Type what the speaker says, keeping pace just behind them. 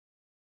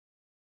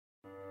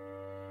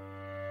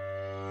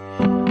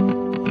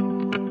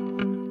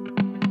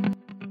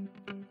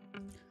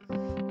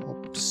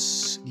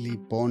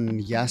Λοιπόν,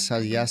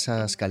 γεια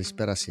σας,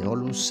 καλησπέρα σε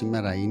όλους.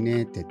 Σήμερα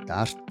είναι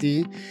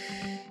Τετάρτη,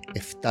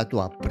 7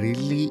 του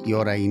Απρίλη, η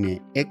ώρα είναι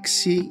 6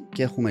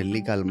 και έχουμε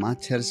Legal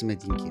Matters με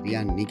την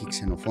κυρία Νίκη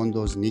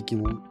Ξενοφόντος. Νίκη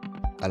μου,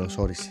 καλώς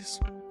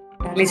όρισες.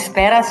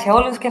 Καλησπέρα σε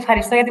όλους και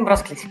ευχαριστώ για την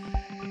πρόσκληση.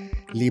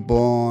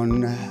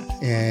 Λοιπόν,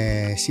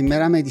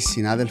 σήμερα με τη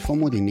συνάδελφό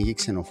μου, την Νίκη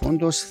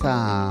Ξενοφόντος,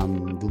 θα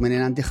δούμε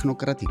ένα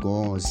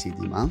τεχνοκρατικό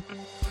ζήτημα.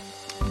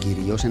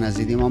 Κυρίως ένα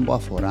ζήτημα που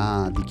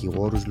αφορά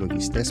δικηγόρους,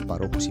 λογιστές,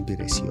 παρόχους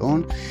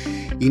υπηρεσιών.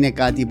 Είναι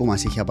κάτι που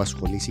μας έχει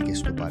απασχολήσει και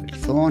στο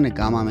παρελθόν.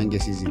 Έκαναμε και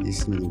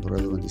συζητήσεις με την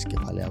πρόεδρο της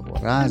Κεφαλαίου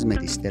Αγοράς, με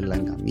τη Στέλλα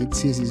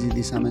Γκαμίτση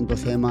συζητήσαμε το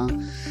θέμα.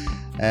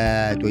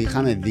 Το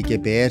είχαμε δει και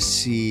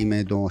πέρσι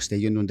με το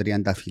Στέγιο του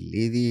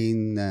Τριανταφυλλίδη,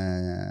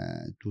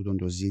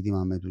 το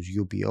ζήτημα με τους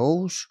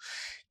UPOs.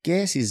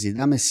 Και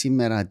συζητάμε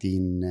σήμερα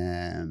την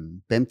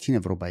πέμπτη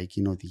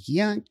Ευρωπαϊκή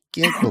Οδηγία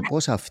και το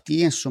πώς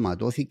αυτή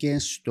ενσωματώθηκε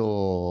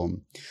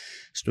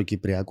στο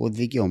Κυπριακό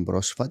Δίκαιο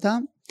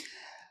πρόσφατα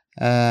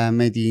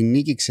με την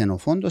Νίκη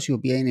Ξενοφόντος, η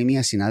οποία είναι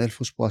μια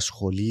συνάδελφος που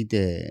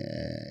ασχολείται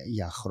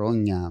για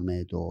χρόνια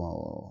με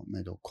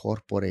το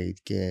corporate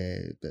και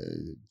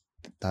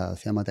τα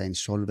θέματα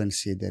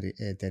insolvency,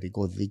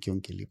 εταιρικό δίκαιο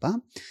κλπ.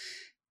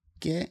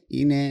 Και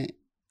είναι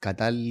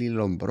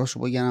κατάλληλο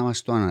πρόσωπο για να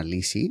μας το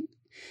αναλύσει.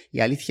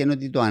 Η αλήθεια είναι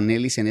ότι το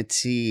ανέλησε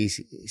έτσι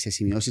σε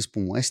σημειώσεις που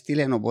μου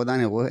έστειλε,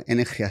 οπότε εγώ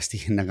δεν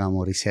χρειάστηκε να κάνω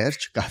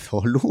research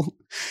καθόλου.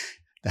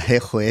 Τα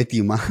έχω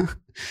έτοιμα.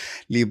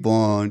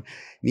 Λοιπόν,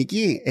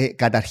 Νίκη,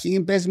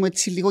 καταρχήν πες μου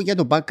έτσι λίγο για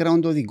το background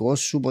το δικό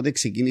σου, πότε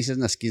ξεκίνησες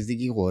να ασκείς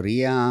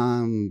δικηγορία,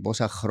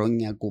 πόσα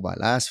χρόνια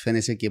κουβαλάς,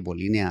 φαίνεσαι και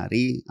πολύ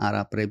νεαρή,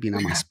 άρα πρέπει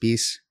να μας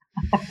πεις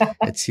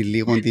έτσι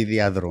λίγο τη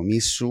διαδρομή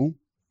σου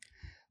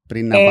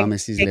πριν να πάμε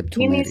στις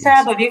λεπτομέρειες.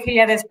 Ξεκίνησα το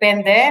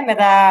 2005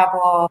 μετά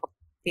από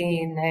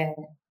την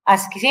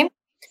άσκηση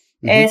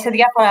σε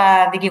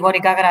διάφορα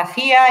δικηγορικά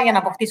γραφεία για να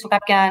αποκτήσω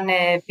κάποια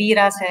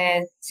πείρα σε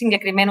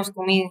συγκεκριμένους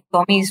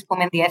τομείς που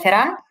με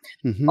ενδιέφεραν.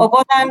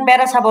 Οπότε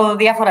πέρασα από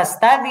διάφορα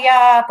στάδια,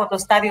 από το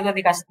στάδιο των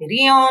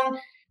δικαστηρίων,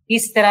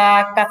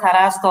 ύστερα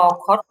καθαρά στο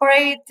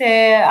corporate,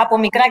 από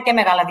μικρά και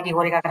μεγάλα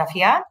δικηγορικά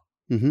γραφεία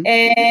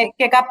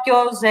και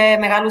κάποιους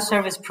μεγάλους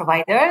service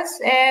providers.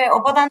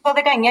 Οπότε το 2019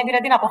 πήρα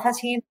την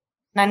απόφαση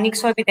να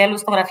ανοίξω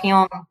επιτέλους το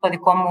γραφείο το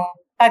δικό μου,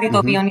 κάτι το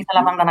οποίο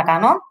ήθελα πάντα να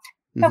κάνω.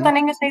 Και όταν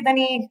ένιωσα ήταν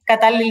η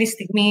κατάλληλη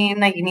στιγμή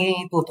να γίνει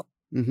τούτο.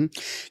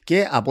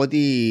 Και από ό,τι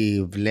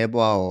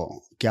βλέπω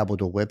και από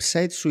το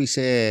website σου,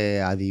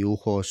 είσαι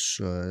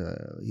αδιούχος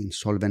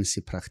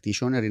insolvency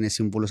practitioner, είναι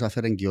σύμβουλος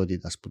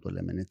αφαιρεγγιότητας που το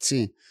λέμε,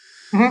 έτσι.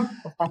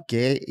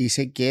 Και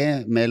είσαι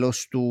και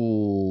μέλος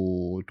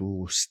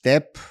του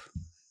STEP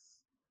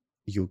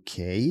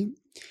UK,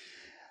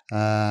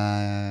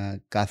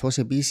 καθώς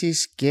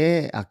επίσης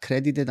και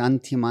Accredited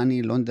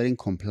Anti-Money Laundering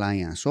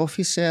Compliance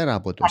Officer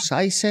από το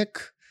SISEC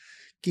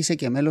και είσαι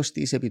και μέλος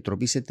της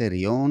Επιτροπής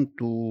Εταιριών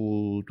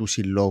του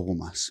συλλόγου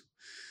μας.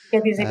 Και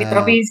της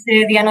Επιτροπής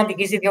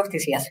Διανοητικής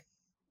Ιδιοκτησίας.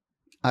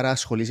 Άρα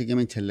ασχολείσαι και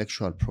με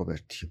intellectual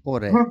property.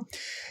 Ωραία.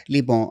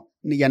 Λοιπόν,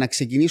 για να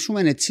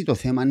ξεκινήσουμε έτσι το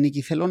θέμα,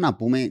 Νίκη, θέλω να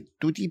πούμε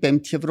τούτη η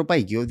πέμπτη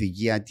Ευρωπαϊκή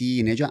Οδηγία, τι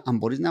είναι, αν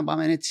μπορείς να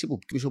πάμε έτσι που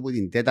πίσω από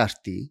την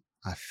τέταρτη,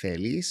 αν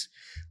θέλεις,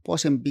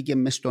 πώς μπήκε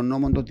μες στον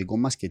νόμο το δικό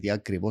μας και τι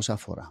ακριβώς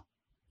αφορά.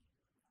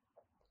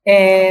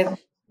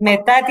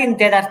 Μετά την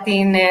τέταρτη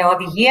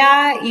οδηγία,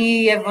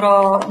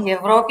 η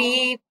Ευρώπη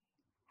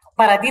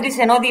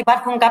παρατήρησε ότι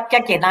υπάρχουν κάποια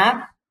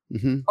κενά,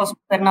 όσο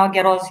περνά ο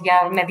καιρός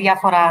με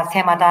διάφορα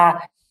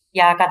θέματα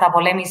για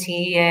καταπολέμηση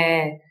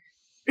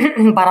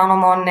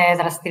παράνομων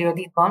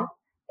δραστηριοτήτων.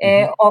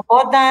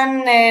 Οπότε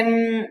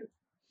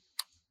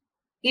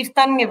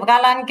ήρθαν και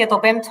βγάλαν και το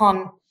πέμπτο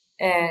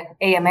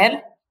AML,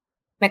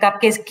 με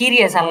κάποιες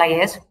κύριες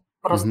αλλαγές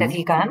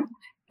προσθέθηκαν.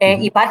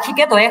 Υπάρχει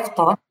και το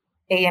έκτο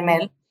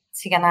AML,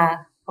 για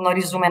να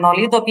γνωρίζουμε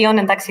όλοι, το οποίο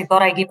εντάξει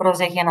τώρα η Κύπρος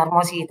έχει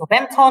εναρμόσει το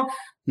πέμπτο,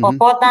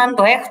 οπότε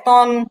το έκτο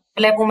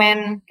βλέπουμε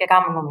και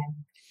κάνουμε.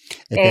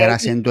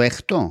 Πέρασε το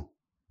έκτο?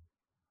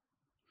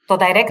 Το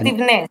directive,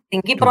 ναι,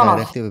 στην Κύπρο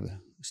όχι.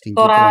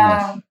 Τώρα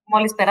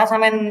μόλις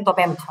περάσαμε το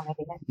πέμπτο.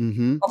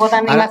 Οπότε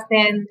είμαστε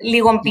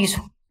λίγο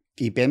πίσω.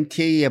 Η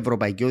πέμπτη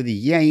Ευρωπαϊκή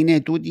Οδηγία είναι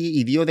τούτη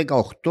η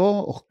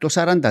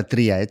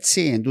 218-843,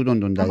 έτσι, εν τούτον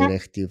τον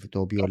directive, το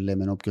οποίο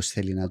λέμε όποιος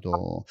θέλει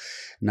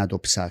να το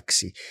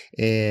ψάξει.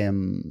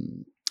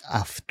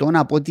 Αυτόν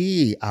από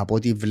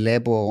ό,τι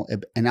βλέπω,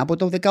 από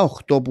το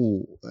 2018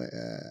 που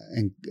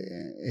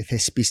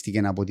θεσπίστηκε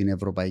από την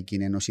Ευρωπαϊκή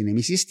Ένωση,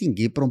 εμείς στην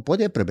Κύπρο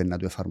πότε έπρεπε να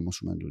το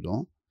εφαρμόσουμε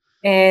τούτο?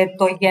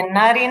 Το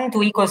Γενάρη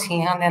του 20,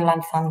 αν δεν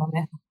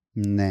λανθάνομαι.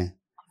 Ναι,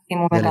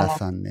 δεν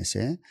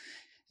λανθάνεσαι.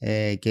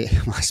 Και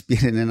μας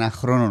πήρε ένα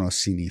χρόνο ως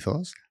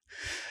συνήθως,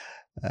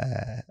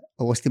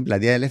 όπως στην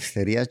Πλατεία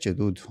Ελευθερίας και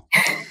τούτο.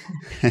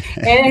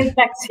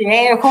 Εντάξει,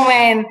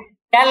 έχουμε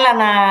κι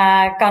άλλα να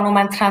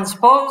κάνουμε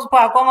transpose που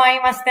ακόμα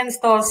είμαστε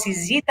στο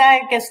συζήτα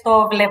και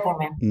στο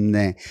βλέπουμε.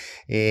 Ναι,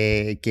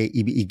 και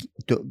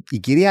η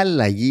κύρια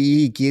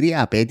αλλαγή, η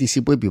κύρια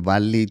απέτηση που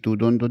επιβάλλει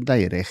τούτον τον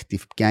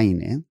directive, ποια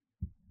είναι?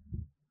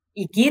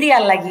 Η κύρια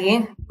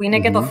αλλαγή, που είναι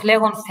και το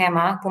φλέγον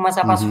θέμα που μας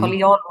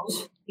απασχολεί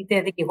όλους,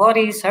 είτε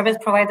δικηγόροι, service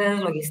providers,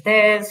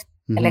 λογιστές,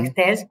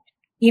 ελεκτές,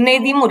 είναι η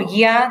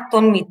δημιουργία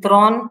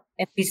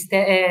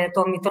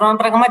των μητρών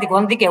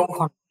πραγματικών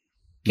δικαιούχων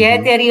και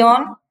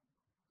εταιριών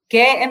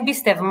και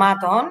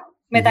εμπιστευμάτων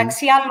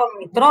μεταξύ άλλων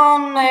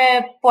μητρών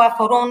που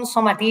αφορούν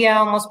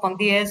σωματεία,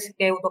 ομοσπονδίες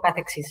και ούτω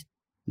καθεξής.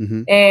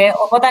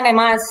 Οπότε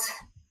εμάς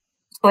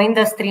στο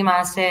industry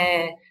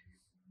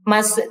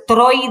μας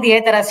τρώει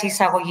ιδιαίτερα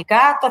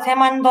εισαγωγικά το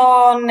θέμα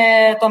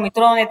των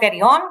μητρών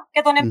εταιριών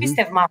και των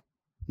εμπιστευμάτων.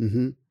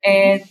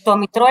 Το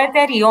μητρό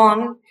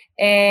εταιριών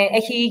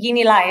έχει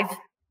γίνει live.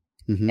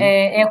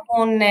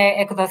 Έχουν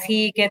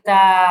εκδοθεί και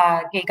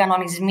οι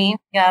κανονισμοί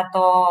για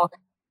το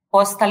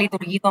πώς θα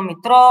λειτουργεί το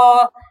μητρό,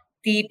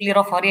 τι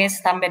πληροφορίες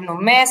θα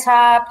μπαίνουν μέσα,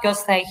 ποιος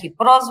θα έχει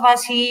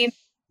πρόσβαση,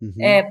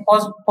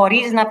 πώς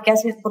μπορείς να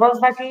πιάσεις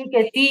πρόσβαση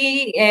και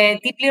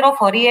τι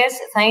πληροφορίες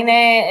θα είναι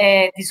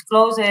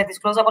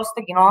disclosable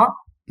στο κοινό.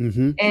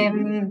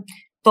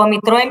 Το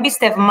μητρό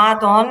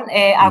εμπιστευμάτων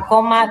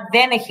ακόμα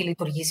δεν έχει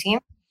λειτουργήσει.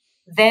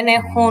 Δεν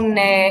έχουν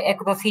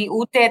εκδοθεί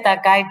ούτε τα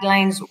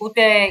guidelines,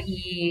 ούτε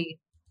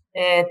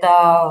τα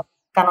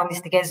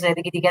κανονιστικές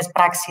διοικητικές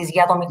πράξεις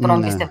για το μητρό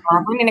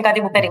εμπιστευμάτων. Είναι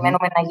κάτι που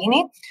περιμένουμε να γίνει.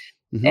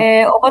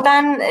 Οπότε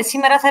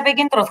σήμερα θα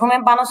επικεντρωθούμε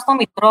πάνω στο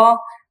μητρό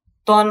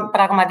των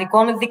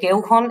πραγματικών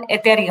δικαιούχων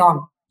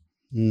εταιριών.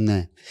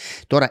 Ναι.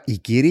 Τώρα,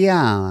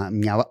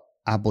 μια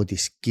από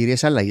τις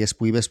κύριες αλλαγές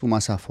που είπες που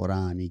μας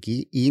αφορά,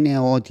 Νίκη, είναι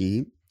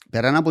ότι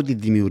πέραν από τη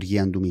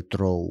δημιουργία του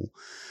μητρώου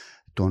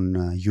των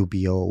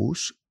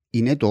UPOs,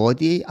 είναι το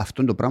ότι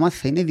αυτό το πράγμα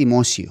θα είναι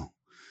δημόσιο.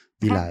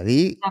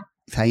 Δηλαδή,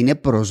 θα είναι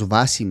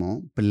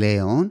προσβάσιμο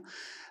πλέον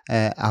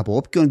από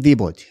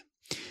οποιονδήποτε.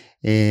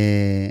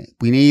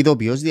 Που είναι η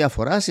ειδοποιώς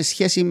διαφορά σε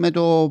σχέση με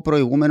το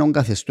προηγούμενο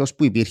καθεστώς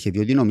που υπήρχε.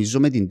 Διότι νομίζω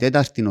με την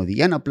 4η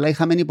οδηγία απλά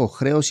είχαμε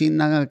υποχρέωση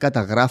να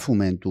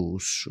καταγράφουμε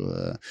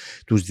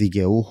τους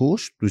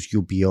δικαιούχους, τους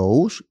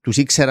UPOs, τους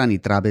ήξεραν οι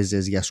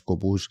τράπεζες για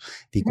σκοπούς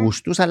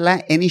δικούς τους, αλλά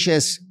δεν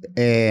είχες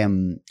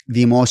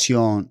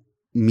δημόσιο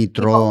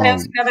μητρό.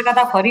 Υποχρέωση να τα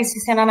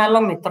καταχωρήσεις σε έναν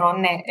άλλο μητρό,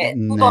 ναι.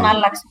 Τούτον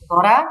άλλαξε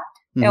τώρα,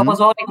 όπως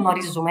όλοι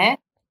γνωρίζουμε.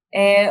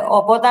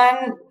 Οπότε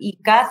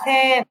η κάθε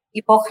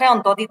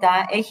υποχρεωτότητα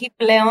έχει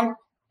πλέον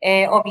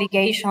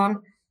obligation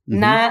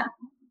να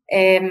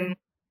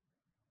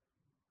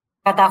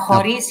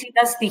καταχωρήσει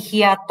τα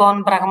στοιχεία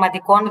των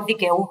πραγματικών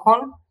δικαιούχων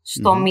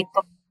στο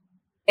μήτρο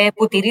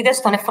που τηρείται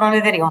στον εχθρών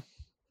εταιριών.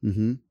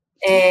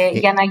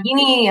 Για να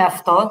γίνει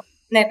αυτό,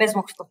 ναι, πες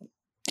μου αυτό.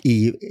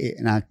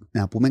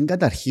 Να πούμε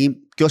καταρχήν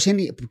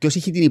ποιος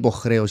έχει την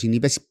υποχρέωση,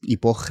 είναι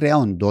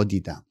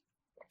υποχρεωτότητα.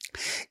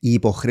 Η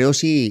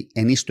υποχρέωση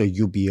είναι στο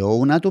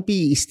UPO να το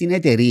πει στην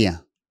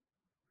εταιρεία.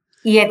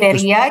 Η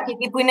εταιρεία και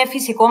εκεί που είναι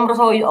φυσικό προς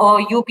ο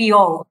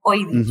UPO, ο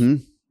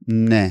ίδιος.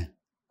 Ναι.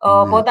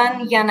 Οπότε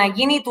για να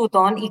γίνει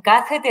τούτον, η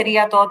κάθε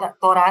εταιρεία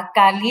τώρα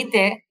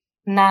καλείται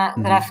να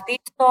γραφτεί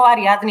στο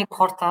Ariadne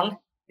Portal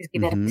της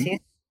κυβέρνησης,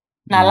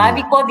 να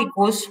λάβει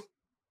κωδικούς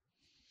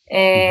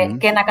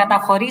και να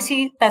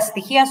καταχωρήσει τα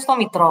στοιχεία στο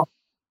μητρό.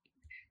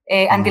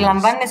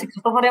 Αντιλαμβάνεσαι,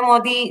 Χριστόφορε μου,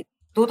 ότι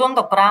τούτον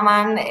το πράγμα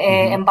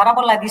είναι πάρα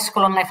πολύ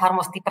δύσκολο να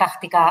εφαρμοστεί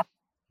πρακτικά.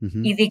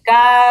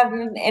 Ειδικά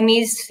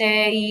εμείς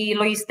οι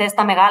λογιστές,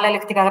 τα μεγάλα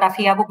ελεκτικά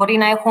γραφεία που μπορεί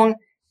να έχουν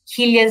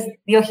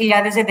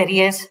 1.000-2.000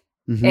 εταιρείες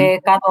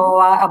κάτω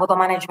από το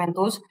management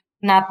τους,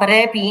 να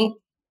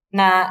πρέπει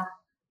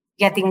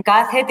για την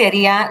κάθε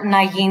εταιρεία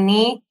να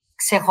γίνει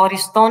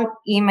ξεχωριστό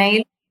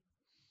email,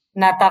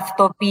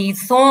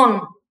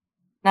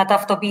 να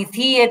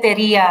ταυτοποιηθεί η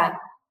εταιρεία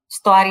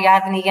στο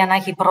Ariadne για να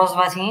έχει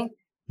πρόσβαση.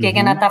 Και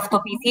για να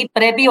ταυτοποιηθεί,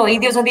 πρέπει ο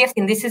ίδιος ο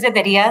διευθυντής της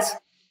εταιρείας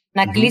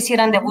να κλείσει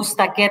ραντεβού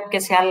στα ΚΕΠ και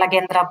σε άλλα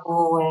κέντρα που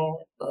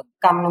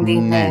κάνουν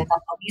την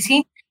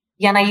ταυτοποίηση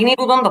για να γίνει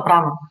τούτο το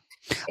πράγμα.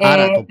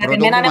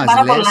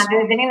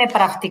 Δεν είναι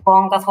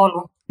πρακτικό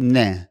καθόλου.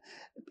 Ναι.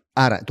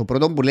 Άρα, το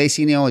πρώτο που λέει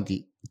είναι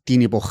ότι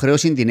την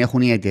υποχρέωση την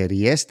έχουν οι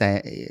εταιρείες,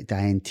 τα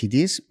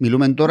entities.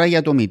 Μιλούμε τώρα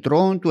για το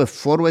μητρό του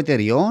εφόρου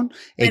εταιριών,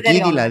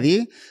 εκεί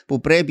δηλαδή που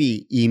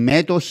πρέπει οι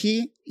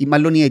μέτοχοι ή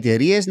μάλλον οι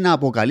εταιρείες να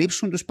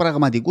αποκαλύψουν τους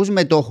πραγματικούς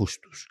μετόχους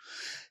τους.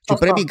 Και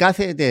πρέπει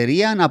κάθε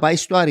εταιρεία να πάει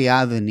στο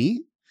Ariadne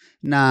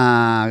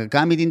να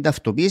κάνει την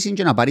ταυτοποίηση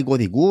και να πάρει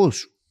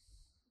κωδικούς.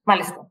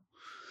 Μάλιστα.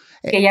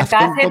 Και για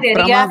κάθε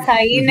εταιρεία θα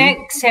είναι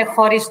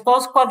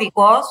ξεχωριστός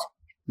κωδικός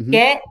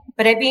και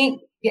πρέπει,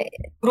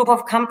 group of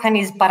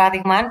companies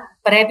παράδειγμα,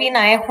 πρέπει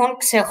να έχουν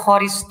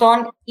ξεχωριστό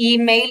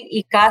email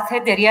η κάθε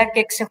εταιρεία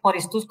και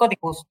ξεχωριστούς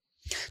κωδικούς.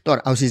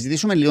 Τώρα, ας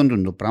συζητήσουμε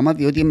λίγο το πράγμα,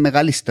 διότι είναι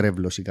μεγάλη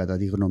στρέβλωση κατά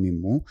τη γνώμη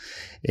μου.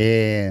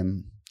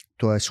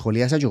 Το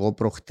σχολίασα και εγώ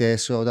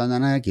προχτές όταν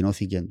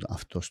ανακοινώθηκε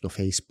αυτό στο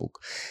Facebook.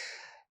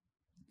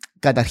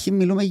 Καταρχήν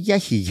μιλούμε για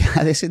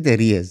χιλιάδες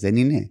εταιρείες, δεν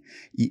είναι?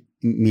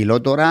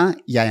 Μιλώ τώρα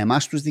για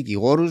εμάς τους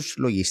δικηγόρους,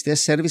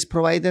 λογιστές, service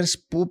providers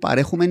που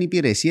παρέχουμε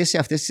υπηρεσίες σε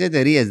αυτές τις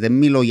εταιρείες. Δεν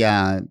μιλώ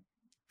για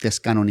τις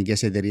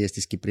κανονικές εταιρείες,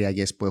 τις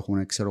κυπριακές που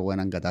έχουν,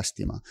 έναν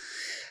κατάστημα.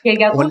 Και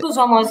για τούτους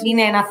όμως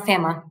είναι ένα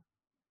θέμα.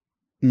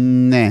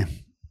 Ναι.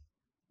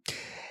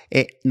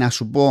 Να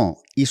σου πω,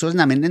 ίσως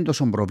να μην είναι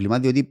τόσο πρόβλημα,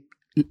 διότι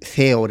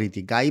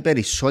θεωρητικά οι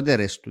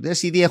περισσότερες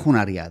τούτες ήδη έχουν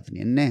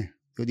Αριάδνη, ναι.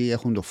 Διότι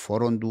έχουν το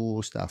φόρο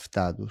τους, τα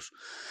αυτά τους.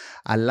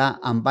 Αλλά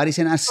αν πάρεις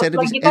ένα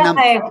service,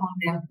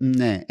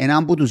 ένα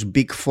από τους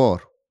Big Four,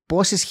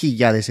 πόσες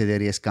χιλιάδες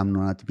εταιρείες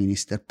κάνουν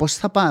administer, πώς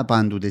θα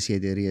πάνε τούτες οι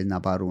εταιρείες να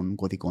πάρουν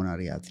κωδικό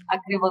Αριάδνη?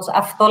 Ακριβώς,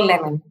 αυτό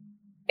λέμε.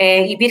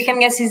 Υπήρχε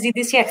μια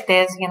συζήτηση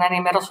εχθές για να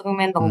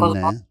ενημερώσουμε τον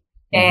κόσμο.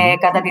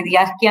 Κατά τη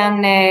διάρκεια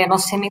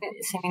ενός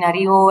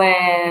σεμιναρίου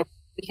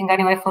που είχε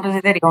κάνει ο Έφορος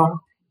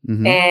Εταιριών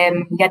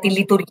για τη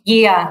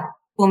λειτουργία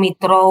του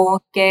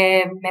Μητρώου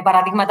και με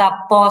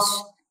παραδείγματα πώς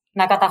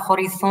να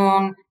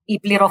καταχωρηθούν οι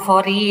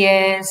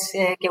πληροφορίες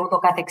και ούτω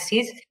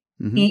καθεξής.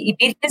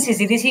 Υπήρχε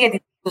συζήτηση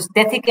γιατί τους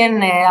τέθηκε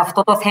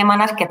αυτό το θέμα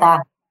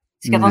αρκετά,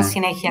 σχεδόν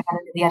συνέχεια κατά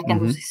τη διάρκεια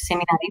του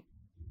σεμιναρίου,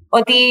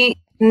 ότι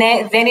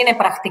ναι, δεν είναι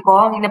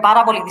πρακτικό, είναι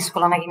πάρα πολύ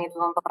δύσκολο να γίνει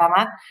το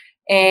πράγμα.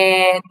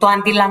 Το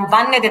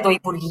αντιλαμβάνεται το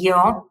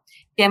Υπουργείο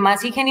και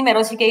μας είχε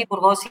ενημερώσει και η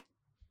Υπουργός,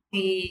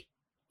 η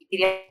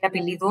κυρία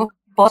Πηλίδου,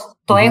 πως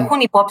το έχουν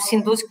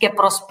υπόψη τους και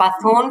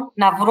προσπαθούν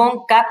να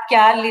βρουν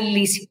κάποια άλλη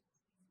λύση.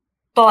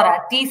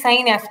 Τώρα, τι θα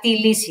είναι αυτή η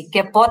λύση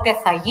και πότε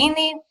θα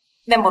γίνει,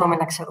 δεν μπορούμε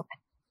να ξέρουμε.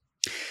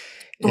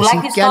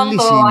 Τουλάχιστον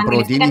το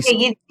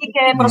αντιληφθήκαν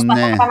και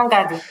προσπαθούν να κάνουν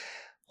κάτι.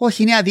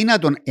 Όχι, είναι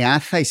αδύνατον. Εάν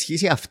θα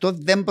ισχύσει αυτό,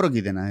 δεν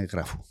πρόκειται να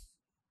εγγραφούν.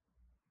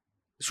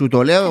 Σου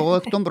το λέω εγώ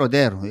εκ των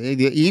προτέρων.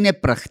 Είναι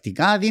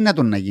πρακτικά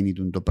αδύνατον να γίνει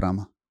το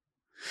πράγμα.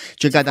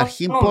 Και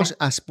καταρχήν πώς,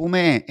 ας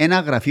πούμε, ένα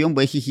γραφείο που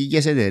έχει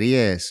 1.000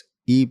 εταιρείες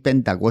ή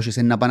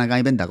 500 να πάει να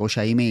κάνει 500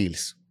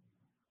 emails.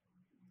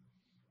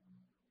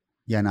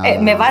 Για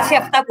να... με βάση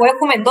αυτά που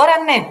έχουμε τώρα,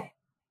 ναι.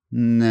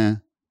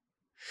 Ναι.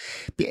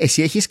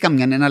 Εσύ έχεις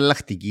καμιά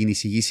εναλλακτική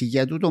εισηγήση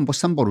για τούτο, πώς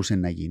θα μπορούσε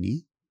να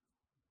γίνει?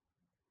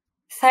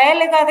 Θα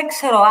έλεγα, δεν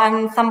ξέρω,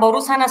 αν θα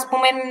μπορούσαν, ας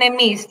πούμε,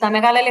 εμείς, τα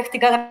μεγάλα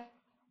ελεκτικά γραφεία.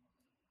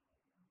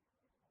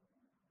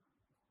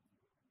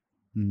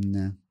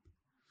 Ναι.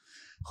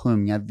 Έχουμε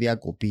μια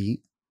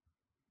διακοπή.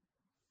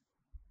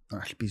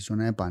 Ελπίζω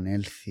να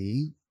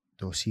επανέλθει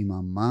το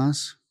σήμα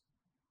μας.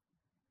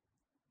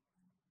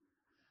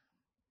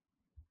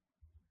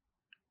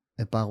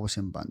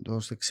 Επάγωσε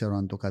παντός, δεν ξέρω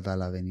αν το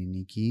κατάλαβε η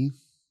Νίκη.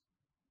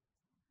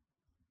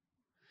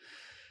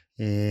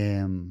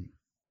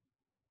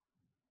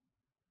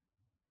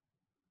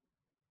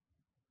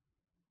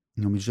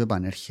 Νομίζω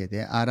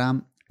επανέρχεται.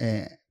 Άρα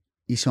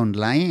είσαι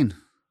online?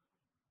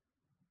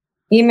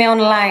 Είμαι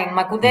online, μ'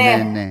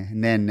 ακούτε?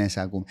 Ναι, σ'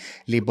 ακούμε.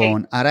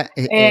 Λοιπόν, άρα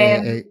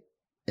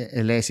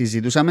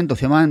συζητούσαμε το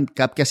θέμα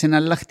κάποιας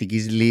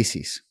εναλλακτικής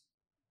λύσης.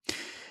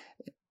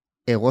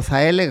 Εγώ θα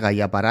έλεγα,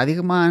 για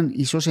παράδειγμα,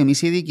 ίσως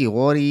εμείς οι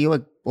δικηγόροι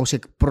ως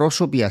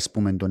εκπρόσωποι, ας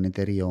πούμε, των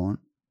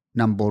εταιριών,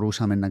 να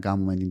μπορούσαμε να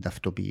κάνουμε την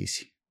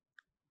ταυτοποίηση.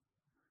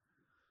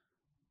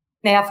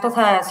 Ναι, αυτό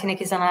θα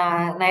συνεχίσα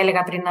να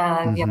έλεγα πριν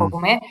να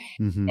διακόπουμε.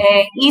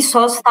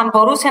 Ίσως θα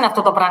μπορούσε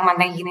αυτό το πράγμα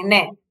να γίνει,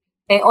 ναι.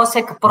 Ως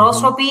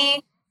εκπρόσωποι,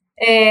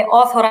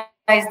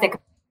 authorized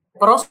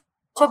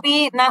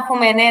εκπρόσωποι, να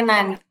έχουμε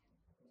έναν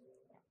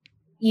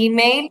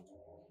email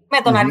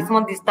με τον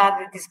αριθμό της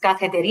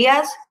κάθε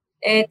εταιρείας,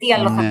 τι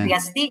άλλο θα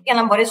χρειαστεί για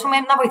να μπορέσουμε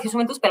να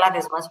βοηθήσουμε τους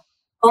πελάτες μας.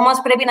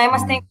 Όμως πρέπει να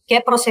είμαστε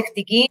και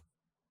προσεκτικοί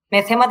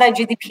με θέματα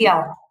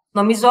GDPR.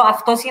 Νομίζω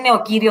αυτός είναι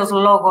ο κύριος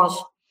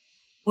λόγος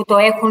που το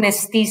έχουν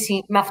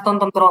στήσει με αυτόν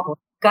τον τρόπο.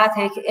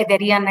 Κάθε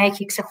εταιρεία να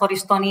έχει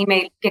ξεχωριστό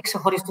email και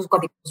ξεχωριστούς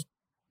κωδικούς.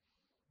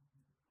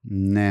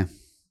 Ναι.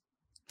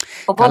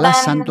 Οπότε... Καλά,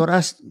 σαν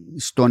τώρα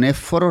στον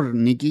εύφορο,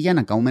 Νίκη, για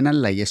να κάνουμε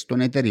αλλαγές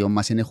των εταιρείων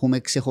μας, έχουμε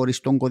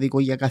ξεχωριστό κωδικό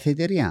για κάθε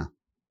εταιρεία.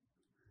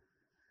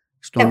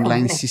 Στο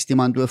online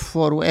σύστημα του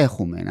εφόρου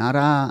έχουμε.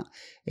 Άρα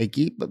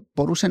εκεί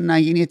μπορούσε να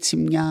γίνει έτσι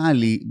μια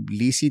άλλη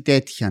λύση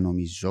τέτοια,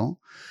 νομίζω.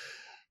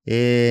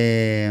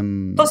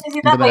 Το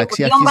συζητάμε. Οι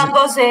Υπουργείων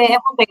πάντως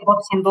έχουν το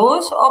υπόψη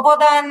τους.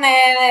 Οπότε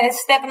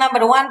step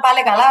number one,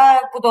 πάλι καλά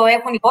που το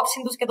έχουν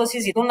υπόψη τους και το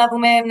συζητούν, να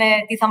δούμε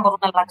τι θα μπορούν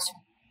να αλλάξουν.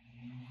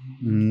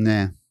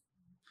 Ναι.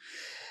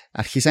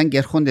 Αρχίσαν και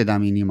έρχονται τα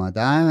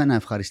μηνύματα. Να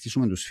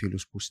ευχαριστήσουμε τους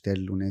φίλους που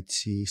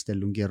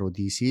στέλνουν και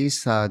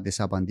ερωτήσεις. Θα τις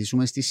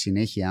απαντήσουμε στη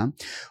συνέχεια.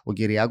 Ο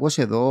Κυριάκος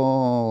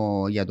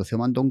εδώ για το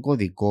θέμα των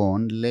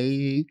κωδικών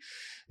λέει: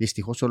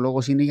 δυστυχώς ο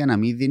λόγος είναι για να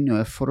μην δίνει ο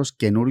εύφορος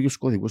καινούριους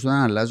κωδικούς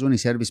όταν αλλάζουν οι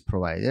service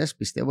providers.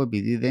 Πιστεύω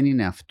επειδή δεν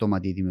είναι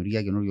αυτόματη η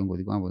δημιουργία καινούριων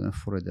κωδικών από τον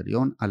εύφορο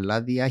εταιριών,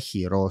 αλλά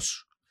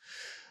διαχειρός.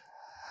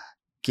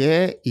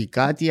 Και η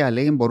Κάτια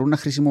λέει μπορούν να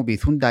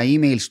χρησιμοποιηθούν τα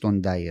email των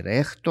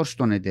directors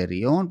των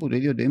εταιριών που το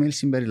ίδιο το email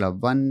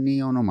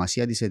συμπεριλαμβάνει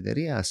ονομασία της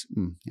εταιρείας.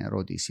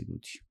 Ερώτηση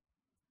τούτη.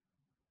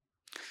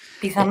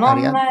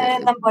 Πιθανόν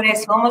να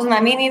μπορέσει όμως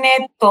να μην είναι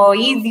το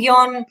ίδιο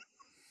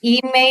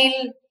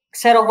email,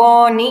 ξέρω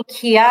εγώ,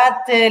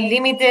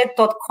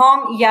 niki@limited.com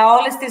για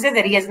όλες τις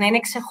εταιρείες, να είναι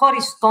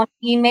ξεχωριστό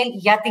email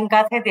για την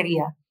κάθε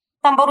εταιρεία.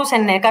 Θα μπορούσε,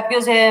 ναι.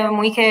 Κάποιος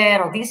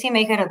με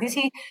είχε ρωτήσει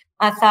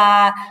αν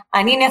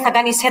θα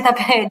κάνει setup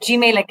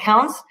Gmail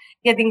accounts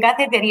για την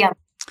κάθε εταιρεία.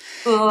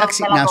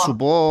 Εντάξει, να σου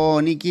πω,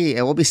 Νίκη,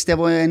 εγώ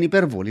πιστεύω είναι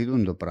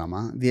υπερβολή το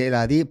πράγμα.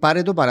 Δηλαδή,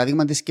 πάρε το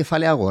παράδειγμα της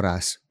κεφαλαίου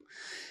αγοράς.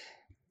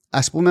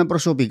 ας πούμε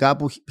προσωπικά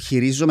που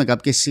χειρίζομαι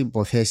κάποιες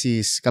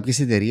υποθέσεις, κάποιες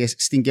εταιρείες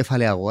στην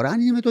κεφαλαία αγορά,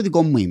 είναι με το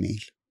δικό μου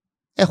email.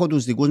 Έχω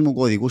τους δικούς μου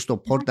κωδικούς στο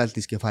πόρταλ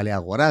της κεφαλαίας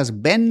αγοράς,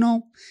 μπαίνω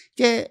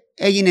και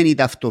έγινε η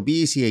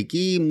ταυτοποίηση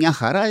εκεί, μια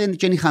χαρά και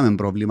δεν είχαμε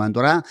πρόβλημα.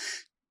 Τώρα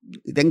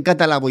δεν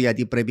καταλάβω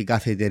γιατί πρέπει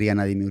κάθε εταιρεία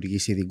να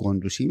δημιουργήσει δικό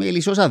του email.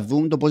 Ίσως να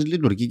δουν το πώς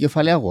λειτουργεί η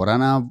κεφαλαία αγορά,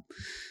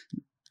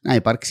 να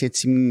υπάρξει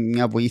έτσι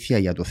μια βοήθεια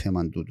για το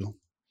θέμα τούτο.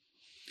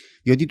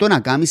 Διότι το να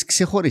κάνεις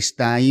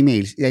ξεχωριστά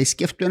emails, δηλαδή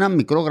σκέφτομαι ένα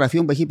μικρό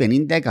γραφείο που έχει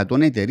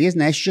 50-100 εταιρείες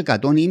να έχει 100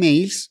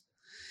 emails,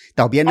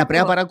 τα οποία να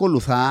πρέπει να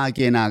παρακολουθά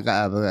και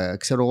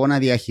να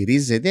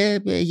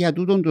διαχειρίζεται για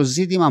τούτο το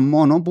ζήτημα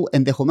μόνο, που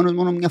ενδεχομένως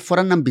μόνο μια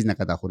φορά να μπεις να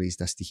καταχωρήσεις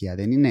τα στοιχεία,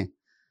 δεν είναι?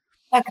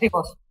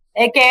 Ακριβώς.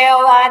 Και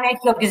αν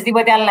έχει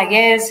οποιασδήποτε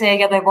αλλαγές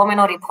για το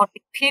επόμενο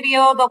reporting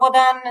period, οπότε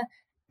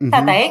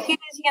θα τα έχεις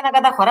για να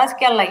καταχωράς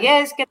και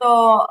αλλαγές και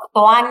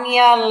το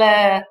annual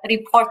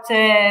report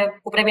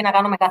που πρέπει να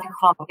κάνουμε κάθε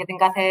χρόνο για την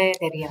κάθε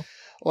εταιρεία.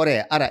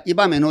 Ωραία. Άρα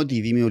είπαμε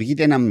ότι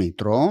δημιουργείται ένα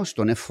μητρό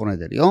στον εύφωνο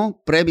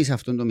εταιριό. Πρέπει σε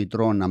αυτό το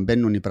μητρό να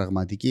μπαίνουν οι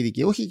πραγματικοί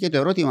δικαιούχοι και το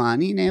ερώτημα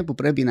αν είναι που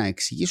πρέπει να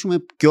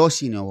εξηγήσουμε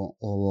ποιος είναι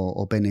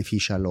ο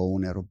beneficial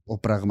owner, ο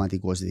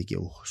πραγματικός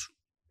δικαιούχος.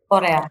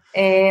 Ωραία.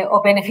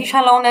 Ο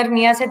beneficial owner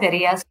μιας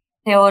εταιρείας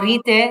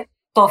θεωρείται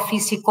το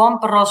φυσικό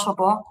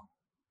πρόσωπο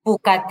που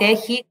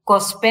κατέχει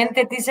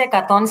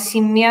 25%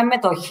 σημεία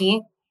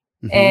μετοχή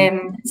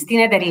στην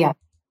εταιρεία.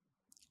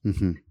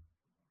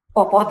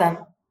 Οπότε,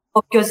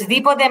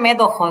 οποιοσδήποτε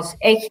μέτοχος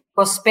έχει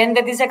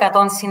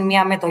 25%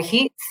 σημεία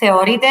μετοχή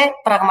θεωρείται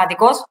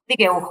πραγματικός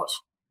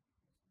δικαιούχος.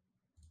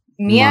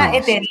 Μια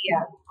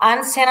εταιρεία,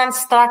 αν σε έναν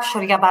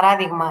structure, για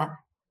παράδειγμα,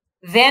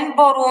 δεν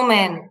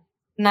μπορούμε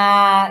να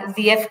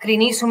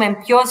διευκρινίσουμε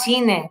ποιος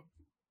είναι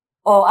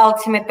ο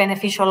ultimate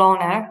beneficial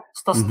owner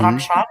στο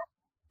structure,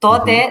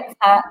 τότε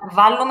θα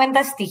βάλουμε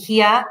τα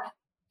στοιχεία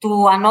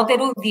του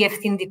ανώτερου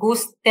διευθυντικού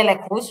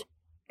τελεχούς,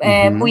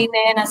 που είναι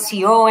ένα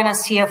CEO, ένα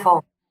CFO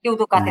και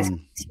ούτω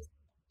καθεξής.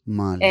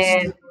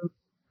 Μάλιστα.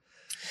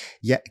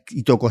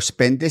 Το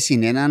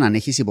 25-1, αν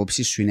έχεις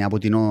υπόψη σου, είναι από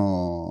την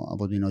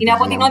οδηγία? Είναι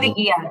από την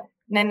οδηγία.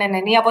 Ναι,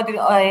 είναι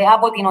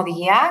από την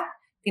οδηγία,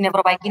 την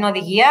Ευρωπαϊκή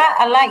Οδηγία,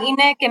 αλλά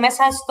είναι και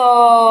μέσα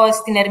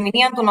στην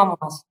ερμηνεία του νόμου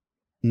μας.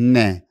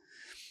 Ναι.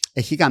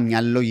 Έχει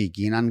καμιά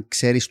λογική να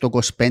ξέρεις το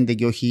 25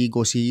 και όχι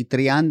 20 ή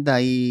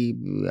 30 ή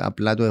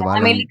απλά το εβάλλον? Να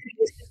είμαι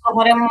ειλικρινής,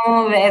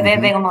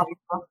 δεν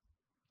γνωρίζω.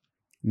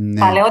 Ναι.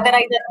 Παλαιότερα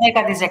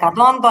ήταν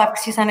 10%, το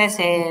αυξήσανε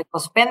σε 25%.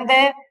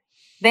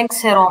 Δεν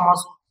ξέρω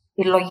όμως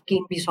τη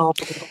λογική πίσω από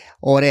το.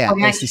 Ωραία.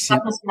 Κάποιο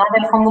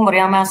συνάδελφο μου μπορεί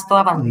να μας το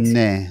απαντήσει.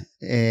 Ναι.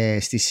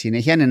 Στη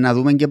συνέχεια να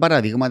δούμε και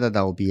παραδείγματα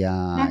τα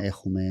οποία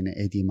έχουμε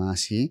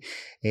ετοιμάσει.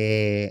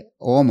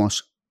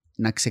 Όμως,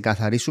 να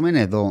ξεκαθαρίσουμε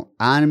εδώ,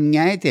 αν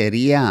μια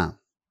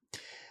εταιρεία,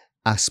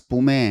 ας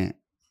πούμε,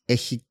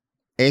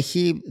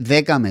 έχει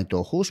 10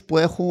 μετόχους που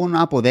έχουν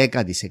από 10%,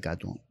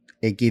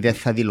 εκεί δεν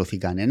θα δηλωθεί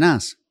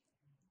κανένας?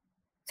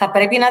 Θα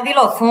πρέπει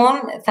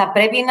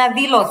να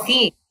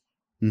δηλωθεί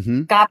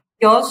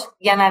κάποιος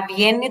για να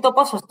βγαίνει το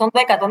ποσοστό του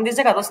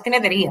 100% στην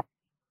εταιρεία.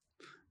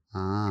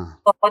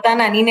 Όταν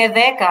αν είναι 10,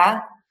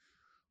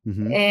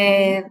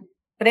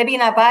 πρέπει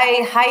να πάει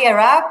higher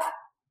up.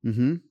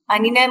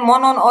 Αν είναι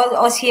μόνο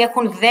όσοι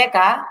έχουν 10,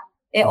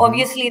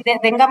 obviously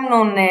δεν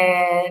κάνουν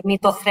με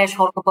το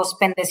threshold του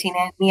 25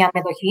 είναι μία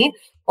μετοχή.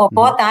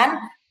 Οπότε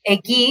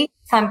εκεί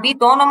θα μπει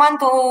το όνομα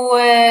του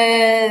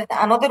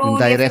ανώτερου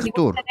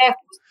διευθυντικού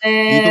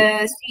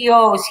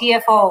CEO,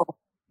 CFO.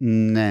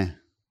 Ναι.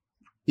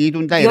 Ή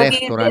του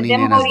director, αν είναι ένας director.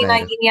 Δεν μπορεί να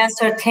γίνει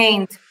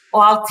ascertained ο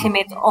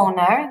ultimate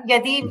owner,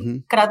 γιατί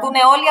κρατούν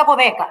όλοι από 10.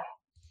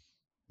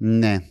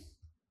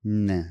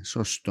 Ναι,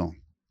 σωστό.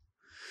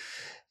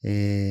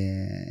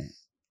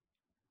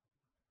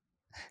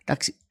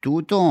 Εντάξει,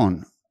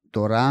 τούτον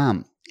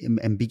τώρα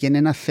μπήκε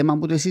ένα θέμα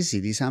που το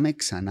συζητήσαμε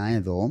ξανά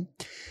εδώ.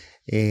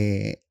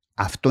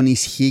 Αυτόν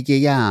ισχύει και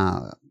για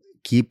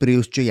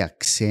Κύπριους και για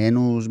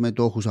ξένους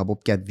μετόχους από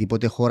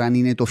οποιαδήποτε χώρα, αν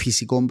είναι το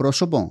φυσικό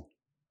πρόσωπο?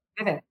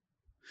 Βέβαια.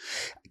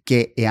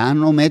 Και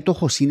εάν ο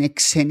μέτοχος είναι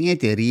ξένη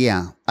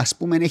εταιρεία, ας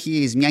πούμε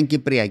έχεις μια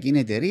κυπριακή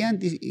εταιρεία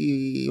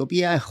η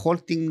οποία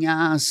holding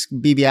μιας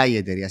BVI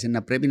εταιρείας,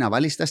 να πρέπει να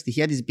βάλεις τα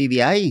στοιχεία της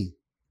BVI?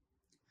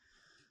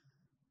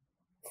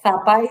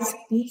 Θα πάει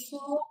πίσω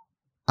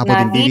από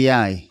την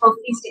BVI.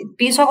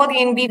 Πίσω από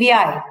την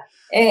BVI.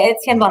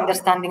 Έτσι είναι το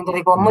understanding το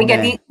δικό μου,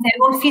 γιατί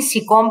θέλουν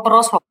φυσικό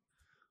πρόσωπο.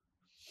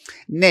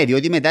 Ναι,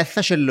 διότι μετά θα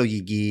είχε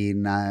λογική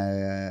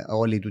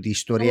όλη του τη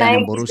ιστορία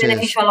να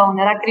μπορούσες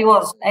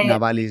να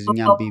βάλεις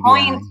μια BVI. Το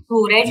point του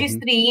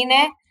registry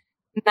είναι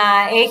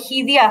να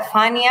έχει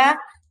διαφάνεια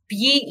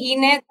ποιοι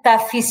είναι τα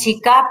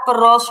φυσικά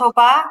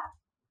πρόσωπα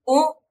που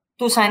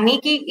τους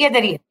ανήκει η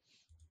εταιρεία.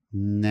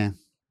 Ναι.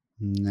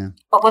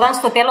 Οπότε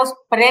στο τέλος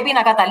πρέπει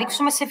να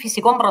καταλήξουμε σε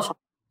φυσικό πρόσωπο.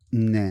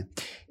 Ναι.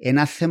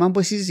 Ένα θέμα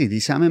που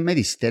συζητήσαμε με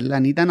τη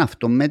Στέλλα ήταν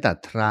αυτό με τα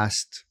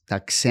trust, τα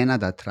ξένα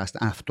τα trust.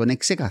 Αυτό είναι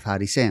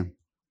ξεκαθάρισε?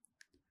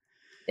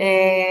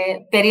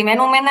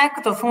 Περιμένουμε να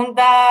εκδοθούν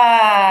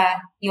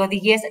οι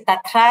οδηγίες,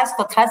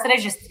 το trust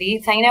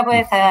registry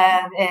θα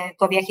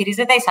το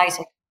διαχειρίζεται η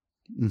SISEC.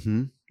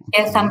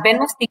 Και θα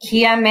μπαίνουν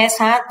στοιχεία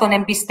μέσα των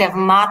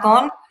εμπιστευμάτων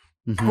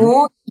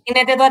που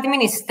γίνεται το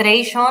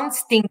administration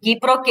στην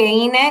Κύπρο και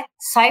είναι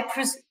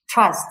Cyprus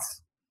Trusts.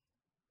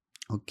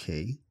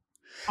 Okay.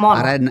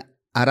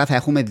 Άρα θα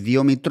έχουμε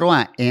 2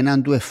 μητρώα,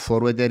 έναν του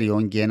εφόρου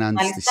εταιριών και έναν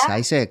στη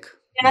SciSec.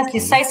 Ένα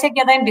στη SciSec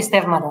για τα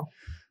εμπιστεύματα.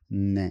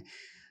 Ναι.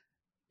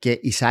 Και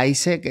η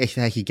SciSec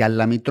θα έχει και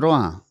άλλα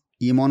μητρώα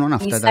ή μόνο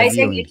αυτά τα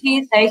δύο?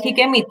 Θα έχει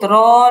και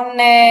μητρών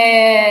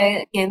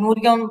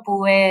καινούριων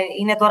που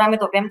είναι τώρα με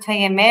το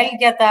PEMT-IML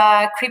για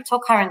τα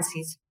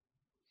cryptocurrencies.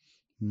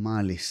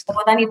 Μάλιστα.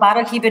 Όταν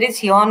υπάρχει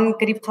υπηρεσιών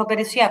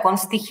κρυπτοπερισιακών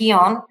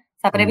στοιχείων,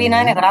 θα πρέπει να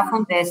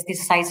εγγράφονται στη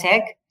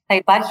SciSec, θα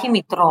υπάρχει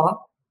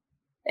μητρό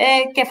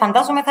και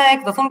φαντάζομαι θα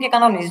εκδοθούν και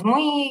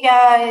κανονισμοί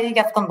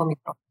για αυτόν τον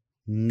μητρό.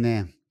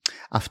 Ναι.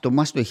 Αυτό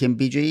μας το είχε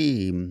πει και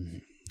η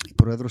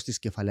πρόεδρος της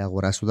Κεφαλαίου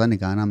Αγοράς όταν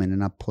κάναμε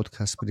ένα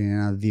podcast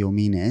πριν 1-2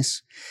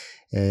 μήνες,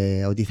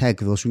 ότι θα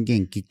εκδώσουν και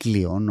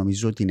εγκύκλιο.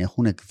 Νομίζω ότι την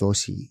έχουν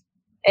εκδώσει.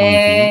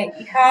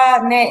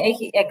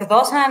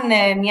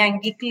 Εκδώσαν μια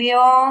εγκύκλιο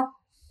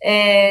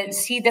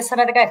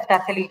C417,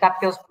 θέλει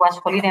κάποιος που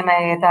ασχολείται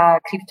με τα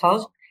cryptos.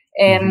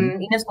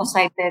 Είναι στο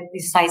site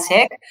της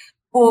SciSec,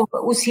 που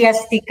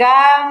ουσιαστικά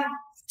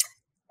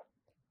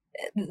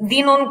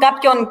δίνουν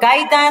κάποιον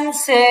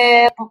guidance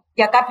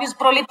για κάποιους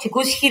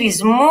προληπτικούς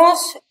χειρισμούς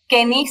και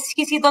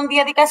ενίσχυση των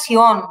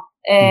διαδικασιών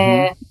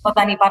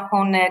όταν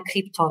υπάρχουν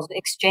cryptos,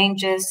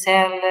 exchanges,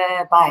 sell,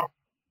 buy.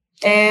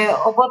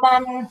 Οπότε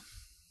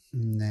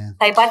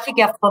θα υπάρχει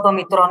και αυτό το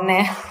μητρό, ναι.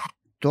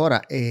 Τώρα,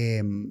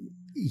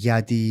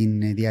 για τη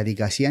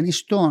διαδικασία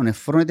των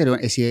εφόρων εταιρεών,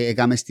 εσύ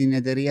έκαμε στην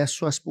εταιρεία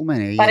σου, ας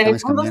πούμε?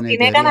 Παρεμπιπτόντως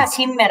την έκανα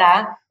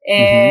σήμερα,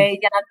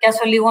 για να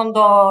πιάσω λίγο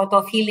το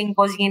feeling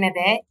πώς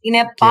γίνεται.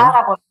 Είναι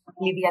πάρα πολύ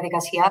απλή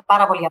διαδικασία,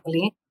 πάρα πολύ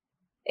απλή.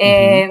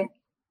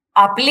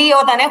 Απλή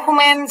όταν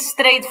έχουμε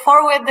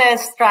straightforward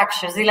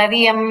structures, δηλαδή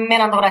με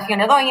έναν το γραφείο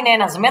εδώ είναι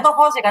ένας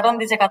μέτοχος,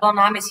 100%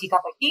 άμεση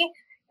κατοχή,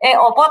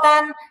 οπότε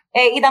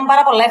ήταν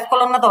πάρα πολύ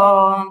εύκολο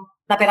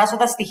να περάσω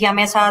τα στοιχεία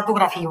μέσα του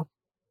γραφείου.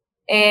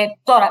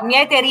 Τώρα, μια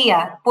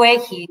εταιρεία που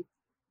έχει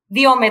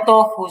 2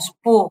 μετόχους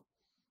που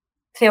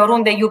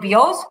θεωρούνται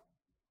UBOs,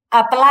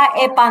 απλά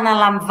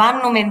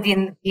επαναλαμβάνουμε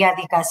την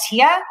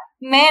διαδικασία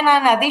με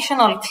έναν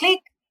additional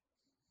click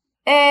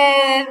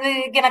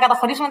για να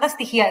καταχωρήσουμε τα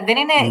στοιχεία. Δεν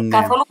είναι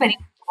καθόλου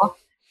περίπλοκο,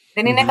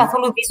 δεν είναι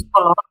καθόλου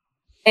δύσκολο.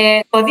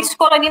 Το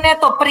δύσκολο είναι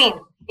το πριν,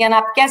 για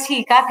να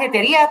πιάσει κάθε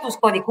εταιρεία τους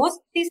κωδικούς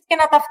της και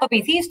να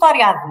ταυτοποιηθεί στο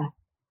Ariadne.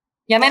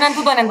 Για μένα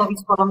τούτο είναι το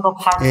δύσκολο το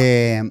part.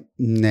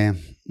 Ναι.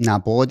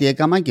 Να πω ότι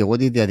έκανα και εγώ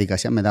τη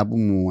διαδικασία μετά που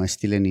μου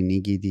έστειλε η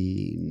Νίκη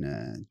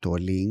το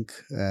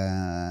link.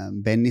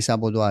 Μπαίνεις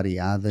από το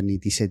Ariadne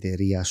της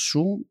εταιρείας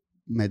σου,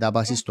 μετά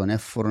πας στον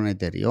εύφορο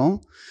εταιριό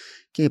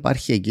και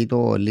υπάρχει εκεί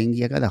το link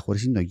για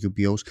καταχώρηση των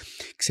UPOs.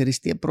 Ξέρεις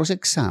τι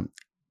πρόσεξα?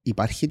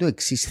 Υπάρχει το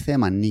εξής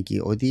θέμα, Νίκη,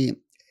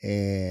 ότι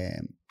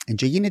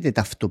δεν γίνεται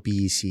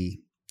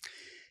ταυτοποίηση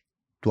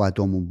του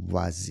ατόμου που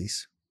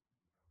βάζεις.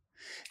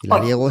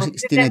 Δηλαδή, εγώ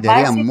στην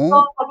εταιρεία μου.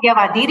 Το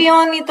διαβατήριο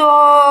ή το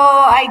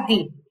ID.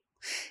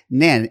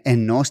 Ναι,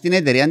 ενώ στην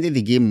εταιρεία τη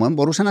δική μου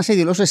μπορούσα να σε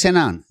δηλώσω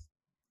εσένα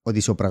ότι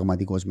είσαι ο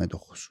πραγματικός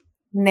μέτοχος.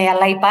 Ναι,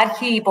 αλλά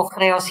υπάρχει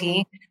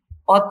υποχρέωση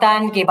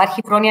όταν και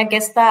υπάρχει πρόνοια και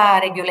στα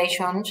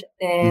regulations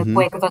που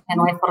έκδοσαν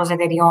ο εύφορος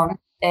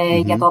εταιριών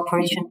για το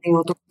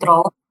operation του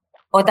Draw.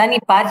 Όταν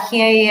υπάρχει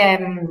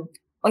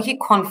όχι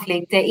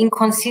conflict,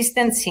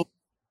 inconsistency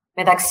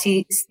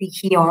μεταξύ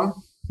στοιχείων,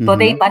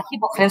 τότε υπάρχει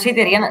υποχρέωση η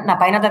εταιρεία να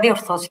πάει να τα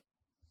διορθώσει.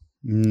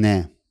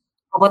 Ναι.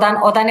 Οπότε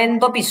όταν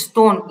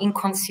εντοπιστούν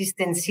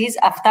inconsistencies,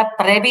 αυτά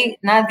πρέπει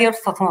να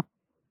διορθωθούν.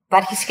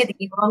 Υπάρχει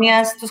σχετική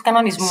πρόνοια στους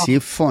κανονισμούς.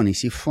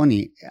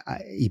 Σύμφωνοι.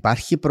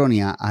 Υπάρχει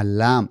πρόνοια,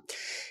 αλλά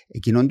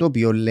εκείνο το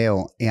οποίο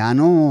λέω, εάν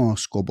ο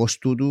σκοπός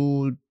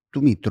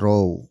του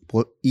Μητρώου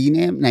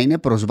είναι να είναι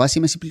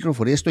προσβάσιμες οι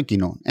πληροφορίες στο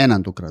κοινό,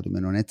 έναν το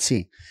κρατούμενο,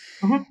 έτσι.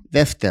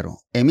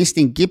 Δεύτερο, εμείς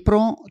στην Κύπρο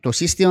το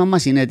σύστημα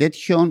μας είναι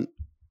τέτοιο,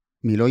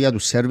 μιλώ για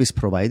τους service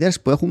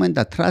providers που έχουμε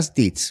τα trust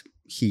deeds.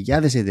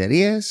 Χιλιάδες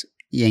εταιρείες,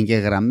 οι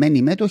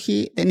εγγεγραμμένοι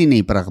μέτοχοι δεν είναι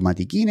οι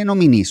πραγματικοί, είναι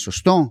νομινοί,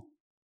 σωστό?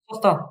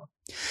 Σωστό.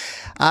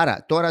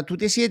 Άρα τώρα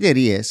τούτες οι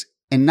εταιρείες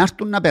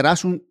ενάρτουν να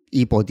περάσουν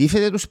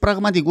υποτίθεται τους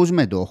πραγματικούς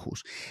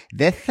μετόχους.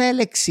 Δεν θα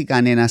έλεξει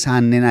κανένας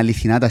αν είναι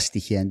αληθινά τα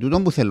στοιχεία.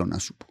 Τούτο που θέλω να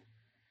σου πω.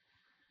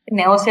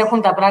 Ναι, όσοι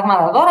έχουν τα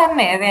πράγματα τώρα,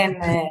 ναι,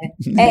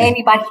 δεν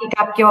υπάρχει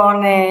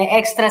κάποιον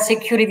extra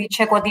security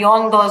check ότι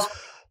όντως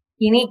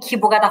η Νίκη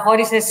που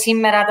καταχώρησε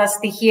σήμερα τα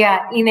στοιχεία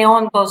είναι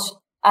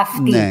όντως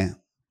αυτή. Ναι.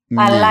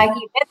 Αλλά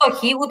οι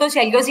μέτοχοι ούτως ή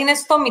αλλιώς είναι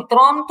στο μητρό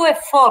του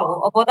εφόρου.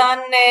 Οπότε,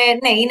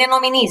 ναι, είναι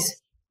νομινής.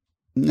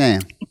 Ναι.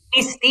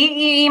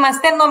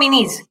 Είμαστε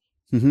νομινείς.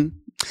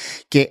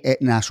 Και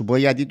να σου πω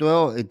γιατί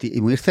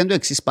μου ήρθε το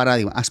εξής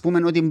παράδειγμα. Ας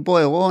πούμε ότι πω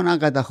εγώ να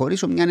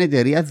καταχωρήσω μια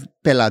εταιρεία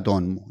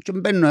πελατών μου. Και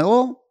μπαίνω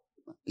εγώ,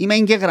 είμαι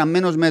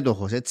εγγεγραμμένος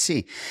μέτοχος,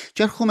 έτσι.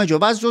 Και έρχομαι και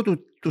βάζω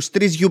τους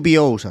 3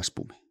 UPOs, ας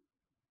πούμε,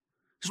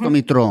 στο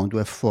μητρό του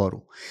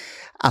εφόρου.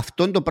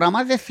 Αυτό το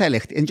πράγμα δεν θα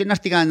ελεγχθεί. Δεν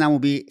είναι να μου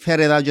πει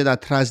φέρε εδώ και τα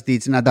trust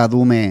deeds να τα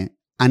δούμε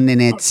αν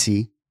είναι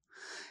έτσι.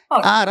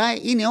 Άρα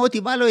είναι ό,τι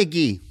βάλω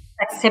εκεί.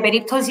 Σε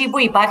περίπτωση που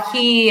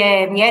υπάρχει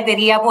μια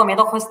εταιρεία που ο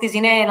μέτοχος της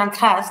είναι ένα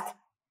trust,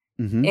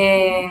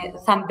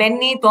 θα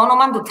μπαίνει το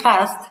όνομα του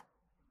trust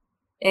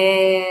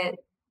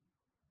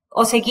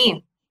ως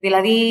εκεί.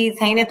 Δηλαδή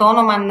θα είναι το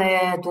όνομα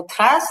του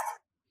trust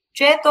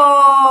και το,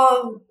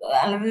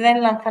 αν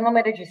δεν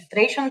λανθάνομαι,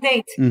 registration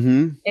date.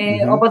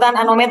 Οπότε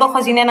αν ο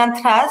μέτοχος είναι ένα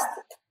trust,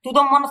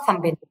 τούτο μόνο θα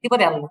μπαίνει,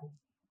 τίποτε άλλο.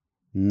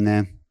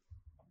 Ναι.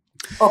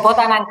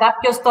 Οπότε αν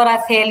κάποιος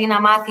τώρα θέλει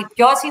να μάθει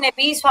ποιος είναι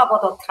πίσω από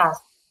το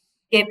trust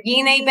και ποιοι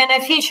είναι οι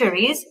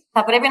beneficiaries,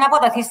 θα πρέπει να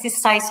αποταθεί στη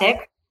SciSec,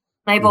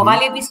 να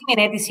υποβάλει επίσημη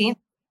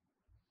αίτηση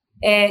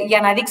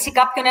για να δείξει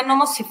κάποιον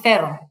έννομο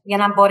συμφέρον, για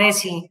να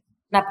μπορέσει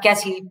να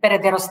πιάσει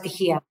περαιτέρω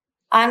στοιχεία.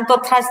 Αν το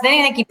trust δεν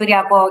είναι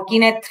κυπριακό και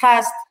είναι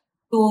trust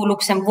του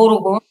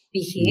Λουξεμβούργου,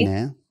 π.χ.,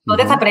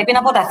 τότε θα πρέπει να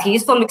αποταθεί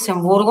στο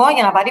Λουξεμβούργο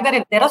για να πάρει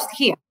περαιτέρω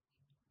στοιχεία.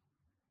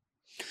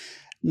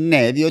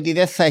 Ναι, διότι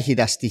δεν θα έχει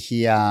τα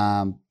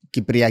στοιχεία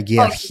κυπριακή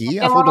αρχή,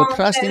 αφού το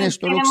trust είναι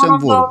στο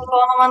Λουξεμβούργο. Το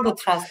όνομα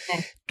του trust,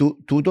 ναι.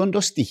 Τούτον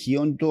το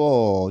στοιχείο,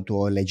 το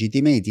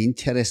legitimate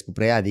interest που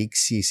πρέπει να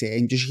δείξει,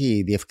 δεν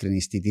έχει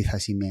διευκρινιστεί τι θα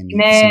σημαίνει.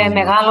 Είναι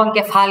μεγάλο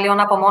κεφάλαιο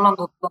από μόνο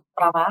του το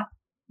πράγμα.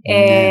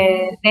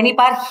 Δεν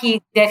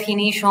υπάρχει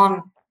definition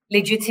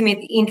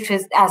legitimate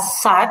interest as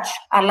such,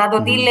 αλλά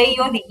το τι λέει η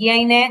οδηγία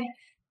είναι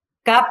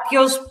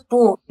κάποιος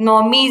που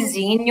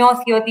νομίζει,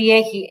 νιώθει ότι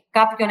έχει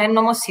κάποιον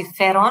έννομο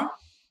συμφέρον,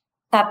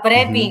 θα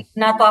πρέπει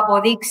να το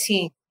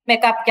αποδείξει με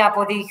κάποια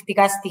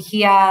αποδεικτικά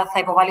στοιχεία, θα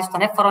υποβάλει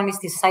στον εύφορο ή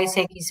στη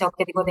SciSec ή σε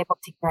οποιαδήποτε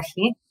υποπτική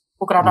αρχή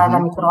που κρατά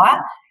τα μητρώα,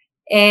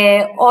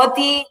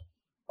 ότι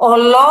ο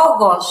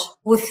λόγος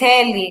που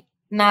θέλει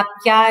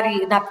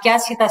να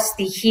πιάσει τα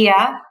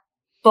στοιχεία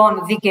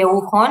των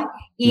δικαιούχων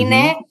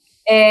είναι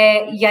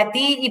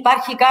γιατί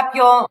υπάρχει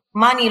κάποιο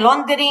money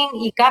laundering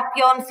ή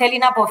κάποιον θέλει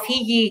να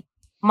αποφύγει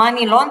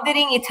money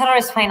laundering ή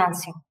terrorist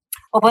financing.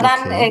 Οπότε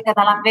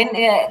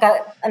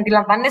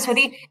αντιλαμβάνεσαι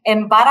ότι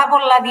είναι πάρα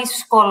πολύ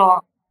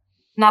δύσκολο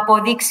να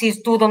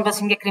αποδείξεις τούτον το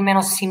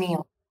συγκεκριμένο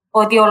σημείο.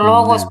 Ότι ο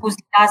λόγος που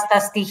ζητάς τα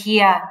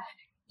στοιχεία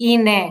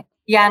είναι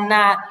για να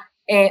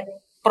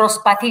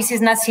προσπαθήσεις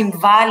να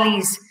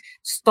συμβάλλεις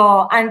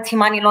στο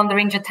anti-money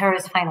laundering και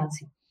terrorist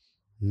financing.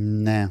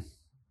 Ναι.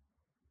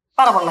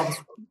 Πάρα πολλά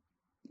δύσκολα.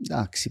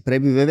 Εντάξει,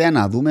 πρέπει βέβαια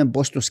να δούμε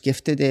πώς το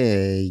σκέφτεται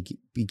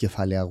η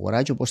κεφαλαία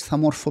αγορά και πώς θα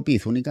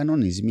μορφοποιηθούν οι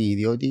κανονισμοί,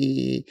 διότι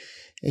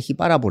έχει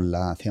πάρα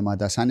πολλά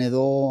θέματα. Σαν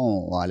εδώ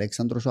ο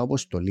Αλέξανδρος ο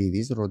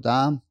Αποστολίδης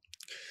ρωτά,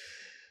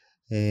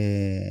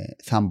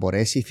 θα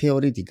μπορέσει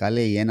θεωρητικά,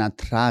 λέει, ένα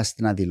trust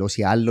να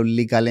δηλώσει άλλο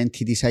legal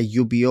entity σαν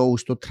UBO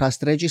στο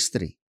trust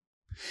registry.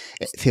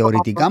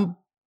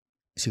 Θεωρητικά,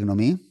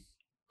 συγγνώμη.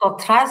 Το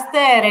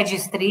trust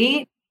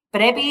registry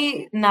πρέπει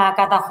να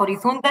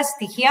καταχωρηθούν τα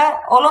στοιχεία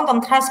όλων των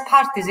trust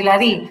parties,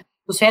 δηλαδή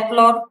του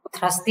settlor, του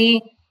trustee,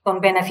 των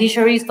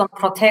beneficiaries, των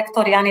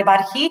protector, αν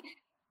υπάρχει,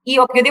 ή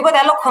οποιοδήποτε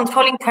άλλο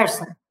controlling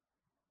person.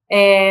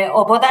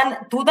 Οπότε,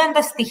 τούτα είναι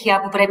τα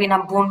στοιχεία που πρέπει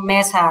να μπουν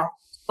μέσα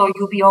στο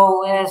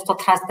UBO, στο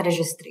trust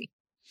registry.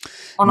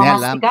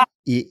 Ονομαστικά. Ναι, αλλά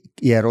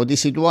η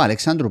ερώτηση του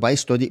Αλεξάνδρου πάει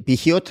στο ότι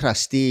π.χ. ο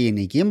trustee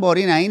είναι εκεί,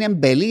 μπορεί να είναι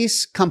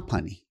Belize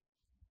company.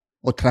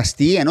 Ο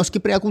trustee ενός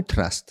κυπριακού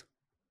trust.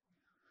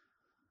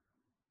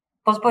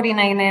 Πώς μπορεί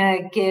να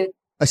είναι και...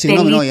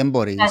 Συγγνώμη, όχι, δεν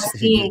μπορεί.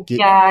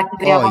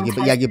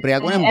 Για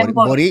κυπριακό δεν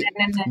μπορεί.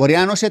 Μπορεί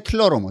να είναι ο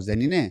settlor όμως, δεν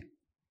είναι.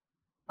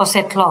 Ο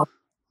settlor.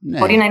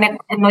 Μπορεί να είναι,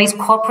 εννοείς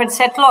corporate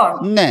settlor.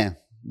 Ναι,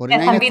 μπορεί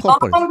να είναι corporate. Θα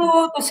μπει το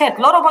όνομα του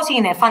settlor όπως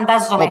είναι,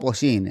 φαντάζομαι.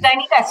 Όπως είναι. Τα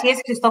ενοικασίες,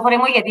 Χριστόφορε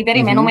μου, γιατί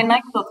περιμένουμε να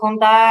εκδοθούν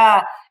τα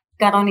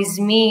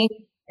κανονισμοί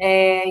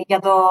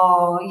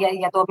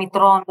για το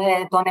μητρό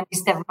των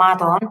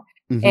εμπιστευμάτων.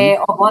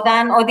 Οπότε,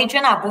 ό,τι και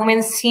να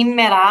πούμε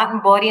σήμερα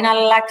μπορεί να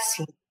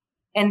αλλάξει.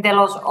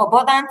 Εντελώς.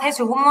 Οπότε, θα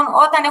εισηγούμε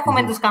όταν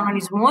έχουμε τους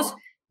κανονισμούς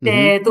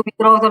του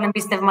Μητρώου των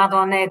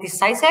Εμπιστευμάτων της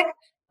SciSec,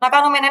 να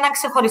κάνουμε ένα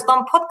ξεχωριστό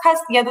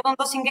podcast για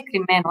το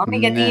συγκεκριμένο.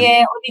 Γιατί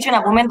ό,τι και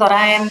να πούμε τώρα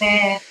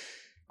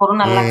μπορούν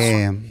να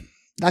αλλάξουν.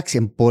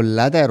 Εντάξει,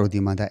 πολλά τα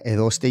ερωτήματα.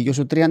 Εδώ ο Στέγιος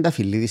ο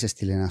Τριανταφυλλίδης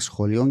έστειλε ένα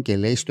σχόλιο και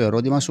λέει στο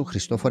ερώτημα σου,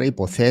 Χριστόφορε,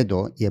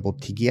 υποθέτω η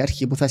εποπτική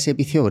αρχή που θα σε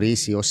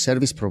επιθεωρήσει ως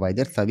service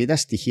provider θα δει τα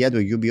στοιχεία του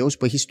UBOs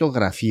που έχεις στο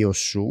γραφείο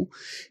σου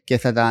και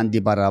θα τα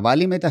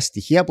αντιπαραβάλει με τα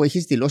στοιχεία που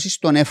έχεις δηλώσει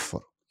στον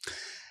εύφορο.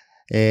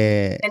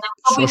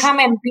 Αυτό που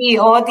είχαμε πει,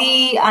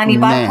 ότι αν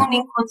υπάρχουν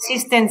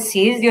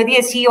inconsistencies, διότι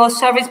εσύ ως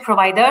service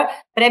provider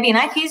πρέπει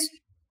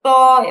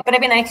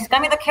να έχεις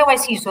κάνει το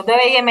KYC σου, το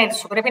AML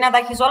σου, πρέπει να τα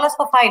έχεις όλα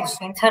στο file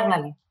σου,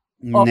 internally.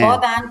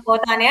 Οπότε,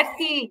 όταν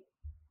έρθει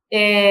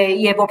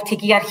η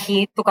εποπτική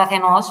αρχή του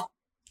καθενός,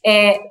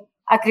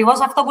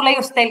 ακριβώς αυτό που λέει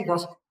ο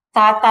Στέλιος,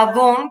 θα τα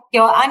δουν και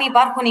αν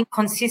υπάρχουν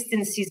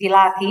inconsistencies ή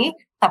λάθη,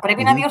 θα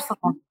πρέπει να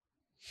διορθωθούν.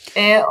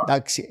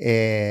 Εντάξει,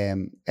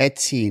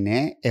 έτσι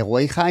είναι. Εγώ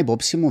είχα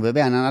υπόψη μου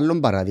βέβαια έναν άλλο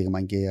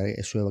παράδειγμα και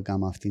σου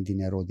έκανα αυτή την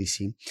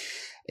ερώτηση.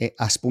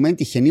 Ας πούμε,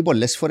 τυχαίνει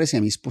πολλές φορές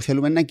εμείς που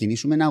θέλουμε να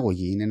κινήσουμε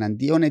αγωγή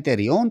εναντίον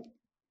εταιριών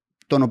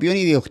των οποίων οι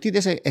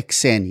ιδιοκτήτες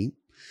ξένοι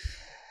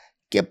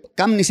και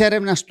κάνεις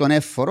έρευνα στον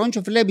εύφορο και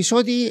βλέπεις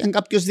ότι είναι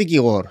κάποιος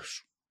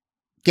δικηγόρος.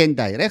 και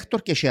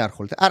director και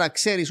shareholder. Άρα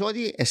ξέρεις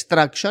ότι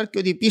structure και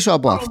ότι πίσω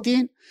από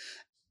αυτήν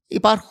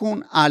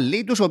υπάρχουν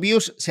άλλοι, τους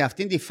οποίους σε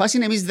αυτήν τη φάση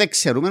εμείς δεν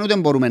ξέρουμε ούτε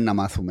μπορούμε να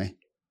μάθουμε.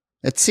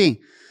 Έτσι.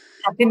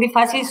 Σε αυτήν τη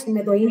φάση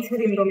με το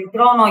interim των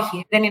μητρών,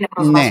 όχι, δεν είναι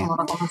προσβάσιμο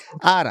να το μάθουμε.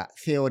 Άρα,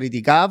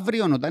 θεωρητικά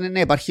αύριο, όταν είναι να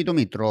υπάρχει το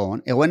μητρό,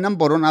 εγώ να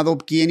μπορώ να δω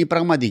ποιοι είναι οι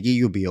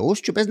πραγματικοί UBOs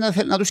και πες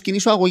να τους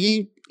κινήσω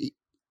αγωγή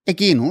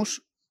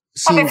εκείνους.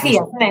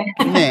 Απευθείας,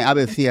 ναι. Ναι,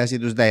 απευθείας ή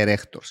τους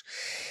directors.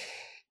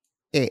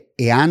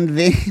 Εάν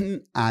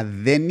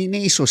δεν είναι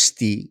οι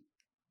σωστοί,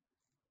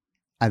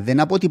 αν δεν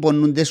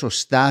αποτυπώνονται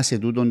σωστά σε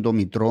τούτον το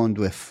μητρό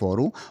του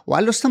εφόρου, ο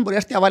άλλος θα μπορεί να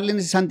έρθει να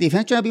βάλει σαν τη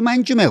φέντα και να πει «Μα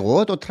είναι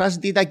εγώ, το trust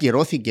deed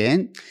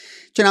ακυρώθηκε»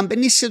 και να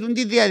μπαίνει σε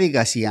τούτη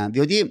διαδικασία.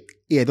 Διότι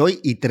εδώ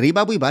η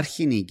τρύπα που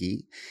υπάρχει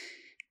εκεί,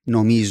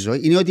 νομίζω,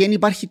 είναι ότι δεν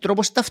υπάρχει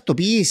τρόπος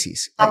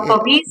ταυτοποίησης.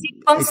 Ταυτοποίηση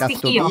των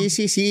στοιχείων.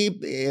 Ταυτοποίησης ή,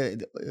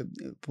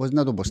 πώς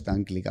να το πω στα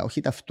αγγλικά,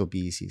 όχι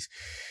ταυτοποίησης.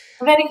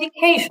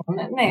 Verification,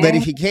 ναι.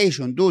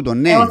 Verification τούτο,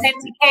 ναι.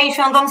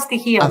 Authentication των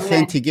στοιχείων.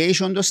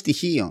 Authentication των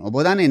στοιχείων.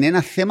 Οπότε είναι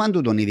ένα θέμα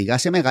τούτο, ειδικά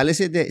σε μεγάλες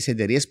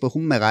εταιρείες που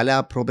έχουν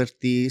μεγάλα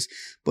properties,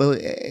 που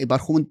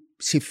υπάρχουν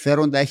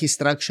συμφέροντα, έχει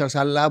structures,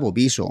 αλλά από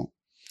πίσω.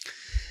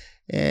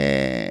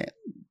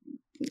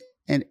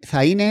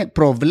 Θα είναι,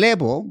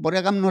 προβλέπω, μπορεί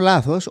να κάνω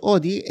λάθος,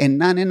 ότι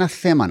να είναι ένα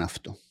θέμα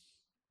αυτό.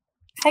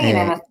 Θα είναι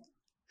ένα.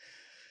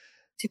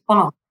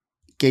 Συμφωνώ.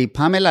 Και η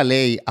Πάμελα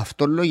λέει,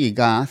 αυτό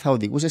λογικά θα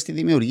οδηγούσε στη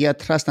δημιουργία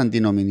trust and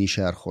nominee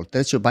shareholder.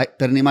 Έτσι,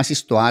 παίρνει μας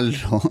στο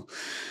άλλο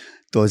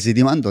το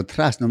ζήτημα το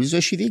trust. Νομίζω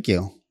έχει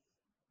δίκαιο.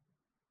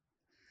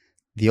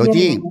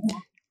 Διότι,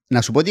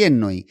 να σου πω τι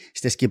εννοεί.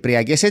 Στις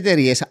κυπριακές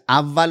εταιρείες,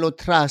 άβαλο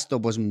trust,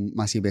 όπως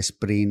μας είπες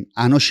πριν,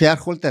 αν ο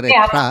shareholder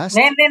είναι trust...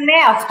 Ναι,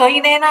 αυτό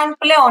είναι ένα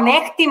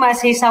πλεονέκτημα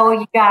σε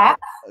εισαγωγικά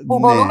που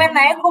μπορούμε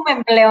να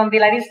έχουμε πλέον.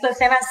 Δηλαδή,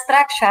 σε ένα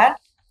structure,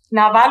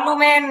 να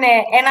βάλουμε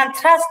έναν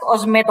trust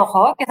ως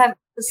μέτοχο και θα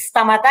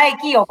σταματά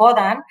εκεί.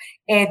 Οπότε,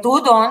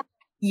 τούτον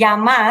για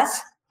μας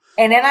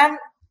είναι ένα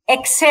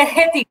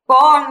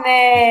εξαιρετικό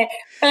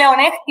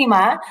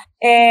πλεονέκτημα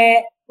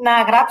να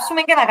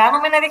γράψουμε και να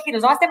κάνουμε να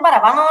διαχειριζόμαστε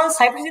παραπάνω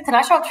Cyprus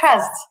International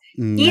Trust.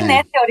 Είναι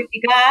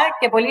θεωρητικά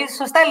και πολύ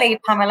σωστά λέει η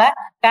Πάμελα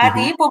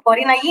κάτι που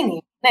μπορεί να γίνει.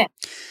 Ναι.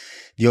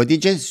 Διότι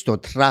και στο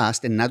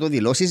trust να το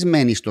δηλώσεις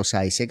μένει στο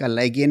SISEC,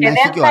 αλλά εκεί να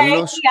έχει και ο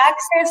άλλος... έχει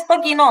access στο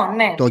κοινό,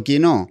 ναι. Το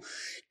κοινό.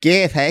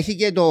 Και θα έχει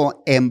και το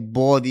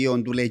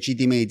εμπόδιο του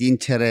legitimate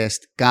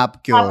interest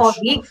κάποιος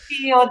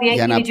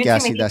για να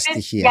πιάσει τα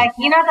στοιχεία. Για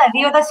εκείνα τα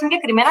δύο τα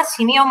συγκεκριμένα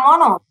σημεία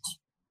μόνο.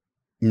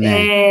 Ναι.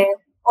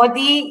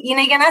 Ότι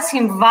είναι για να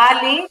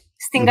συμβάλλει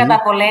στην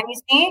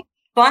καταπολέμηση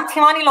του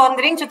anti-money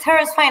laundering και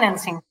terrorist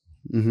financing.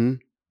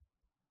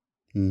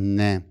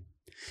 Ναι.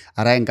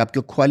 Άρα είναι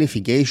κάποιο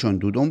qualification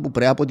τούτο που πρέπει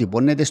να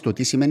αποτυπώνεται στο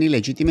τι σημαίνει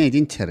legitimate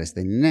interest,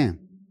 δεν είναι?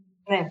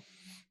 Ναι.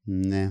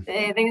 Ναι.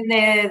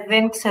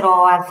 Δεν ξέρω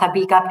αν θα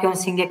πει κάποιον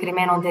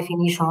συγκεκριμένο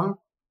definition,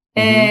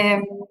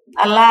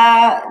 αλλά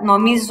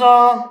νομίζω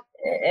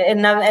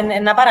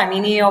να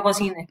παραμείνει όπως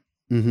είναι.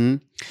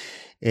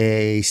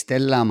 Η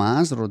Στέλλα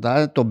μας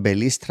ρωτά το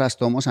Belize Trust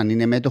όμως αν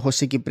είναι μέτοχος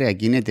σε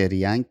κυπριακή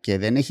εταιρεία και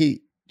δεν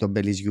έχει το Belize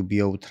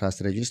UBO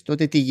Trust Register,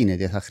 τότε τι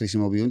γίνεται, θα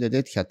χρησιμοποιούνται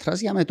τέτοια trust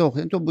για μέτοχο?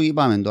 Είναι το που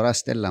είπαμε τώρα,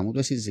 Στέλλα μου,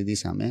 το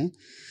συζητήσαμε.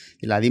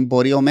 Δηλαδή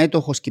μπορεί ο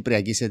μέτοχος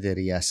κυπριακής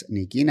εταιρείας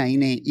Νική να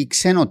είναι ή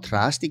ξένο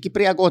trust ή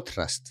κυπριακό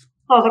trust.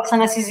 Το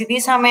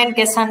ξανασυζητήσαμε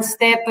και σαν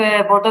STEP,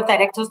 Board of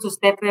Directors του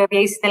STEP, η οποία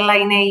η Στέλλα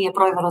είναι η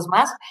πρόεδρος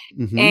μας,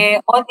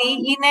 ότι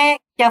είναι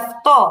και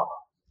αυτό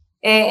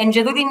εν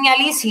και τούτη μια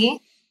λύση,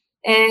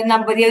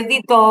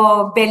 δηλαδή το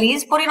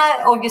Belize μπορεί να,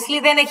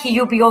 obviously δεν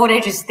έχει UBO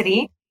registry,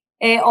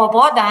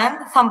 οπότε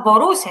θα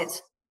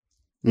μπορούσες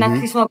να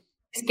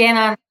χρησιμοποιήσεις και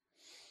έναν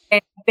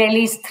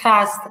Belize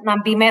Trust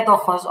να μπει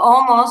μέτοχος.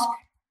 Όμως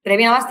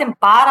πρέπει να είμαστε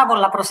πάρα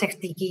πολλά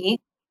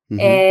προσεκτικοί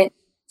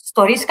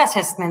στο risk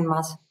assessment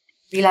μας.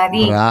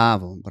 Δηλαδή,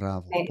 μπράβο.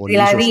 Πολύ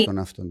σωστό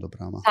αυτό το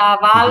πράγμα. Θα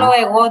βάλω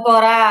εγώ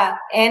τώρα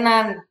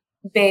έναν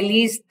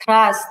Belize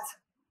Trust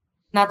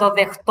να το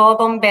δεχτώ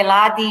τον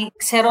πελάτη,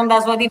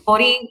 ξέροντας ότι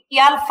μπορεί η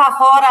αλφα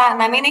χώρα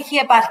να μην έχει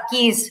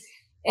επαρκείς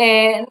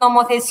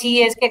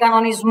νομοθεσίες και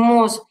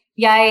κανονισμούς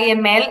για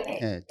AML.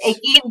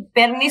 Εκεί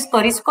παίρνεις το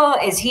ρίσκο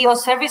εσύ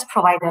ως service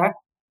provider,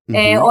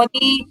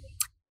 ότι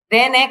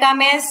δεν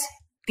έκαμες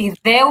τη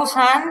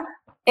δέουσαν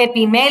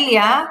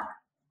επιμέλεια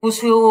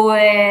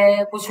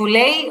που σου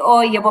λέει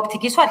η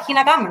εποπτική σου αρχή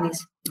να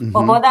κάνεις.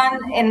 Οπότε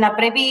να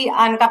πρέπει,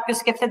 αν κάποιος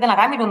σκέφτεται να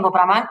κάνει το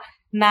πράγμα,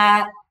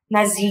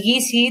 να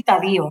ζυγίσει τα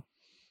δύο.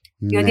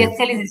 Διότι δεν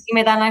θέλεις εσύ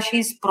μετά να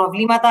έχεις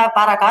προβλήματα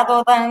παρακάτω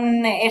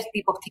όταν έρθει η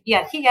εποπτική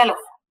αρχή για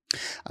έλεγχο.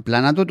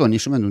 Απλά να το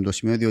τονίσουμε το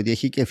σημείο, διότι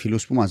έχει και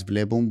φίλους που μας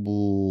βλέπουν που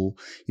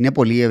είναι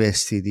πολύ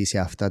ευαίσθητοι σε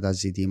αυτά τα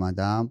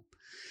ζητήματα.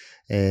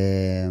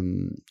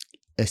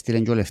 Έστειλε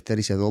και ο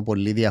Λευτέρης εδώ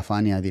πολύ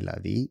διαφάνεια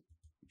δηλαδή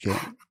και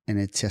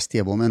είναι έτσι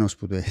αστιευόμενος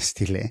που το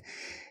έστειλε.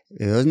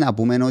 Εδώ να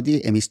πούμε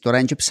ότι εμείς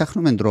τώρα και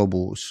ψάχνουμε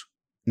τρόπους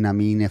να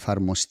μην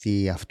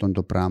εφαρμοστεί αυτό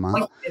το πράγμα.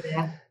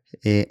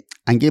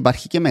 Αν και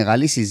υπάρχει και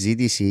μεγάλη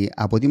συζήτηση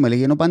από ό,τι μου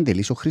έλεγε ο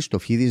Παντελής ο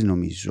Χριστοφίδης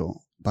νομίζω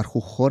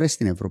υπάρχουν χώρες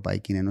στην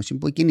Ευρωπαϊκή Ένωση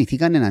που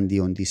κινηθήκαν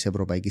εναντίον της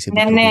Ευρωπαϊκής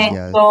Επιτροπής.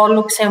 Ναι, το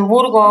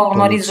Λουξεμβούργο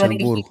γνωρίζω ότι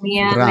έχει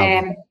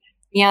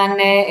μια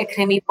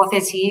εκκρεμή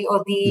υπόθεση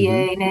ότι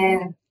είναι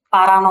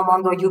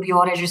παράνομο το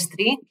UPO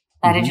registry,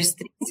 τα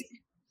registries.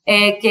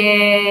 Και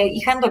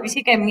είχαν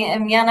εντοπίσει και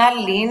μια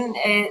άλλη,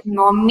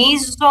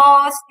 νομίζω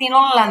στην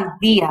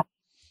Ολλανδία.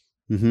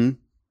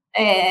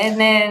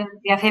 Ναι,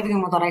 διαφεύγει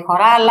μου τώρα η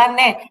χώρα, αλλά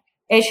ναι,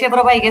 έχει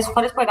ευρωπαϊκές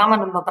χώρες που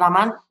έκαναν το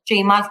πράγμα και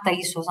η Μάλτα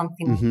ίσως, αν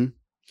θυμώ.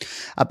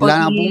 Απλά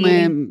να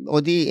πούμε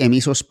ότι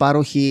εμείς ως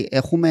πάροχοι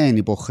έχουμε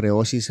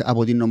υποχρεώσεις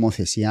από την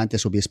νομοθεσία,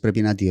 τις οποίες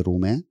πρέπει να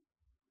τηρούμε,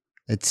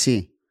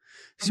 έτσι,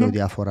 σε ό,τι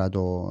αφορά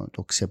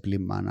το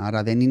ξέπλυμα.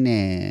 Άρα δεν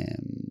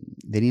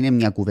είναι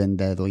μια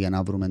κουβέντα εδώ για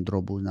να βρούμε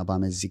τρόπους να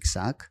πάμε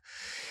zigzag.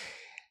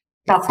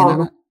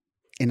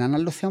 Ένα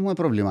άλλο θέμα που με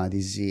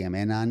προβληματίζει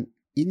εμένα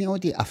είναι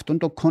ότι αυτό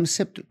το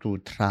concept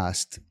του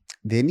trust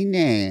δεν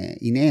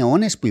είναι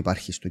αιώνες που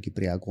υπάρχει στο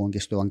κυπριακό και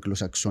στο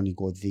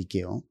αγγλοσαξονικό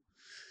δίκαιο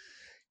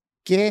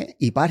και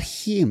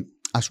υπάρχει,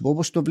 ας πω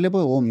όπως το βλέπω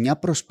εγώ, μια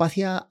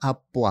προσπάθεια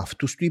από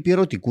αυτούς του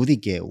υπηρετικού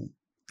δικαίου,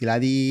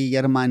 δηλαδή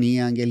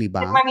Γερμανία κλπ.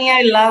 Γερμανία,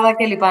 Ελλάδα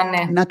κλπ.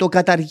 Ναι. Να το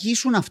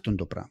καταργήσουν αυτό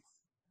το πράγμα.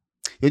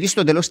 Διότι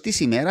στο τέλος της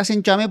ημέρας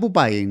εντιαμε που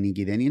πάει η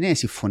νίκη, δεν είναι?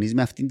 Συμφωνείς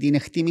με αυτή την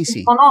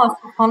εκτίμηση?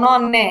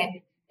 Συμφωνώ, ναι.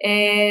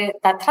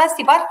 Τα trust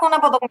υπάρχουν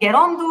από τον καιρό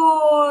του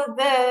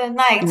The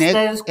Knights,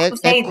 είναι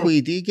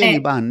equity και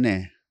λοιπά, ναι.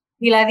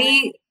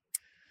 Δηλαδή,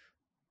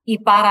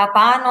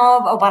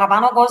 ο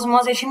παραπάνω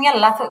κόσμος έχει μια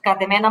λάθος,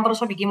 κατά εμένα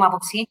προσωπική μου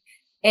άποψη,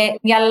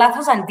 μια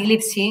λάθος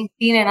αντίληψη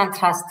τι είναι ένα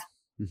trust.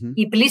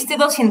 Οι πλήστοι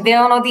το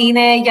συνδέουν ότι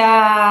είναι για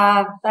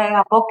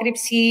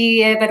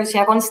απόκρυψη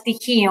περιουσιακών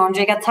στοιχείων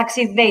και για tax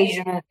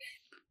evasion.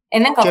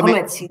 Είναι καθόλου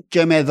έτσι.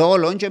 Και με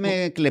δόλων και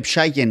με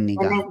κλεψά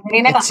γενικά.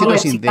 Έτσι το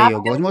συνδέει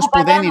ο κόσμος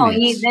που δεν είναι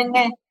έτσι.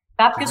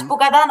 Κάποιος που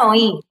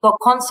κατανοεί το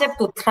concept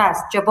του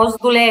trust και πώς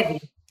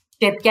δουλεύει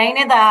και ποια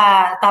είναι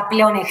τα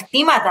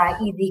πλεονεκτήματα,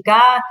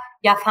 ειδικά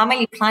για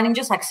family planning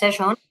και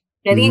succession,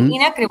 δηλαδή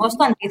είναι ακριβώς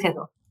το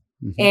αντίθετο.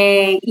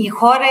 Οι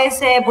χώρες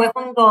που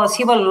έχουν το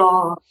civil law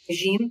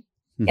regime,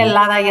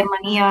 Ελλάδα,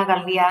 Γερμανία,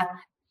 Γαλλία,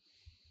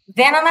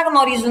 δεν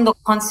αναγνωρίζουν το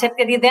concept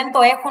γιατί δεν το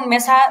έχουν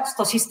μέσα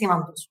στο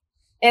σύστημα τους.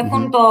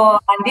 Έχουν το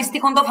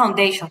αντίστοιχο το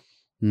foundation.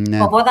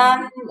 Οπότε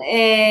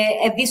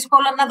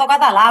δύσκολο να το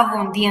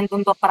καταλάβουν τι είναι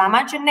το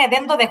πράγμα και ναι,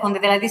 δεν το δέχονται.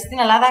 Δηλαδή στην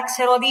Ελλάδα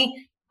ξέρω ότι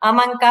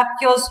άμα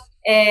κάποιος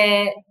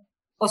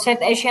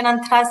έχει έναν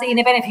trust,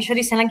 είναι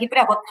beneficiary σε έναν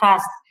κυπριακό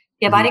trust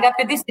και πάρει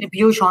κάποιο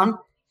distribution,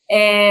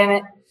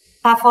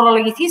 θα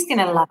φορολογηθεί στην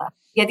Ελλάδα.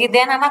 Γιατί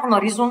δεν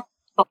αναγνωρίζουν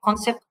το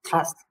concept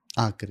trust.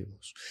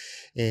 Ακριβώς.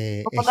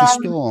 Έχεις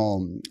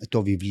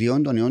το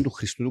βιβλίο των αιών του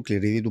Χριστού του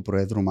Κληρίδη του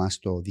Προέδρου μας,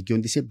 το Δίκαιο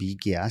της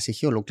Επίοικιας,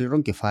 έχει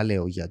ολόκληρο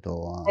κεφάλαιο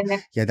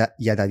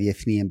για τα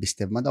διεθνή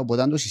εμπιστεύματα,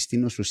 οπότε αν το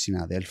συστήνω στους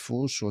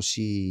συναδέλφους,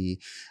 όσοι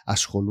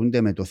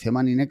ασχολούνται με το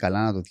θέμα, είναι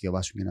καλά να το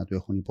διαβάσουν και να το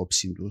έχουν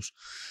υπόψη τους.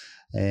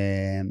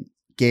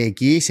 Και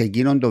εκεί, σε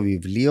εκείνον το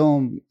βιβλίο,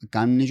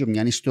 κάνουν και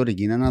μια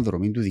ιστορική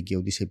αναδρομή του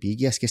δικαίου της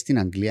επίοικιας και στην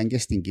Αγγλία και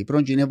στην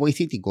Κύπρο και είναι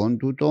βοηθητικό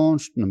τούτο,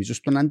 νομίζω,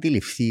 στο να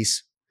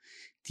αντιληφθείς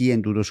τι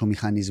είναι τούτος ο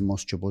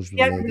μηχανισμός και πώς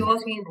δουλεύει.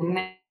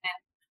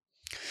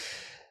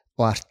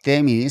 Ο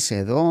Αρτέμις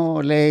εδώ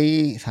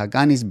λέει θα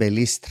κάνεις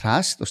belief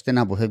trust ώστε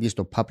να αποφεύγεις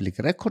το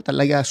public record,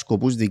 αλλά για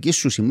σκοπούς δικής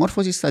σου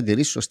συμμόρφωσης θα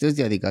τηρείς σωστές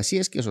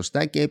διαδικασίες και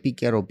σωστά και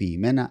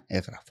επικαιροποιημένα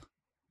έγγραφα.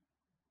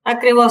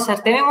 Ακριβώς,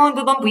 Αρτέμι μου,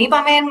 τούτο που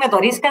είπαμε με το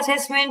risk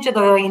assessment και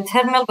το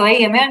internal, το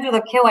AML και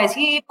το KYC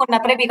που να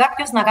πρέπει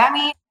κάποιος να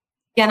κάνει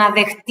για να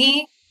δεχτεί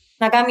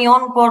να κάνει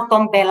onboard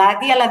τον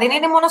πελάτη, αλλά δεν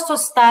είναι μόνο στο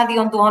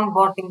στάδιο του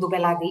onboarding του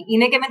πελάτη.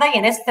 Είναι και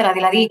μεταγενέστερα,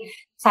 δηλαδή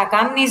θα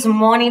κάνεις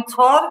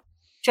monitor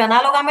και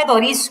ανάλογα με το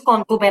ρίσκο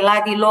του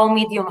πελάτη low,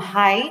 medium,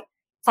 high,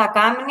 θα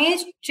κάνεις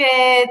και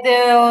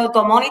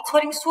το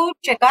monitoring σου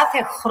και κάθε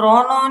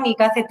χρόνο ή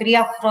κάθε 3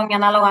 χρόνια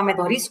ανάλογα με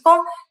το ρίσκο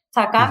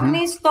θα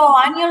κάνεις το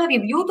annual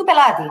review του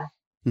πελάτη.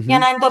 Για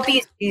να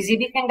εντοπίσεις,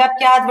 υπήρχε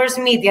κάποια adverse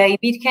media,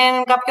 υπήρχε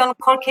κάποιον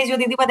court case ή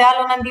οτιδήποτε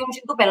άλλο αντίον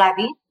του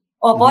πελάτη.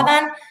 Οπότε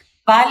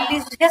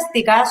βάλεις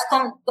ουσιαστικά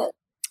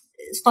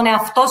στον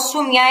εαυτό σου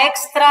μια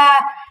έξτρα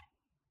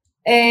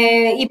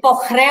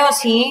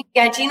υποχρέωση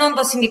για εκείνον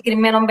το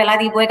συγκεκριμένο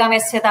πελάτη που έκαμε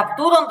setup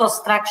το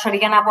structure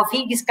για να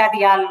αποφύγεις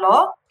κάτι άλλο,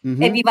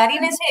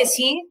 επιβαρύνεσαι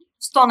εσύ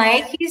στο να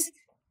έχεις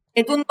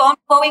το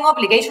ongoing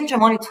obligation και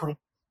monitoring.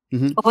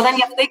 Οπότε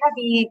γι' αυτό είχα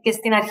και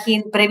στην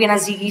αρχή πρέπει να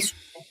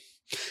ζυγίσουμε.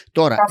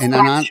 Τώρα,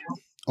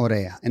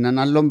 έναν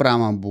άλλο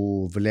πράγμα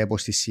που βλέπω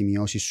στις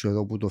σημειώσεις σου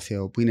εδώ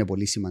που είναι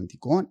πολύ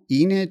σημαντικό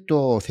είναι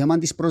το θέμα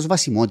της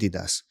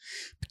προσβασιμότητας.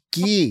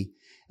 Ποιοι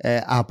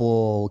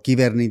από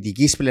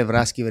κυβερνητικής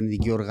πλευράς,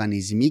 κυβερνητικοί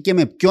οργανισμοί και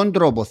με ποιον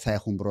τρόπο θα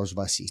έχουν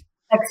πρόσβαση?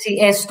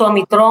 Στο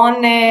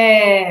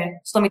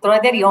μητρό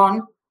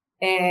εταιριών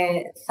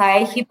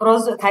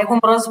θα έχουν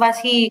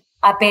πρόσβαση,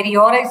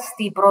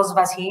 απεριόριστη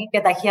πρόσβαση και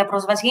ταχεία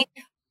πρόσβαση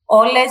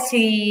όλες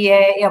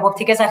οι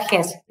αποπτικές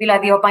αρχές.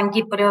 Δηλαδή ο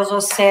Πανκύπριος, ο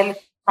ΣΕΛ,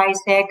 το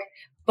ΙΣΕΚ,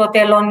 το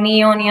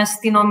Τελωνείο, η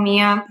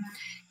αστυνομία.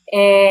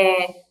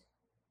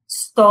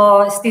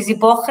 Στις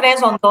υπόχρεες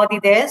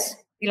οντότητες,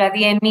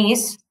 δηλαδή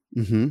εμείς,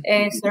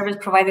 service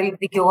provider,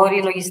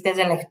 δικηγόροι, λογιστές,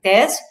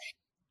 ελεγκτές,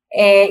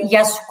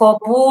 για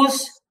σκοπούς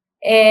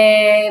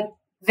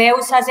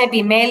δέουσας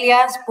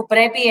επιμέλειας που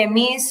πρέπει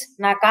εμείς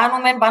να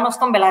κάνουμε πάνω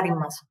στον πελάτη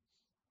μας.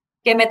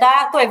 Και μετά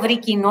το ευρύ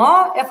κοινό,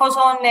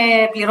 εφόσον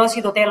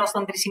πληρώσει το τέλος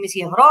των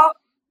 3,5 ευρώ,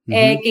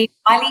 και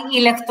πάλι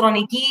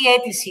ηλεκτρονική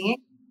αίτηση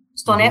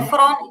στον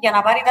έφρον για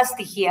να πάρει τα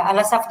στοιχεία.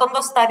 Αλλά σε αυτό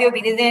το στάδιο,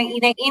 επειδή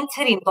είναι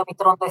interim το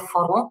μητρό του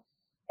εφόρου,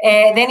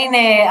 δεν είναι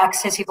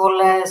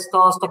accessible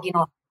στο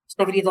κοινό,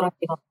 στο ευρύτερο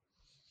κοινό.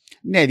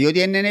 Ναι,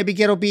 διότι είναι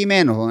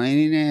επικαιροποιημένο,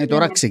 είναι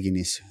τώρα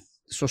ξεκινήσει.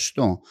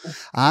 Σωστό.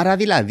 Άρα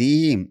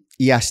δηλαδή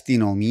η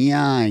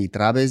αστυνομία, οι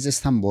τράπεζες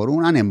θα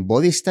μπορούν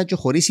ανεμπόδιστα και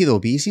χωρίς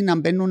ειδοποίηση να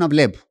μπαίνουν να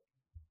βλέπουν.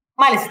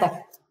 Μάλιστα.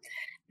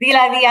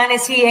 Δηλαδή, αν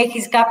εσύ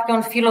έχεις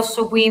κάποιον φίλο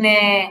σου που είναι,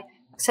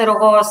 ξέρω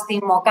εγώ, στη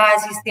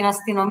ΜΟΚΑΖ, στην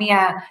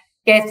αστυνομία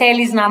και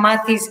θέλεις να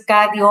μάθεις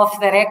κάτι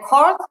off the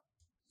record,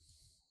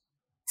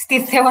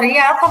 στη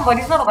θεωρία θα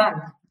μπορείς να το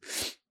κάνεις.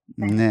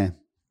 Ναι.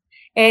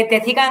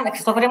 Τεθήκαν,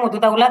 Χριστόφερε μου,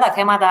 τούτα όλα τα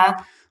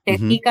θέματα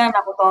τεθήκαν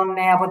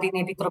από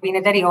την Επιτροπή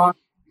Εταιριών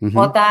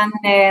όταν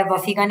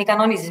δοθήκαν οι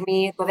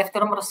κανονισμοί, το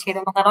δεύτερο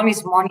προσχέδιο των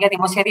κανονισμών για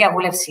δημόσια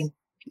διαβούλευση.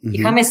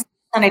 Είχαμε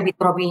στην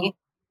Επιτροπή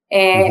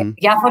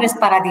διάφορες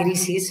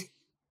παρατηρήσεις.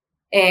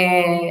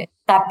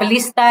 Τα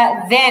πλήστα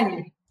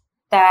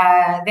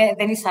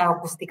δεν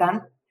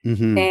εισακουστήκαν.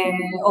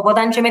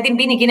 Οπότε και με την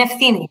ποινική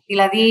ευθύνη.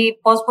 Δηλαδή,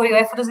 πώς μπορεί ο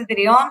έφερος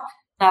εταιριών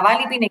να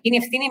βάλει ποινική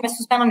ευθύνη μες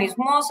στους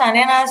κανονισμούς αν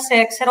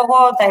ένας, ξέρω εγώ,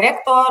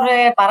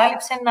 director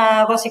παράληψε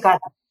να δώσει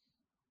κάτι.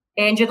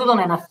 Και τούτον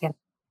ένα θέμα.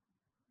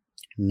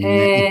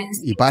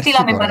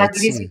 Στείλαμε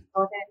παρατηρήσεις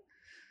τότε.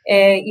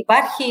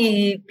 Υπάρχει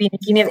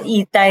ποινική.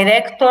 Οι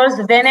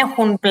directors δεν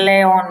έχουν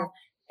πλέον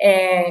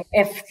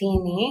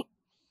ευθύνη.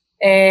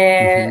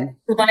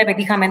 Τούτον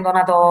επιτύχαμε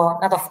να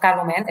το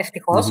βγάλουμε,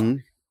 ευτυχώς.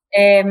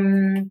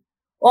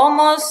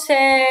 Όμως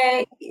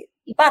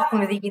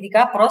υπάρχουν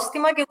διοικητικά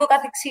πρόστιμα και ούτω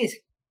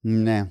καθεξής.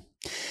 Ναι.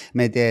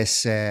 Με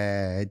τις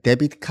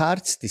debit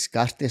cards, τις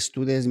κάρτες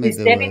τούτες με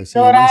το debit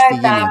τώρα,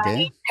 τα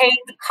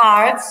prepaid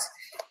cards,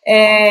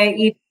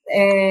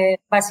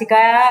 βασικά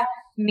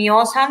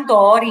μειώσαν το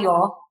όριο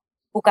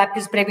που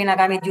κάποιος πρέπει να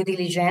κάνει due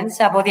diligence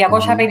από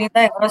 250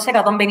 ευρώ σε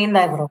 150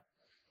 ευρώ.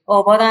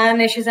 Οπότε αν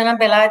έχεις έναν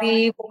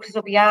πελάτη που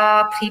χρησιμοποιεί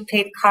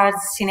prepaid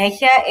cards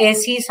συνέχεια,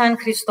 εσύ σαν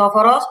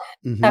Χριστόφορος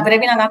θα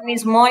πρέπει να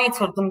κάνεις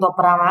monitor το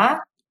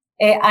πράγμα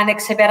αν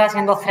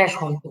ξεπέρασε το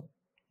threshold του.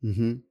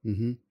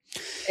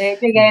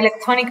 Και για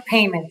electronic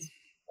payments.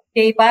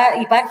 Και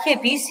υπάρχει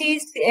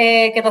επίσης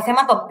και το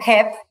θέμα των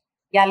PEP,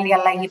 για άλλη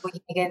αλλαγή που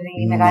γίνεται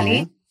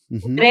μεγάλη.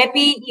 Πρέπει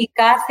η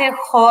κάθε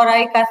χώρα,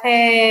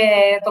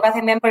 το κάθε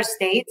member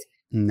state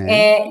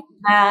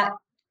να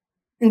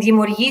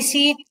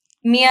δημιουργήσει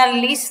μία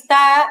λίστα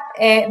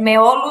με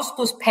όλους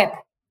τους PEP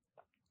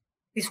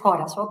της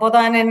χώρας. Οπότε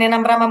είναι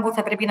ένα πράγμα που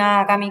θα πρέπει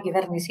να κάνει η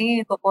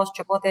κυβέρνηση, το πώς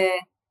και πότε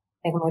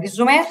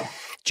γνωρίζουμε.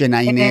 Και να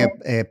είναι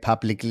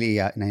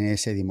publicly, να είναι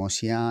σε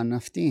δημόσια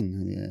αυτή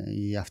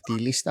η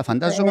λίστα,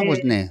 φαντάζομαι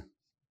πως ναι.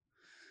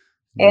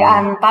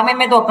 Αν πάμε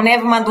με το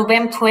πνεύμα του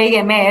πέμπτου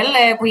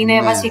AML, που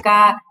είναι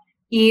βασικά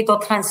το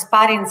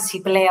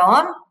transparency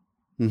πλέον,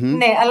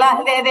 ναι, αλλά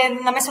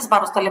να μην σας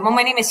πάρω στο λαιμό μου,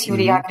 δεν είμαι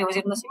σίγουρη ακριβώς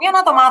για το σημείο,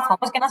 να το μάθω,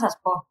 όπως και να σας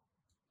πω.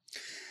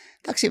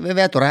 Εντάξει,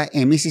 βέβαια τώρα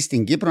εμείς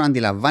στην Κύπρο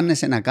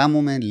αντιλαμβάνεσαι να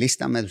κάνουμε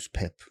λίστα με τους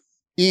ΠΕΠ.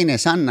 Είναι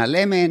σαν να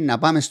λέμε να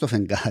πάμε στο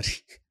φεγγάρι.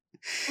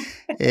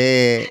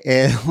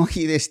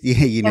 Όχι, είδες τι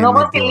έγινε. Ενώ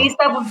όπως τη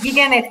λίστα που βγήκε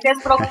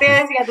εχθές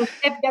προχτές για τους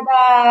ΠΕΠ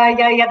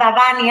για τα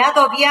δάνεια,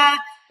 τα οποία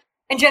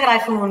δεν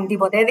γράφουν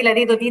τίποτε.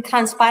 Δηλαδή το τι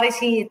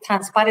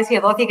transparency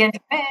δόθηκε.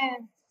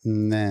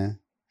 Ναι.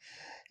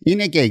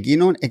 Είναι και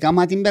εκείνον,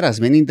 έκανα την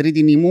περασμένη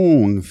Τρίτη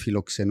ήμουν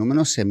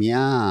φιλοξενούμενος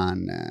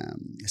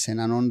σε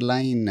έναν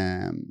online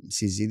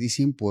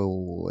συζήτηση που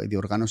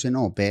διοργάνωσε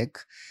ο ΟΠΕΚ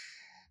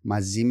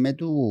μαζί με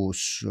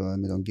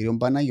τον κύριο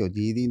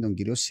Παναγιωτίδη, τον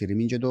κύριο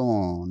Σιρήμιν και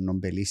τον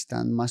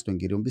νομπελίστα μας, τον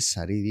κύριο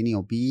Πισσαρίδη, οι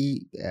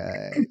οποίοι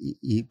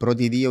οι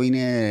πρώτοι δύο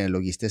είναι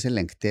λογιστές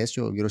ελεγκτές,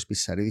 ο κύριος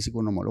Πισσαρίδης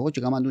οικονομολόγος, και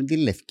έκαναν τη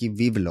λευκή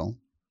βίβλο,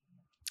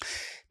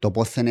 το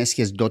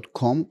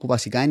pothenesches.com, που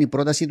βασικά είναι η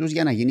πρόταση τους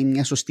για να γίνει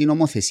μια σωστή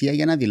νομοθεσία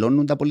για να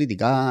δηλώνουν τα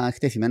πολιτικά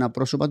εκτεθειμένα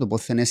πρόσωπα το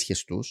pothenesches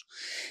τους.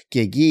 Και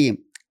εκεί,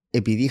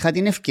 επειδή είχα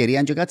την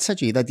ευκαιρία και κάτσα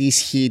και είδα τι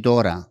ισχύει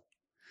τώρα,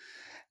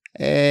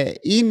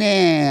 είναι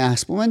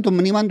ας πούμε το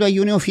μνήμα του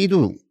Αγίου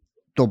Νεοφύτου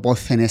το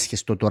pothenesches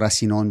το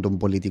τωρασινών των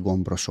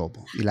πολιτικών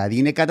προσώπων. Δηλαδή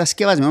είναι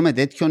κατασκευασμένο με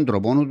τέτοιον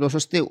τρόπο ούτως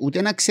ώστε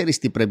ούτε να ξέρεις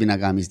τι πρέπει να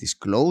κάνεις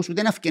disclose,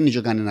 ούτε να φκένει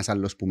και κανένας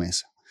άλλος που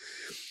μέσα.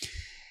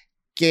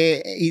 Και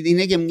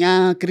είναι και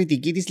μια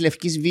κριτική της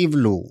Λευκής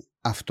Βίβλου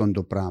αυτόν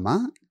το πράγμα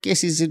και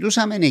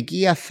συζητούσαμε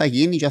εκεί αν θα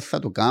γίνει και αν θα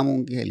το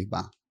κάνουν κλπ.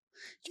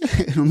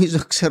 Και νομίζω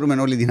ξέρουμε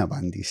όλη την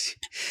απάντηση.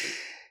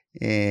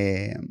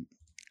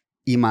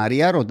 Η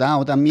Μαρία ρωτά,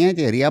 όταν μια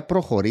εταιρεία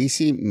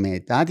προχωρήσει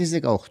μετά τις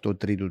 18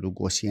 Τρίτου του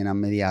 2021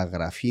 με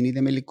διαγραφή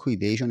είτε με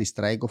liquidation ή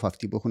strike off,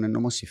 αυτοί που έχουν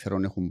νόμο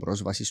συμφέρον έχουν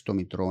πρόσβαση στο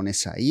μητρό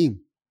SAE.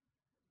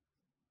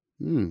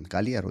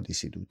 Καλή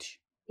ερώτηση τούτη.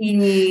 οι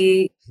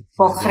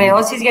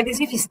υποχρεώσεις για τις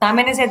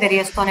υφιστάμενες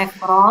εταιρείες των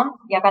εχθρών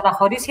για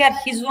καταχώρηση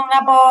αρχίζουν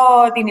από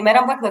την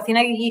ημέρα που εκδοθεί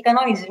οι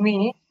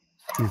κανονισμοί.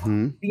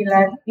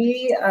 Δηλαδή,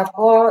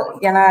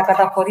 για να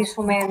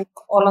καταχωρήσουμε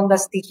όλα τα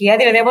στοιχεία,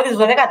 δηλαδή από τις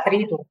 12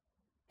 Τρίτου.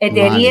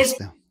 Εταιρείες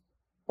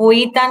που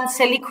ήταν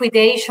σε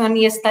liquidation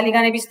ή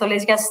εστάληκαν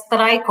επιστολές για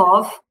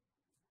strike-off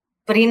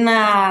πριν να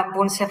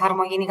μπουν σε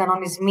εφαρμογή οι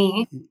κανονισμοί,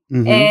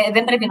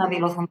 δεν πρέπει να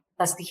δηλωθούν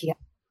τα στοιχεία.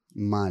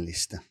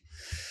 Μάλιστα.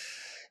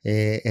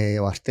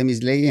 Ο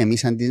Αρτέμις λέει,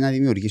 εμείς αντί να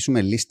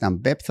δημιουργήσουμε λίστα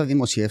BEP θα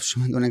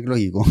δημοσιεύσουμε τον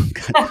εκλογικό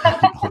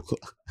κατάλογο.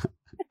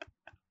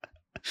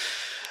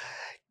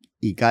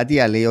 Η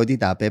Κάτια λέει ότι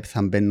τα BEP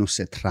θα μπαίνουν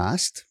σε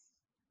trust.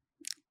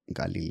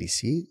 Καλή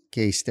λύση.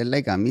 Και η Στέλλα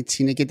η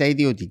Καμίτση είναι και τα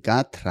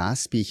ιδιωτικά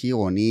trust, π.χ.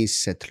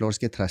 γονείς, settlers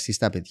και trustees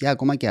στα παιδιά.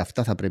 Ακόμα και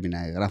αυτά θα πρέπει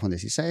να εγγράφονται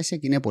στη ΣΑΕΣΕ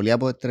και είναι πολύ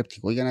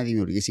αποτρεπτικό για να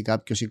δημιουργήσει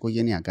κάποιος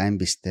οικογενειακά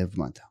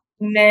εμπιστεύματα.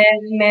 Ναι,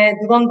 με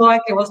τούτον το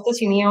ακριβώς το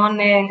σημείο,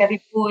 κάτι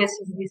που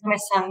συζητήσαμε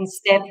σαν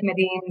step με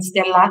την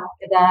Στέλλα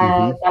και τα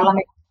άλλα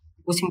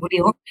του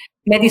Συμβουλίου,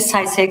 με τις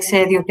ΣΑΕΣΕ σε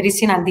 2-3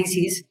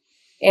 συναντήσεις,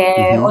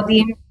 ότι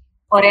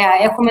ωραία,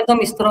 έχουμε το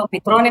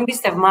μητρό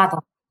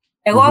εμπιστευμάτων.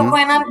 Εγώ έχω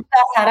έναν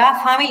καθαρά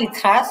family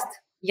trust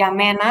για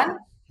μένα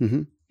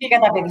και για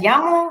τα παιδιά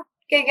μου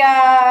και για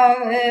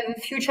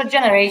future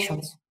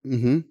generations.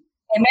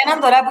 Εμένα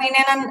τώρα που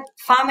είναι έναν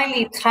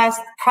family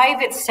trust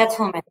private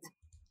settlement,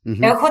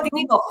 έχω την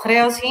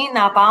υποχρέωση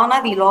να πάω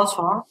να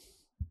δηλώσω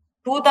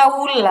τούτα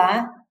ούλα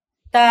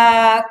τα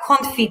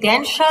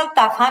confidential,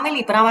 τα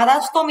family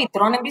πράγματα στο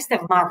μητρό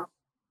εμπιστευμάτων.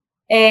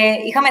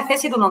 Είχαμε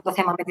θέσει το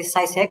θέμα με τη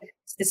ΣΑΙΣΕΚ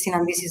στις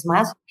συναντήσεις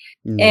μας.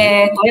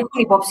 Το έχουν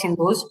υπόψη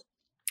τους.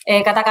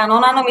 Κατά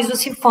κανόνα, νομίζω,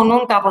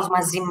 συμφωνούν κάπως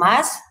μαζί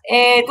μας.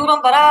 Τούτον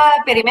τώρα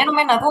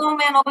περιμένουμε να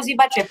δούμε, όπως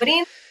είπα και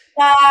πριν,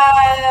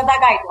 τα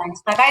guidelines.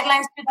 Τα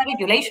guidelines και τα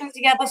regulations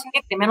για το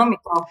συγκεκριμένο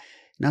μητρό.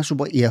 Να σου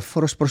πω, η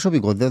αφόρος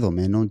προσωπικών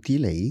δεδομένων, τι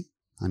λέει,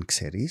 αν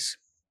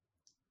ξέρεις?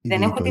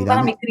 Δεν έχω την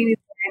παραμικρή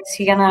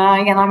έτσι, για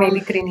να είμαι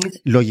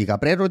ειλικρινής. Λογικά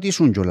πρέπει να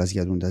ρωτήσουν κιόλας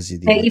για τα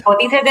ζητήματα.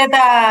 Υποτίθεται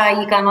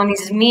οι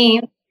κανονισμοί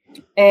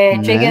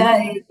και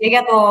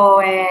για το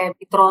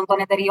μητρό των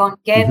εταιριών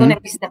και των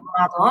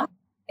εμπιστευμάτων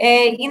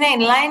είναι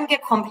in line και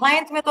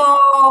compliant με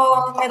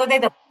το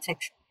data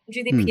protection,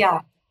 GDPR.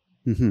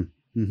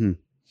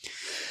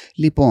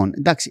 Λοιπόν,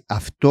 εντάξει,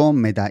 αυτό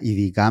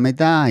ειδικά με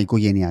τα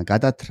οικογενειακά,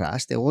 τα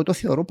trust, εγώ το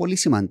θεωρώ πολύ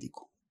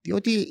σημαντικό.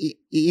 Διότι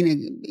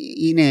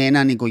είναι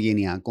έναν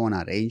οικογενειακό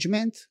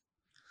arrangement.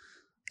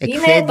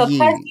 Το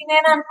trust είναι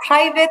έναν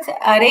private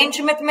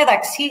arrangement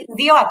μεταξύ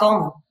δύο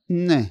ατόμων.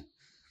 Ναι.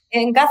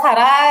 Είναι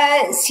καθαρά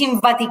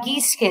συμβατική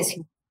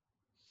σχέση.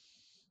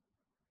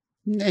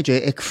 Ναι, και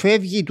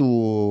εκφεύγει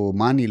του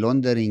money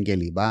laundering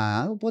κλπ.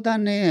 Οπότε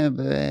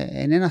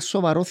είναι ένα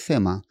σοβαρό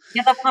θέμα.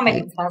 Για τα family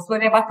trust,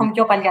 βέβαια υπάρχουν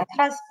πιο παλιά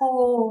trust που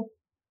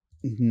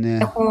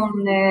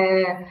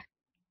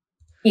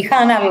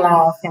είχαν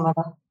άλλα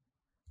θέματα.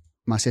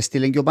 Μας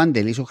έστειλε και ο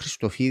Παντελής ο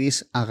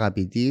Χριστοφίδης,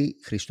 αγαπητή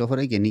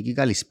Χριστόφορα και Νίκη,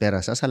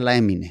 καλησπέρα σας, αλλά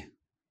έμεινε.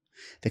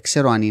 Δεν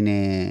ξέρω αν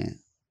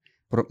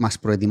μας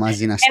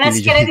προετοιμάζει να στείλει. Ένας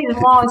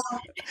χαιρετισμός.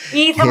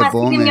 Ή θα μας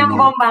στείλει μια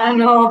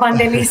μπόμπα ο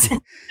Παντελής.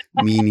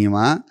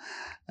 Μήνυμα.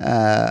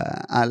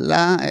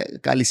 Αλλά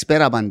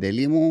καλησπέρα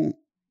Παντελή μου.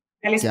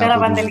 Καλησπέρα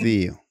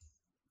Παντελή.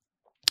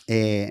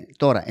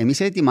 Τώρα, εμείς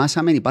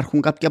ετοιμάσαμε,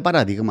 υπάρχουν κάποια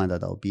παραδείγματα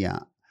τα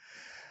οποία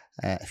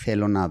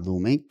θέλω να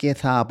δούμε και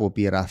θα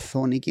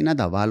αποπειραθώ, Νίκη, να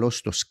τα βάλω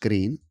στο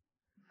screen.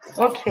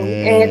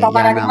 Τα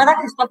παραδείγματα,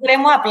 Χριστόφορε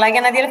μου, απλά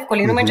για να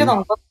διευκολύνουμε και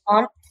τον κόσμο,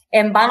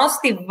 πάνω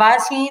στη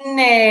βάση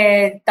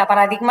τα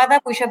παραδείγματα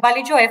που είχε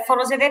βάλει και ο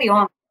έφορος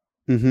εταιριών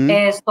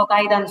στο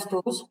guidance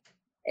τους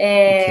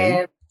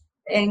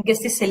και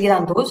στη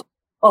σελίδα τους.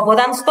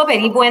 Οπότε στο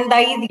περίπου είναι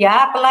τα ίδια,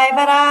 απλά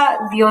έβαλα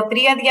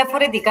 2-3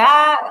 διαφορετικά.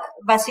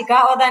 Βασικά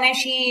όταν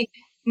έχει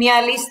μια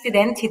listed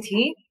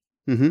entity,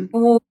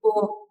 που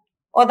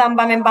όταν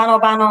πάμε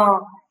πάνω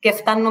και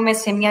φτάνουμε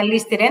σε μια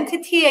listed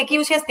entity, εκεί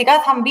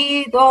ουσιαστικά θα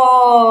μπει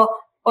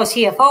ο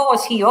CFO, ο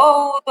CEO,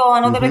 το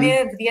ανώτερο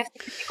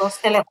διευθυντικό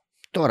στελέχος.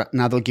 Τώρα,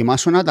 να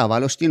δοκιμάσω να τα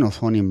βάλω στην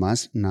οθόνη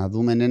μας, να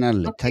δούμε ένα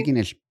λεπτάκι.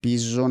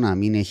 Ελπίζω να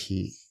μην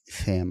έχει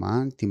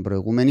θέμα. Την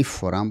προηγούμενη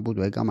φορά που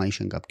το έκανα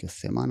είχε κάποιο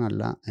θέμα,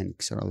 αλλά δεν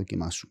ξέρω να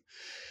δοκιμάσω.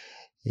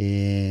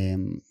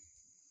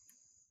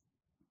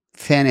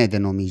 Φαίνεται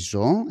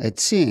νομίζω,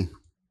 έτσι.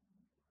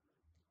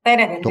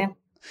 Φαίνεται, ναι.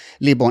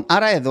 Λοιπόν,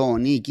 άρα εδώ,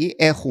 Νίκη,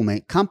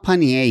 έχουμε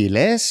Company A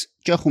less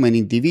και έχουμε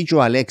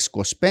Individual X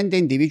 25,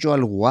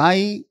 Individual Y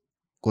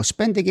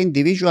 25 και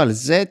Individual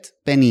Z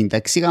 50.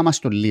 Εξήγα μας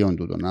το λίγο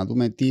τούτο, να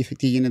δούμε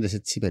τι γίνεται σε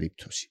έτσι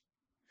περίπτωση.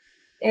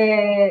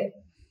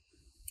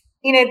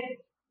 Είναι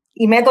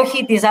οι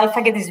μέτοχοι της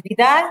Α και της Β.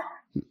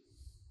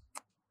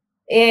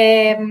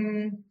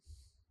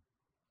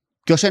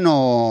 Ποιος είναι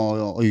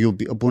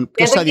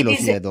ποιος θα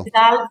δηλωθεί εδώ? Της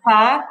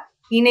Α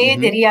είναι η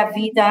εταιρεία Β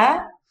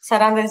 40%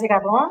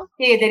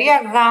 και η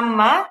εταιρεία Γ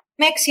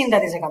με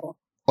 60%.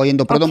 Όχι, είναι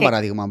το πρώτο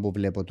παράδειγμα που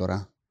βλέπω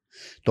τώρα.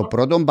 Το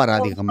πρώτο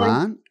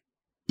παράδειγμα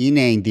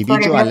είναι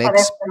individual X.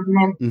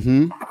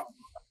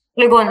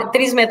 Λοιπόν,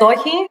 3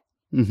 μετόχοι.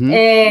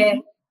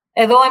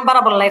 Εδώ είναι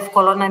πάρα πολύ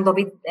εύκολο να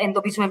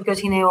εντοπίσουμε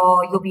ποιος είναι ο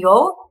UBO.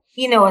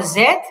 Είναι ο Z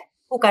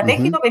που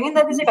κατέχει το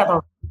 50%.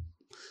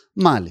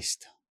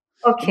 Μάλιστα.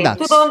 Okay.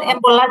 Τούτον είναι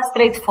πολλά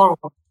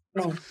straightforward.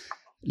 Ναι.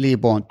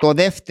 Λοιπόν, το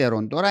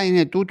δεύτερο τώρα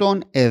είναι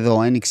τούτον εδώ.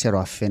 Δεν ξέρω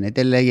αν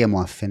φαίνεται. Λέγε μου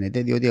αν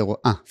φαίνεται, διότι εγώ...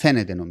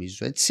 φαίνεται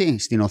νομίζω, έτσι,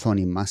 στην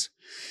οθόνη μας.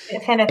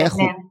 Φαίνεται,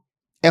 ναι.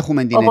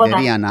 Έχουμε την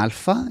εταιρεία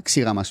Α.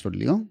 Εξήγα μας το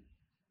λίγο.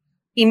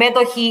 Η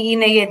μέτοχη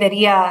είναι η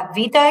εταιρεία Β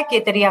και η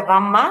εταιρεία Γ.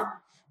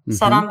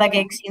 40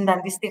 και 60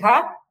 αντίστοιχα.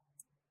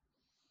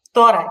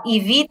 Τώρα, η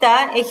Β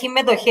έχει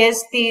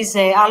μετοχές της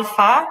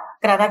Α,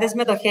 κρατά τις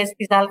μετοχές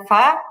της Α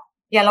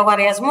για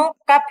λογαριασμό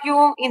κάποιου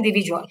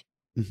individual.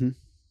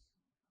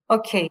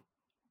 Okay.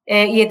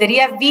 Η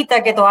εταιρεία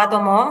Β και το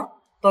άτομο,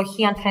 το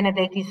Χ αν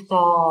φαίνεται εκεί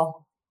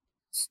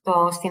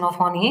στην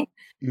οθόνη,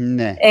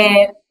 ναι.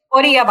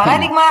 Μπορεί για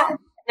παράδειγμα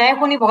να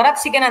έχουν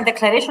υπογράψει και ένα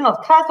declaration of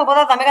trust,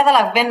 οπότε θα μην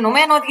καταλαβαίνουμε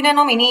ότι είναι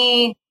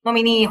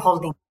nominee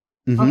holding.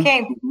 Okay.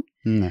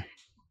 Ναι.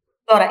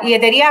 Τώρα, η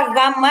εταιρεία Γ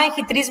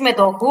έχει 3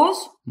 μετόχους,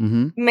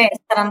 με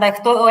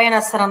ο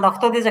ένας 48%,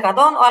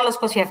 ο άλλος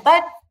 27%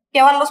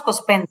 και ο άλλος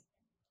 25%.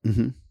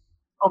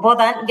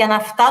 Οπότε, για να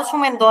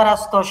φτάσουμε τώρα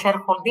στο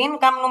shareholding,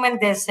 κάνουμε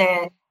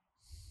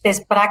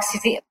τις πράξεις,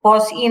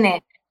 πώς είναι,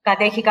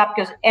 κατέχει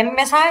κάποιος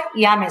έμμεσα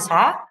ή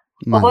άμεσα.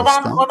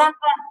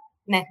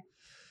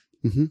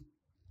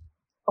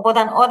 Οπότε,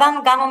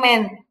 όταν κάνουμε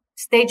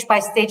stage by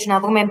stage να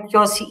δούμε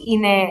ποιος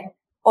είναι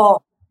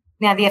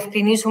να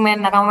διευκρινίσουμε,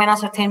 να κάνουμε ένα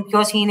certain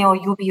ποιος είναι ο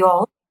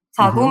UBO,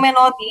 θα δούμε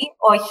ότι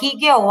ο Χ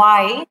και ο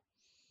Y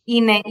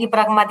είναι οι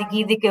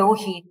πραγματικοί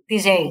δικαιούχοι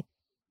της A.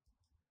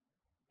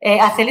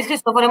 Αν θέλεις,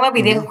 Χριστόφορε μου,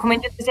 επειδή έχουμε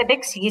και τις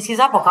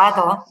επεξηγήσεις από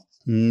κάτω,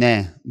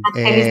 ναι.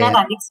 αν θέλεις να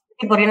τα δείξεις,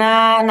 μπορεί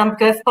να είναι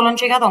πιο εύκολο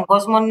και για τον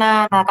κόσμο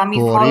να κάνει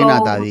follow. Μπορεί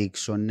να τα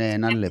δείξω, ναι,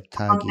 ένα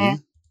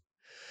λεπτάκι.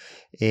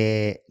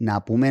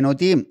 Να πούμε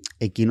ότι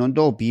εκείνο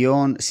το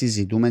οποίο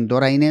συζητούμε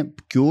τώρα είναι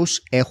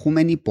ποιους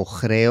έχουμε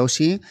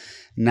υποχρέωση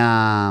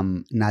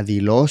να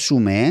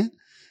δηλώσουμε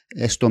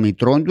στο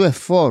μητρό του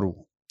εφόρου.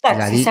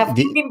 Δηλαδή, σε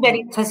αυτή την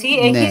περίπτωση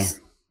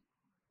έχεις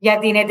για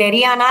την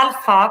εταιρεία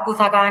Α που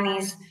θα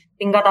κάνεις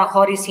την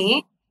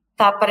καταχώρηση,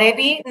 θα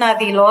πρέπει να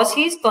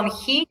δηλώσεις τον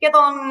Χ και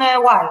τον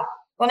Y,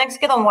 τον X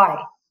και τον Y.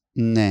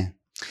 Ναι.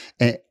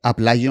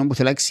 Απλά εκείνο που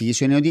θέλω να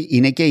εξηγήσω είναι ότι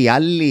είναι και οι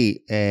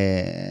άλλοι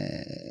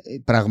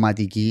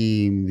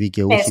πραγματικοί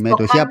δικαιούχοι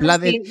μέτοχοι, απλά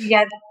δεν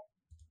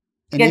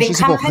έχεις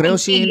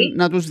υποχρέωση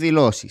να τους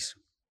δηλώσεις.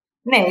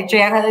 Ναι, και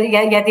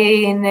για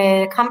την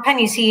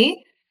company C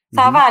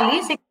θα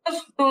βάλεις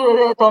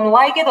τον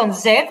Y και τον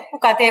Z που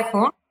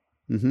κατέχουν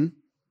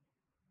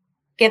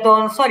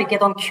και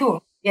τον Q.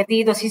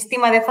 Γιατί το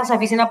σύστημα δεν θα σε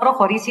αφήσει να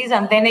προχωρήσεις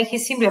αν δεν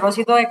έχεις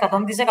συμπληρώσει το 100%.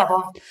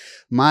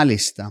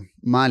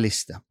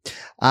 Μάλιστα.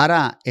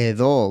 Άρα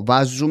εδώ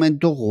βάζουμε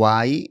το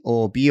Y,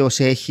 ο οποίος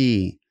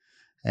έχει,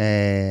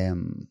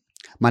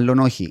 μάλλον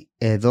όχι,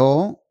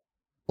 εδώ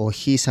ο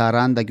Χ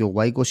 40 και ο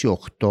Y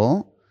 28.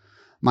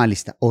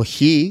 Μάλιστα. Ο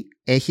Χ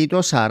έχει το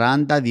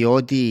 40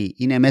 διότι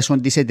είναι μέσω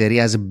της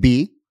εταιρείας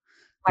B,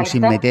 που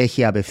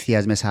συμμετέχει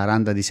απευθείας με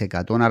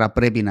 40%, άρα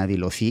πρέπει να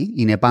δηλωθεί,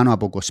 είναι πάνω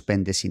από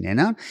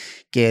 25/1.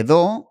 Και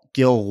εδώ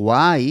και ο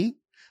Y,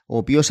 ο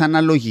οποίος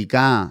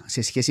αναλογικά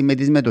σε σχέση με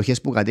τις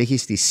μετοχές που κατέχει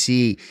στη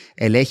C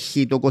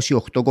ελέγχει το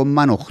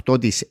 28,8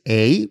 της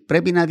A,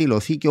 πρέπει να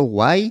δηλωθεί και ο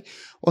Y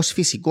ως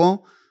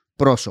φυσικό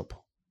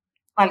πρόσωπο.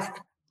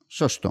 Μάλιστα.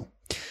 Σωστό.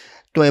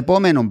 Το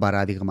επόμενο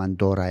παράδειγμα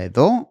τώρα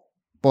εδώ,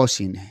 πώς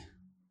είναι?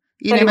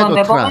 Είναι με το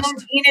επόμενο trust.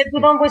 Είναι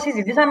τούτο που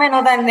συζητήσαμε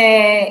όταν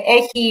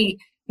έχει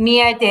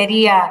μία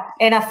εταιρεία,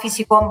 ένα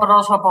φυσικό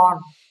πρόσωπο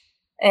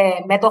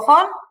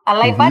μέτοχων,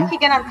 αλλά υπάρχει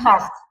και ένα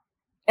trust.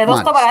 Εδώ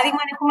στο παράδειγμα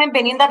έχουμε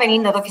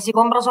 50-50, το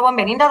φυσικό πρόσωπο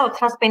 50, το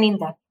trust 50.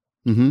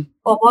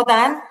 Οπότε,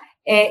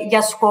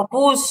 για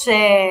σκοπούς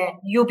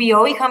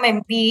UBO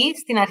είχαμε μπει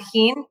στην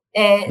αρχή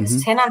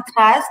σε έναν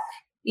trust,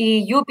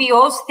 οι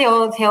UBOs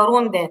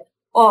θεωρούνται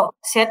ο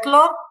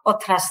settlor, ο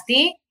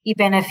trustee, οι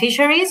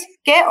beneficiaries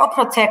και ο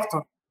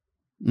protector.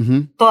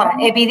 Τώρα,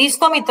 επειδή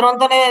στο μητρό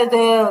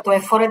του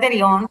εφόρου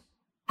εταιριών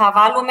θα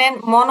βάλουμε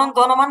μόνο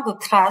το όνομα του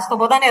trust,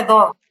 οπότε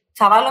εδώ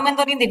θα βάλουμε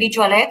τον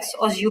individual X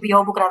ως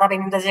UBO που κρατά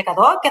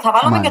 50% και θα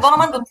βάλουμε και το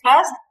όνομα του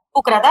trust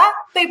που κρατά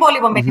το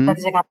υπόλοιπο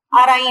 50%.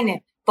 Άρα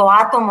είναι το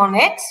άτομο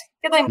X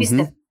και το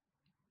εμπιστεύω.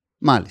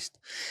 Μάλιστα.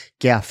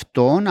 Και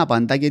αυτόν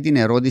απαντά και την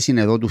ερώτηση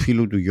εδώ του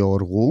φίλου του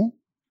Γιώργου,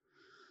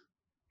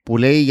 που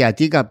λέει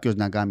γιατί κάποιος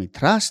να κάνει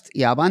trust.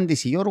 Η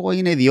απάντηση, Γιώργο,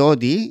 είναι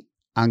διότι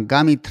αν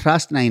κάνει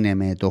trust να είναι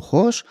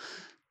μέτοχος,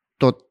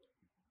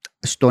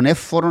 στον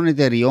εύφορο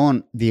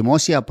εταιριών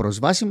δημόσια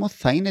προσβάσιμο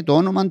θα είναι το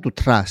όνομα του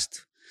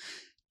trust.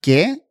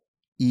 Και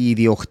οι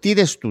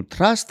ιδιοκτήτες του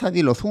trust θα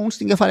δηλωθούν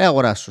στην κεφαλαία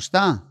αγορά,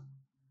 σωστά?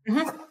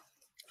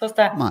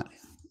 Σωστά.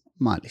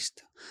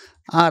 Μάλιστα.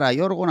 Άρα,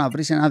 Γιώργο, να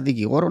βρεις έναν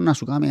δικηγόρο να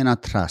σου κάνει ένα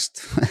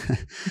trust.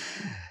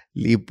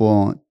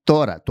 Λοιπόν,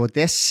 τώρα, το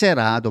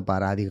 4, το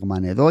παράδειγμα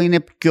εδώ, είναι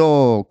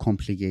πιο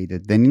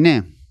complicated, δεν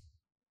είναι?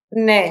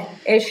 Ναι,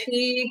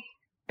 έχει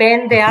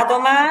 5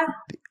 άτομα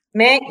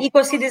με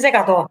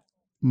 20%.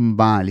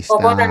 Μάλιστα.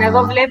 Οπότε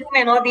εδώ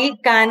βλέπουμε ότι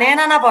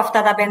κανέναν από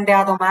αυτά τα 5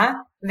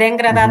 άτομα δεν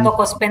κρατά το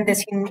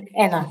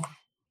 25+1.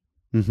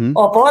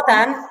 Οπότε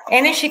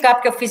δεν έχει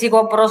κάποιο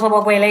φυσικό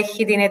πρόσωπο που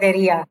ελέγχει την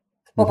εταιρεία.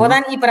 Οπότε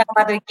οι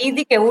πραγματικοί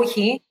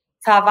δικαιούχοι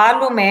θα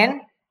βάλουμε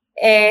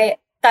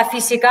τα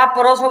φυσικά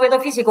πρόσωπα ή το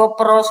φυσικό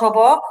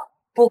πρόσωπο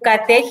που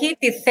κατέχει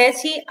τη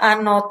θέση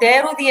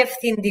ανωτέρου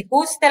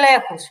διευθυντικού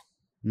στελέχους.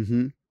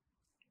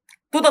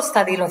 Τούτος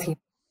θα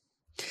δηλωθεί.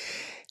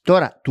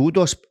 Τώρα,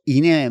 τούτος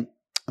είναι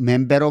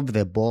member of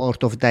the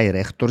board of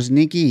directors,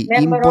 Νίκη, ή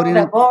Member μπορεί of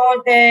να... the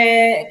board,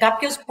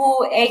 κάποιος που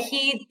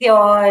έχει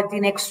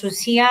την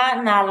εξουσία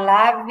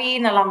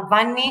να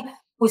λαμβάνει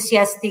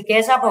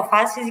ουσιαστικές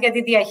αποφάσεις για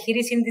τη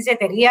διαχείριση της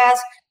εταιρείας,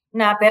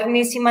 να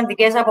παίρνει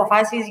σημαντικές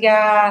αποφάσεις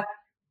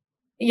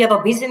για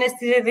το business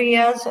της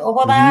εταιρείας.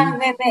 Οπότε,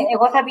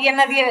 εγώ θα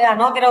πήγαινα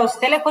ανώτερο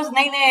στέλεχος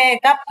να είναι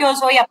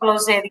κάποιος, όχι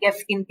απλώς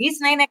διευθυντής,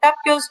 να είναι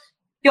κάποιος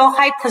πιο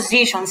high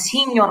position,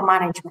 senior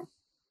management.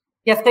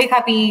 Γι' αυτό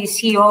είχα πει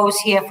CEO,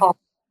 CFO.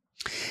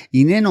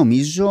 Είναι,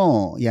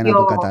 νομίζω, για να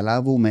το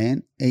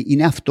καταλάβουμε,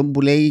 είναι αυτό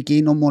που λέει και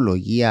η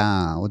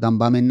νομολογία όταν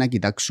πάμε να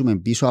κοιτάξουμε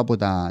πίσω από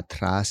τα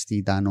trust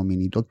ή τα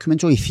nominee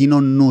documents, ο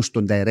ηθήνων νους,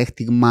 τον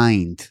directing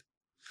mind.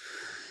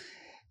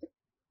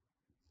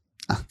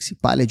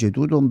 Πάλι και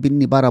τούτο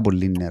πίνει πάρα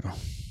πολύ νερό.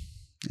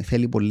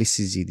 Θέλει πολλή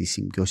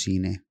συζήτηση ποιος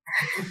είναι.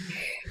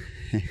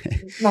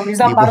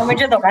 Νομίζω να πάρουμε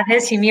και το κάθε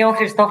σημείο,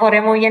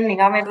 Χριστόφορε μου,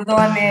 γενικά με τούτο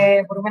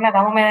μπορούμε να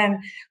κάνουμε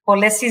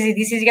πολλές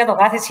συζητήσεις για το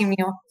κάθε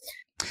σημείο.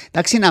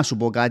 Εντάξει, να σου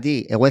πω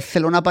κάτι. Εγώ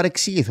θέλω να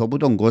παρεξηγηθώ από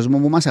τον κόσμο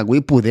που μας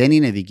ακούει, που δεν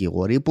είναι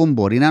δικηγόροι, που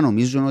μπορεί να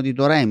νομίζουν ότι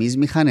τώρα εμείς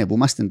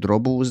μηχανευούμαστε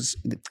τρόπους.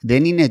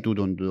 Δεν είναι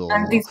τούτον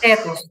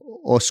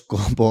ο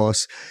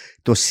σκοπός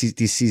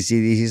της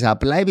συζήτησης.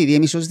 Απλά επειδή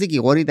εμείς ως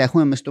δικηγόροι τα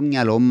έχουμε μες στο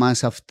μυαλό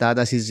μας, αυτά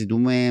τα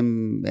συζητούμε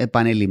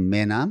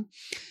επανελειμμένα.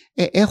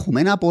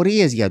 Έχουμε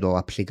απορίες για το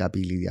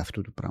applicability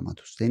αυτού του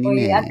πράγματος.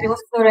 Ακριβώς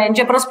τώρα.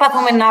 Και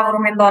προσπαθούμε να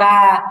βρούμε τώρα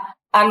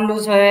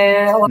άλλους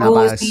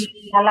ορούς ή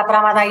άλλα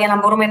πράγματα για να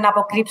μπορούμε να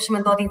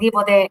αποκρύψουμε το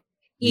οτιδήποτε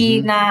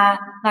ή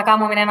να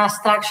κάνουμε ένα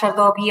structure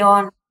το οποίο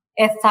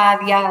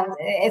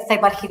θα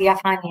υπάρχει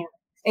διαφάνεια.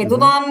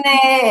 Τούτον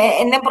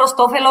είναι προς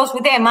το όφελος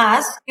ούτε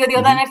εμάς, διότι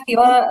όταν έρθει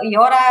η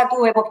ώρα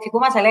του εποπτικού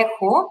μας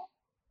ελέγχου,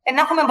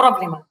 να έχουμε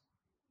πρόβλημα.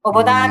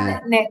 Οπότε,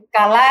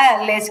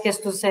 καλά λες και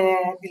στους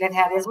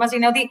τηλεθεατές μας,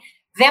 είναι ότι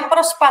δεν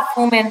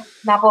προσπαθούμε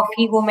να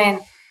αποφύγουμε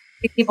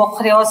τις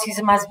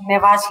υποχρεώσεις μας με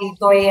βάση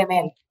το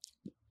AML.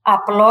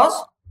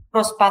 Απλώς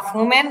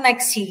προσπαθούμε να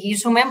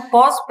εξηγήσουμε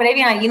πώς πρέπει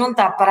να γίνουν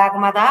τα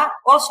πράγματα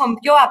όσο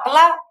πιο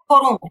απλά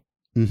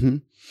μπορούμε.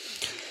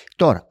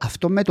 Τώρα,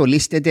 αυτό με το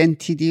listed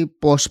entity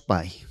πώς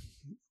πάει?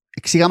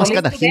 Εξήγα μας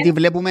καταρχήν τι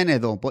βλέπουμε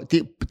εδώ.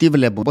 Τι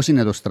βλέπουμε, πώς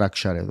είναι το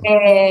structure εδώ?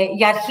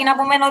 Για αρχή να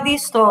πούμε ότι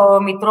στο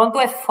μητρό του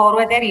εφόρου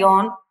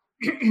εταιριών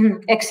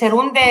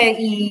εξαιρούνται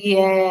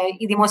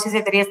οι δημόσιες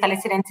εταιρείες, τα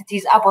listed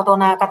entities, από το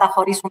να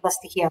καταχωρήσουν τα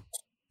στοιχεία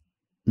τους.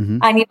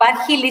 Αν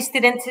υπάρχει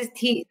listed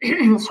entity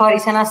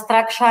σε ένα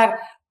structure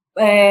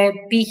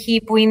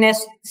π.χ. που είναι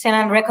σε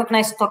έναν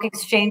recognized stock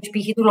exchange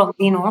π.χ. του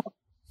Λονδίνου,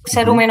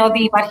 ξέρουμε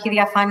ότι υπάρχει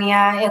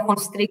διαφάνεια, έχουν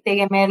strict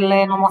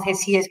AML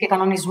νομοθεσίες και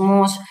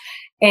κανονισμούς.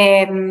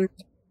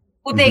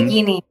 Ούτε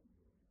εκείνη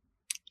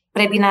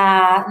πρέπει να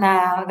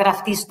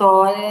γραφτεί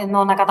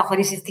να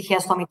καταχωρήσει στοιχεία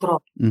στο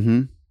μητρό.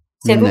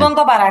 Σε τούτον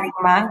το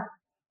παράδειγμα,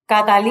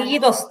 καταλήγει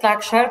το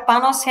structure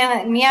πάνω σε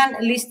μια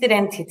listed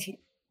entity.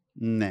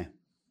 Ναι.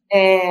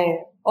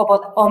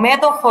 Ο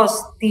μέτοχος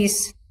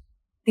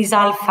της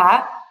Α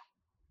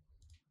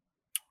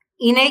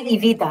είναι η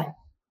Β,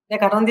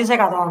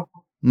 100%.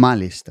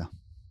 Μάλιστα.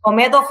 Ο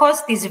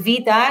μέτοχος της Β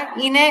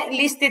είναι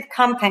listed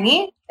company.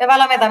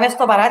 Έβαλαμε τα μέσα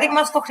στο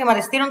παράδειγμα στο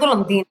χρηματιστήριο του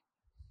Λονδίνου.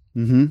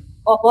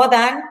 Οπότε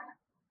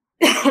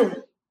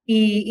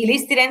η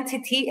listed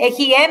entity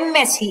έχει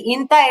έμμεση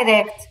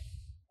indirect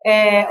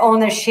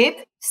ownership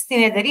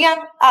στην εταιρεία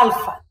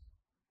Α.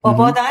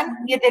 Οπότε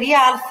η εταιρεία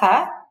Α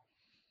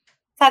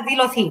θα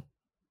δηλωθεί.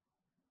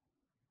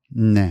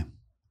 Ναι.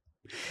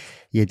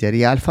 Η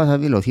εταιρεία Α θα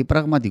δηλωθεί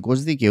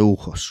πραγματικός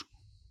δικαιούχος.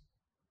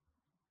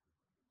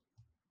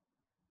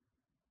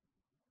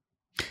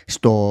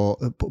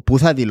 Πού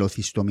θα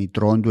δηλωθεί, στο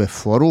μητρό του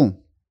εφόρου?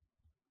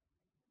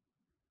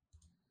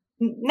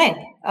 Ναι,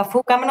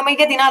 αφού κάνουμε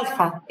για την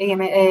Α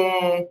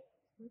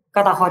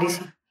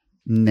καταχώρηση.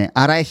 Ναι,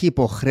 άρα έχει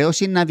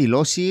υποχρέωση να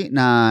δηλώσει,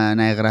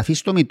 να εγγραφεί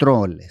στο μητρό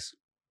όλες.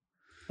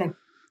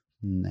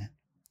 Ναι.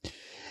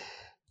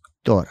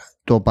 Τώρα,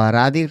 το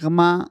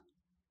παράδειγμα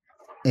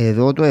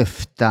εδώ το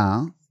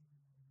 7,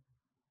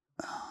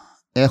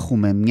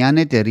 έχουμε μια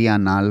εταιρεία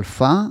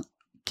Α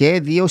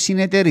και 2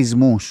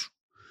 συνεταιρισμούς.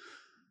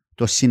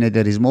 Το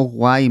συνεταιρισμό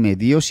Y με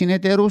 2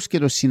 συνεταιρούς και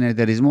το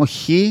συνεταιρισμό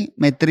Χ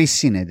με 3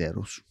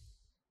 συνεταιρούς.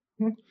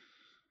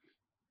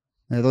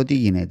 Εδώ τι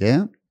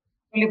γίνεται?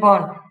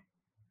 Λοιπόν,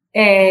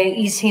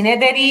 η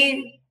συνεταιρή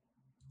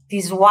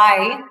της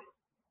Y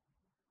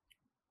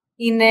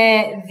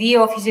είναι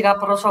 2 φυσικά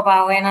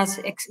πρόσωπα, ο ένας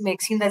με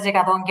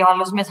 60% και ο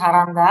άλλος με 40%.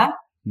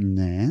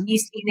 Ναι. Η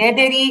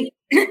συνεταιρή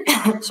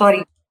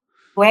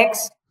του X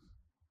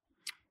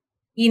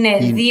είναι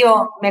 2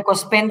 με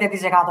 25%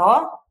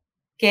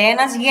 και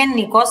ένας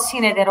γενικός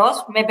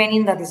συνεταιρός με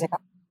 50%.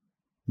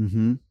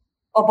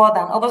 Οπότε,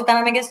 όπως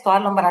κάναμε και στο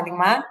άλλο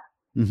παράδειγμα,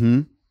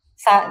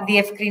 θα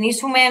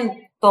διευκρινίσουμε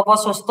το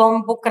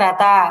ποσοστό που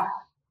κρατά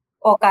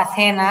ο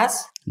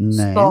καθένας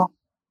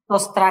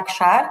στο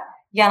structure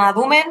για να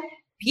δούμε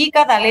ποιοι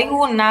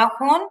καταλήγουν να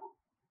έχουν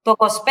το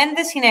 25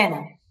 συν 1.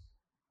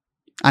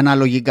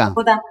 Αναλογικά.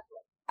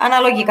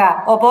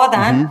 Αναλογικά. Οπότε,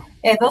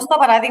 εδώ στο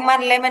παράδειγμα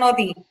λέμε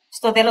ότι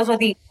στο τέλος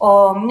ότι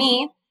ο μη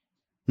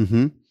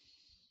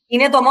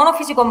είναι το μόνο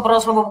φυσικό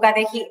πρόσωπο που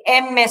κατέχει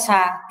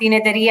έμμεσα την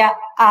εταιρεία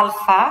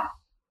Α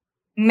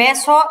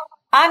μέσω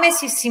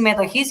άμεσης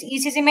συμμετοχής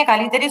ίσης ή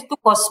μεγαλύτερης του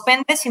 25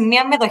 συν 1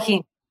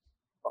 μετοχή.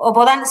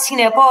 Οπότε,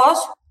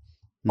 συνεπώς,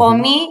 ο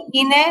μη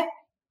είναι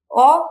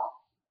ο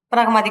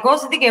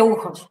πραγματικός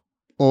δικαιούχος.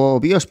 Ο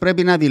οποίος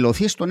πρέπει να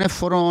δηλωθεί στον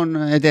εύφορο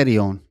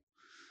εταιριών.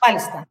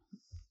 Μάλιστα.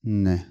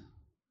 Ναι.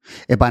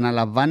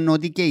 Επαναλαμβάνω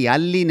ότι και οι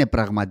άλλοι είναι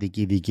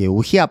πραγματικοί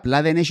δικαιούχοι,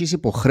 απλά δεν έχεις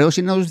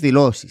υποχρέωση να τους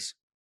δηλώσεις.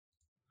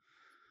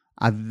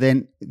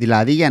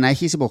 Δηλαδή, για να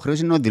έχεις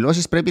υποχρέωση να τους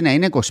δηλώσεις πρέπει να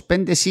είναι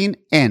 25 συν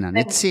 1,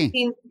 έτσι.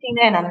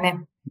 Συν 1, ναι.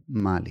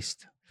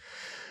 Μάλιστα.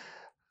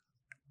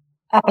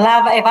 Απλά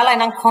έβαλα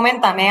έναν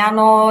comment αν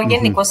ο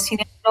γενικός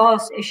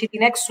συνέδριος έχει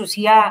την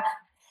εξουσία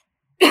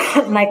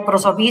να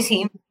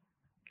εκπροσωπήσει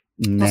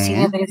το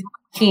συνέδριο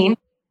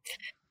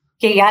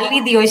και οι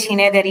άλλοι δύο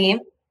συνέδριοι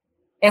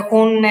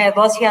έχουν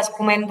δώσει,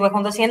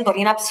 έχουν δώσει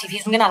εντολή να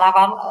ψηφίσουν και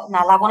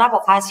να λάβουν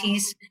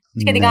αποφάσεις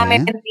σχετικά με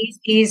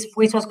επενδύσεις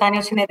που ίσως κάνει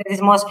ο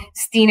συνεταιρισμός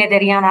στην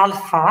εταιρεία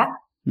Α.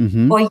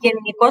 Ο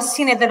γενικός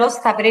συνεταιρός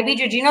θα πρέπει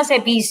και εκείνος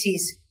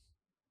επίσης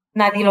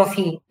να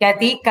δηλωθεί,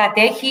 γιατί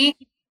κατέχει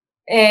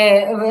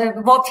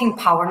voting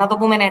power, να το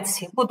πούμε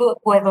έτσι,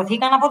 που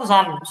εδωθήκαν από τους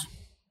άλλους.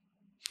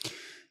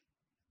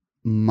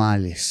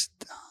 Μάλιστα.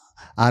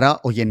 Άρα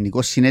ο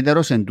γενικός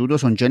συνέτερος εν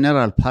τούτος, ο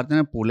general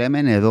partner που λέμε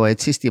εδώ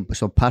έτσι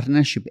στο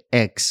partnership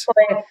X.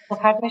 Το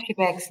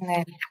partnership X,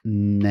 ναι.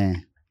 Ναι.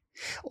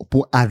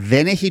 Που αν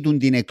δεν έχει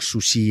την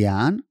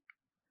εξουσία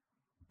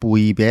που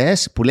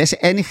είπες, που λες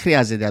δεν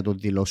χρειάζεται να το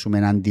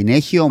δηλώσουμε, αν την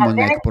έχει όμως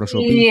να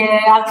εκπροσωπεί. Η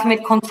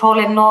ultimate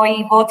control ενώ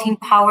οι voting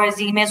powers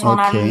ή μέσω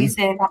άλλης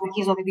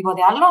κατοχής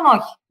οτιδήποτε άλλο,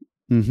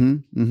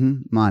 όχι.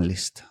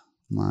 Μάλιστα.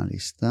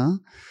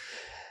 Μάλιστα.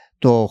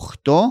 Το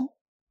 8.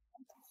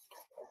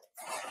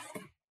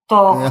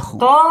 Το 8,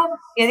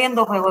 γιατί δεν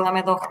το έχω εγώ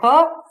με το 8.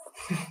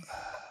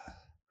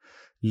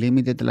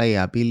 Limited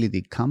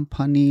liability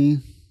company.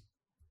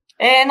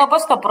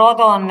 Όπως το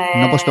πρώτο.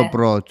 Όπως το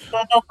πρώτο.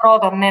 Το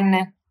πρώτο, ναι.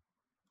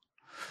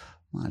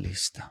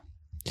 Μάλιστα.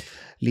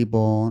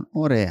 Λοιπόν,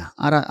 ωραία.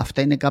 Άρα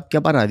αυτά είναι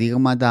κάποια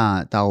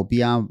παραδείγματα τα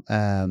οποία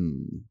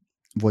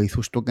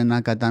βοηθούν στο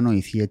να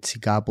κατανοηθεί έτσι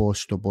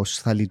κάπως το πώς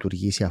θα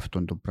λειτουργήσει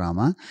αυτό το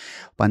πράγμα.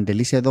 Ο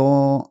Παντελής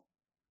εδώ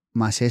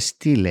μας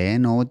έστειλε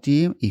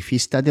ότι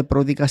υφίσταται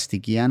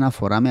προδικαστική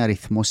αναφορά με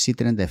αριθμό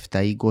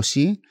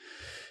C3720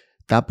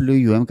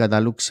 WM κατά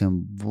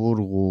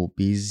Λουξεμβούργου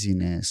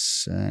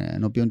Business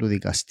ενώπιον του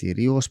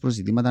δικαστηρίου ως προς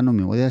ζητήματα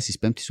νομιμότητας της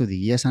 5ης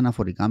οδηγίας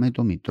αναφορικά με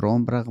το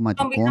μητρό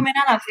πραγματικό. Το είχαμε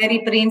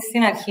αναφέρει πριν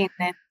στην αρχή,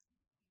 ναι.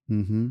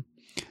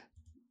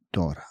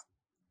 Τώρα,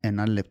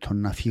 ένα λεπτό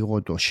να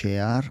φύγω το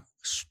share,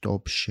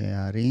 stop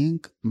sharing,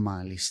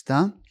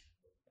 μάλιστα.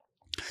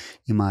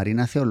 Η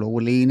Μαρίνα Θεολόγου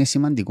λέει: είναι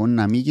σημαντικό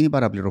να μην γίνει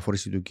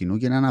παραπληροφόρηση του κοινού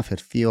και να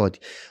αναφερθεί ότι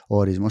ο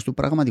ορισμός του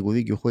πραγματικού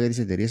δικαιούχου για τις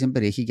εταιρείες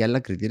εμπεριέχει και άλλα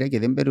κριτήρια και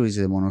δεν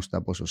περιορίζεται μόνο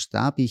στα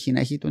ποσοστά, π.χ. να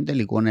έχει τον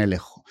τελικό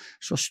έλεγχο.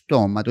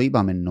 Σωστό, μα το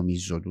είπαμε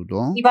νομίζω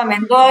τούτο. Είπαμε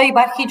το,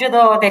 υπάρχει και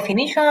το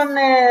definition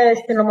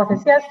στην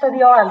νομοθεσία στο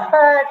 2α,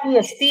 τι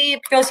εστί,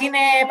 ποιος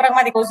είναι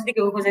πραγματικός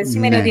δικαιούχος. Δεν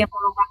σημαίνει ότι είναι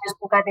μόνο κάποιος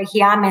που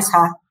κατέχει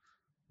άμεσα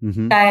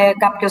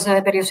κάποιος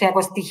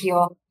περιουσιακό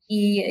στοιχείο.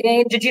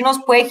 Εκείνος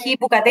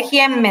που κατέχει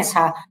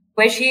έμμεσα,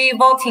 που έχει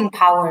voting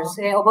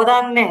powers. Οπότε,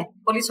 ναι,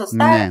 πολύ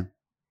σωστά. Ναι.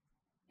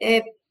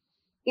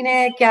 Είναι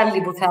και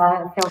άλλοι που θα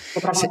θεωρούνται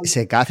πραγματικοί.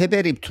 Σε κάθε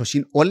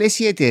περίπτωση, όλες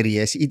οι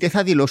εταιρείες είτε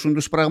θα δηλώσουν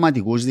τους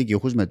πραγματικούς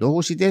δικαιούχους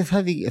μετόχους, είτε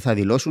θα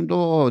δηλώσουν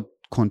το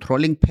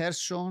controlling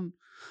person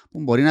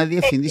που μπορεί να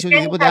διευθυντήσει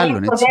οτιδήποτε άλλο.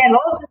 Έτσι.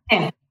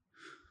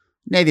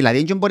 Ναι,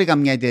 δηλαδή δεν μπορεί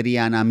καμιά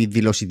εταιρεία να μην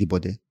δηλώσει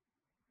τίποτε.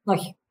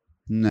 Όχι.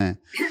 Ναι.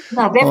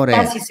 Να δεν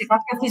φτάσει σε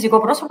κάποιο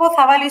φυσικό πρόσωπο,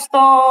 θα βάλει στο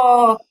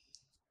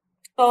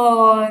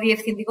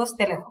διευθυντικό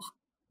στέλεχος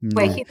που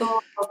έχει το.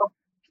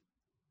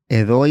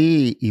 Εδώ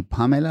η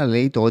Πάμελα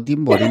λέει το ότι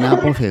μπορεί να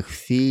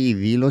αποφευχθεί η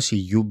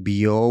δήλωση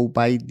UBO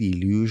by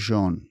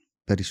delusion.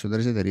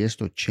 Περισσότερες εταιρείες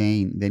στο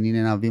chain δεν είναι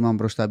ένα βήμα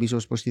προς τα πίσω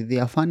ως προς τη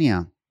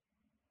διαφάνεια.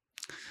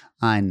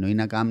 Εννοεί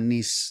να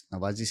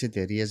βάζεις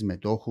εταιρείες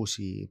μετόχους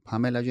η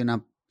Πάμελα και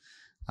να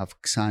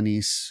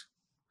αυξάνεις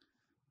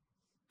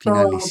την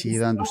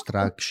αλυσίδα του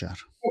structure.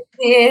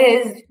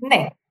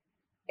 Ναι.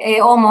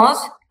 Όμως,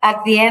 at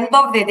the end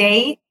of the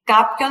day,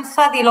 κάποιον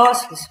θα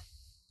δηλώσεις.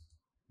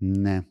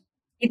 Ναι.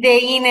 Είτε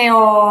είναι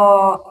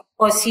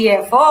ο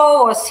CFO,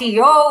 ο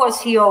CEO, ο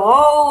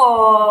COO,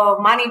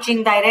 ο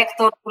Managing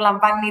Director που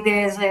λαμβάνει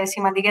τις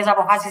σημαντικές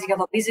αποφάσεις για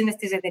το business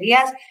της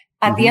εταιρείας.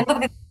 At the end of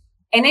the day,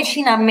 δεν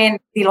έχει να μην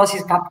δηλώσεις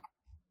κάποιον.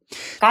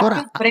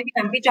 Κάποιος πρέπει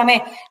να μπει και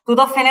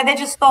τούτο φαίνεται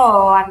και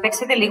αν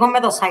παίξετε λίγο με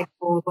το site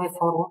του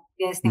εφόρου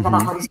στην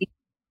καταχώρηση,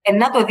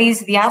 να το δεις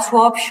διάσου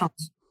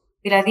options.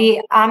 Δηλαδή,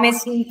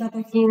 άμεση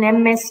κατοχή,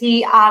 έμμεση,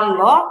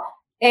 άλλο,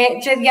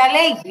 και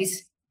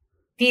διαλέγεις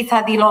τι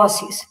θα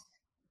δηλώσεις.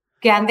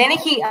 Και αν δεν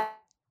έχει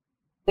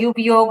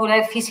UPO που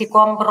λέει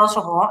φυσικό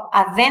πρόσωπο,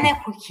 αν δεν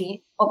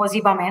έχει, όπως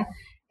είπαμε,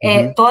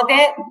 τότε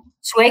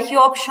σου έχει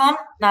option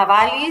να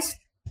βάλεις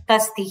τα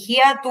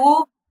στοιχεία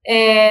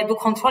του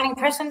controlling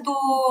person του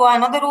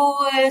ανώτερου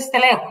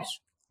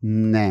στελέχους.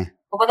 Ναι.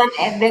 Οπότε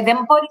δεν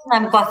μπορείς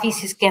να το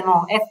αφήσεις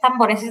κενό. Θα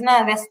μπορέσεις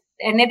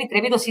να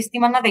επιτρέπει το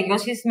σύστημα να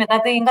τελειώσεις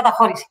μετά την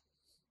καταχώρηση.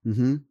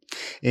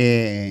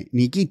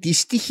 Νίκη, τι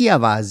στοιχεία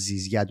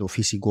βάζεις για το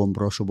φυσικό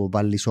πρόσωπο?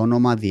 Βάλεις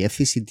όνομα,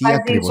 διεύθυνση, τι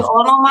ακριβώς?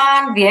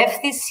 Όνομα,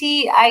 διεύθυνση,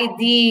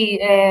 ID,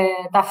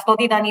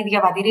 ταυτότητα ή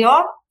διαβατήριο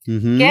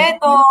και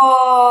το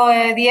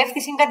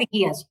διεύθυνση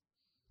κατοικίας.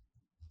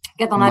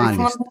 Και τον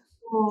αριθμό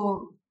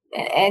του.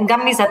 Δεν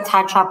κάνεις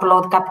attach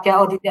upload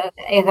κάποια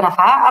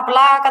έγγραφα,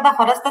 απλά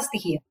καταχωράς τα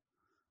στοιχεία.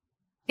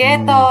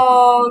 Και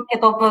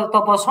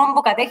το ποσό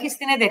που κατέχει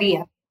στην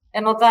εταιρεία.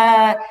 Ενώ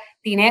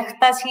την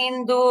έκταση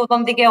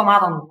των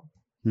δικαιωμάτων του.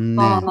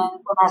 Των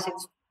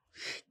assets.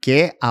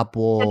 Και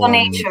από... Και το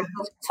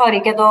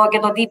nature, και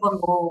το τύπο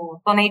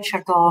του, το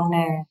nature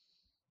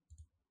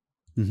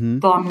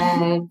των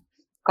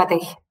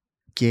κατέχει.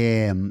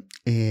 Και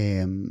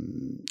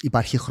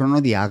υπάρχει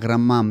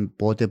χρονοδιάγραμμα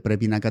πότε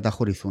πρέπει να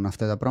καταχωρηθούν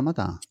αυτά τα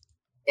πράγματα?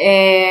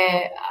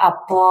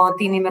 Από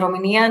την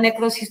ημερομηνία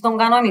έκδοσης των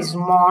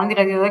κανονισμών,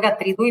 δηλαδή το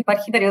 13ου,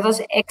 υπάρχει περίοδος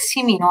 6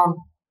 μηνών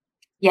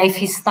για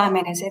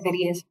υφιστάμενες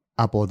εταιρείες.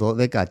 Από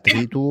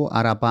 13ου,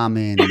 άρα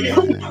πάμε... 6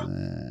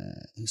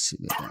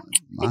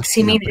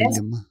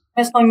 μήνες,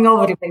 μες στον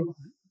Νιόβρη περίπου.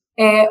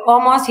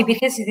 Όμως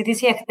υπήρχε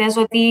συζήτηση εχθές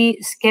ότι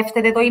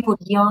σκέφτεται το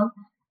Υπουργείο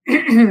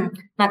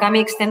να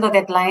κάνει extend το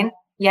deadline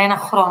για 1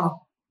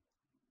 χρόνο.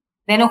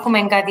 Δεν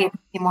έχουμε κάτι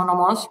επιστημόν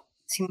όμως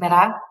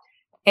σήμερα.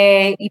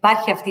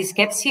 Υπάρχει αυτή η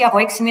σκέψη από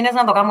 6 μήνες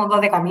να το κάνουν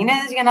 12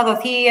 μήνες για να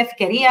δοθεί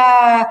ευκαιρία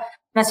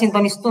να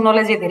συντονιστούν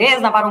όλες οι εταιρείες,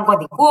 να πάρουν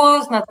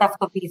κωδικούς, να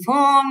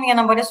ταυτοποιηθούν για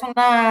να μπορέσουν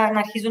να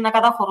αρχίζουν να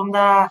καταχωρούν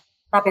τα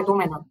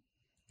απαιτούμενα.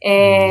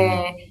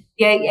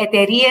 Οι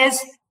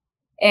εταιρείες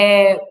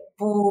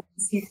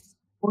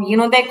που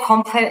γίνονται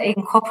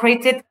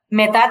incorporated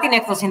μετά την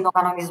έκδοση των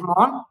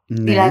κανονισμών,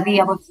 δηλαδή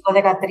από το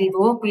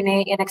 13ου, που είναι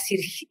η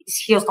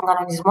ισχύω των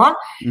κανονισμών,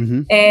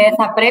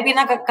 θα πρέπει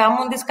να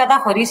κάνουν τις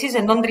καταχωρήσεις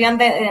εντός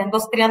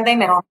 30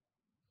 ημερών.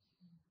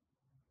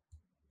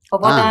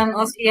 Οπότε,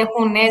 όσοι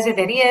έχουν νέες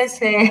εταιρείες...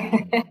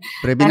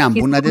 πρέπει να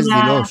μπουν να τις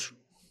δηλώσουν.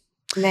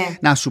 Ναι.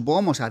 Να σου πω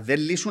όμως, αν δεν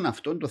λύσουν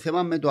αυτό το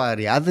θέμα με το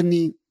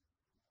Αριάδνη,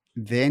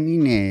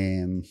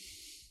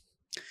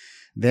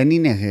 δεν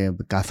είναι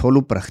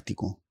καθόλου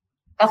πρακτικό.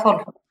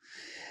 Καθόλου.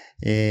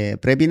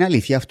 Πρέπει να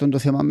λυθεί αυτό το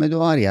θέμα με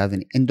το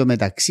Αριάδνη. Εν τω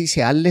μεταξύ,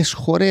 σε άλλες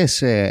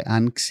χώρες,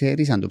 αν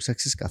ξέρεις, αν το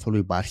ψάξεις καθόλου,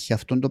 υπάρχει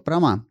αυτό το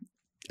πράγμα?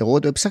 Εγώ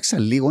το έψαξα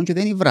λίγο και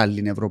δεν είναι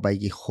βράλιν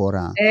ευρωπαϊκή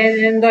χώρα.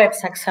 Δεν το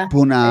έψαξα.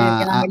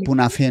 Που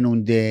να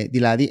φαίνονται.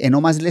 Δηλαδή, ενώ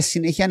μας λες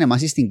συνέχεια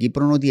εμάς στην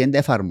Κύπρο ότι δεν τα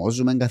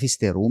εφαρμόζουμε,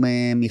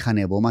 καθυστερούμε,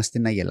 μηχανευόμαστε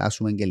να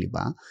γελάσουμε κλπ.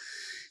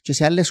 Και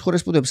σε άλλες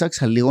χώρες που το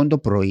έψαξα λίγο το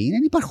πρωί,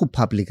 δεν υπάρχουν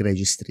public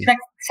registry.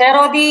 Ξέρω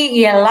ότι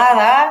η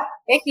Ελλάδα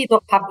έχει το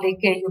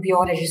public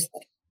UPO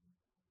registry.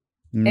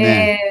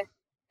 Ναι.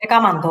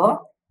 Έκαναν το,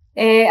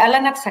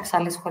 αλλά δεν έψαξα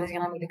άλλες χώρες για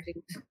να μην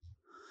ειλικρινείς.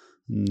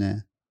 Ναι.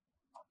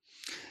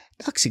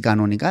 Εντάξει,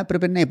 κανονικά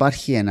πρέπει να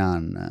υπάρχει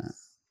έναν...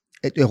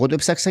 Εγώ το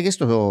έψαξα και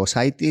στο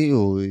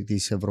site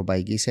της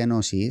Ευρωπαϊκής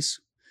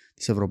Ένωσης,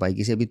 της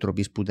Ευρωπαϊκής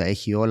Επιτροπής που τα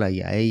έχει όλα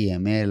για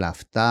AML,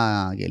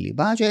 αυτά κλπ.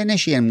 Και δεν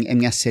έχει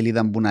μια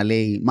σελίδα που να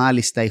λέει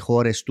μάλιστα οι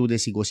χώρες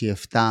τούτες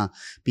 27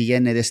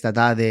 πηγαίνετε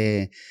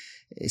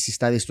στις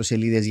τάδε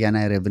ιστοσελίδες για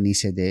να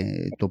ερευνήσετε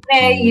το ποιοι...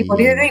 Ναι,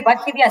 υποτίθεται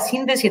υπάρχει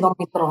διασύνδεση των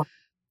μικρών.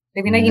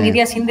 Πρέπει να γίνει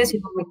διασύνδεση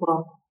των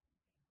μικρών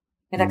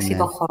μεταξύ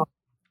των χωρών.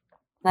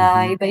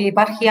 Να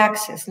υπάρχει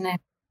access, ναι.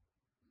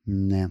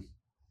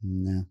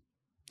 Ναι.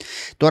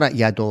 Τώρα,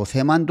 για το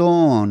θέμα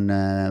των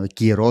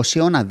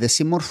κυρώσεων, αν δεν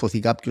συμμορφωθεί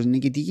κάποιος,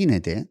 Νίκη, τι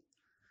γίνεται?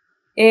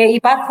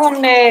 Υπάρχουν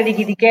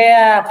διοικητικά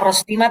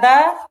προστήματα,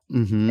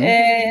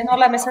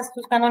 όλα μέσα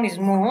στους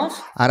κανονισμούς.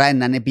 Άρα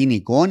να είναι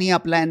ποινικό ή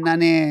απλά να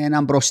είναι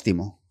ένα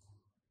πρόστιμο?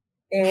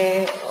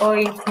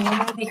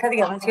 Είχα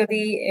διαβάσει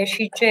ότι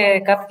έχει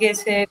και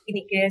κάποιες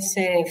ποινικές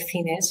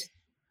ευθύνες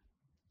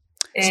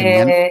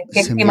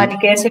και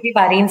κλιματικές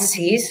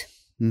επιβαρύνσεις.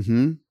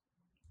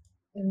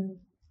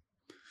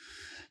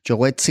 Και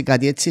εγώ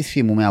κάτι έτσι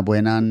θυμούμαι από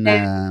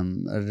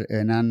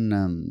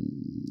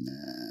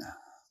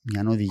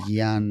μια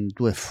οδηγία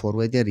του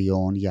εφόρου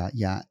εταιριών.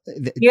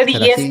 Οι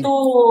οδηγίες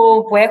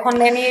που έχουν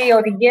είναι οι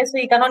οδηγίες,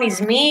 οι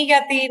κανονισμοί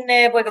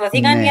που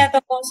εκδοθήκαν για το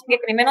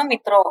συγκεκριμένο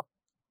μητρό.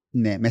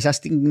 Ναι, μέσα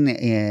στην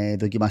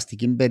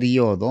δοκιμαστική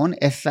περίοδο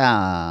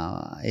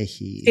θα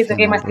έχει... Στη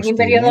δοκιμαστική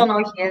περίοδο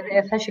όχι,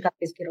 θα έχει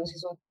κάποιες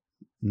κυρώσεις.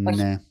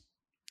 Ναι.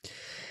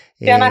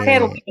 Και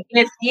αναφέρουμε,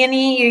 είναι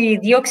η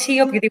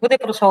δίωξη οποιοδήποτε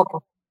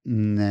προσώπου.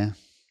 Ναι.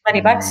 Θα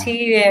υπάρξει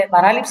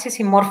παράληψη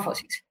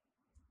συμμόρφωσης.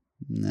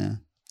 Ναι.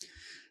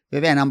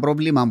 Βέβαια, ένα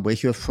πρόβλημα που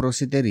έχει ο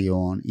εφόρος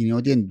εταιριών είναι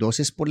ότι είναι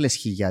τόσες πολλές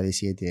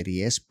χιλιάδες οι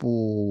εταιρείες που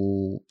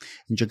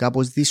είναι και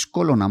κάπως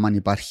δύσκολο να αν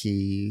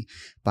υπάρχει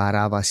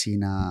παράβαση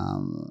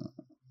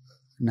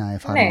να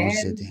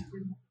εφαρμόζεται. Ναι.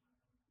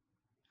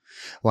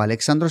 Ο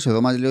Αλέξανδρος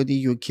εδώ μας λέει ότι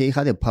η UK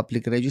είχατε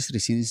public registry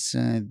since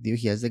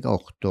 2018.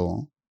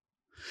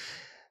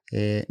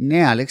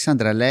 Ναι,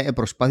 Αλέξανδρα,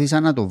 προσπάθησα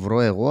να το βρω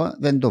εγώ,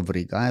 δεν το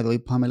βρήκα. Εδώ η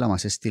Πάμελα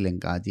μας έστειλε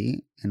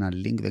κάτι, ένα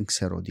link, δεν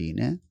ξέρω τι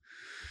είναι.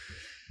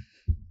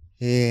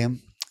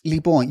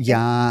 Λοιπόν,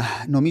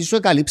 νομίζω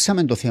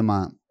καλύψαμε το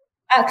θέμα.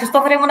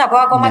 Χριστόφερε, μου να πω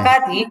ακόμα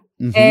κάτι.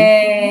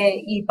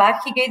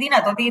 Υπάρχει και η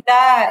δυνατότητα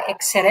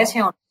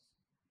εξαιρέσεων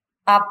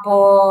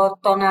από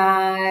το να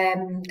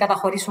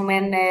καταχωρήσουμε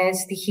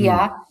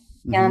στοιχεία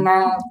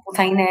που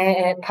θα είναι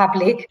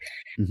public.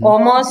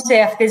 Όμως,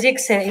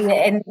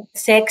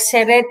 σε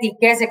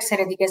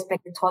εξαιρετικές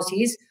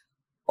περιπτώσεις,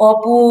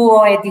 όπου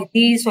ο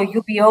αιτητής, ο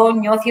UPO,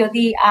 νιώθει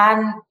ότι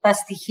αν τα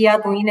στοιχεία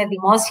του είναι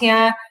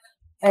δημόσια,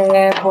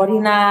 μπορεί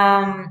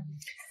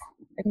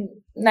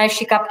να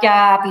έχει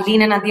κάποια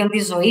απειλή εναντίον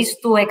της ζωής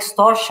του,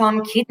 extortion,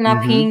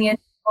 kidnapping,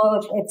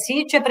 έτσι,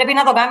 και πρέπει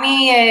να το κάνει,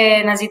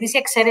 να ζητήσει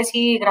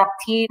εξαίρεση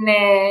γραπτή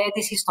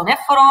αίτηση στον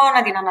εύφορο,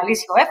 να την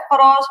αναλύσει ο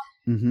εύφορος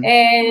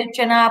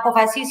και να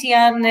αποφασίσει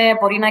αν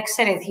μπορεί να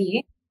εξαιρεθεί.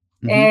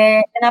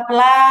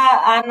 Απλά,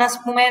 αν ας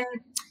πούμε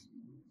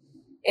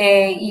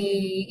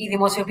η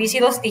δημοσιοποίηση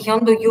των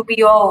στοιχείων του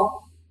UPO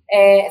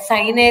θα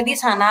είναι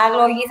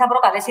δυσανάλογη, θα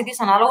προκαλέσει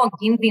δυσανάλογο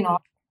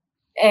κίνδυνο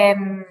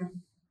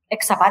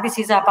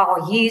εξαπάτησης,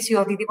 απαγωγής ή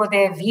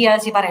οτιδήποτε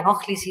βίας ή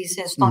παρενόχλησης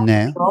στον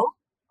UPO,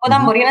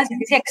 όταν μπορεί να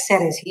ζητήσει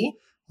εξαίρεση.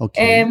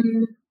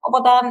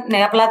 Οπότε,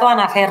 ναι, απλά το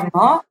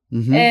αναφέρνω.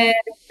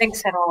 Δεν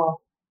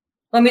ξέρω.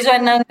 Νομίζω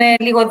είναι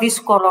λίγο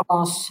δύσκολο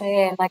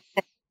να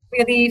ξέρει.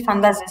 Γιατί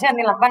φαντάζεσαι,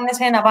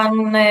 αντιλαμβάνεσαι να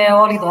πάνε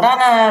όλοι τώρα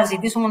να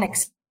ζητήσουν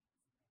εξαίρεση.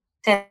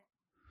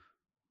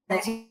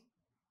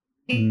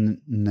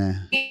 Ναι.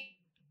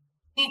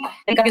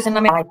 Κάποιος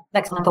να με πάει.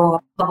 Εντάξει, να το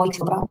απολύξει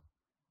το πράγμα.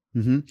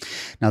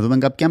 Να δούμε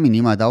κάποια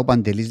μηνύματα. Ο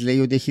Παντελής λέει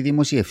ότι έχει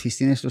δημοσιευθεί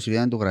στην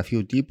ιστοσελίδα του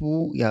γραφείου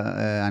τύπου για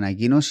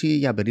ανακοίνωση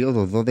για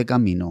περίοδο 12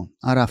 μήνων.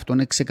 Άρα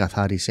αυτόν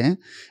ξεκαθάρισε.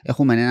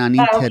 Έχουμε έναν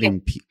interim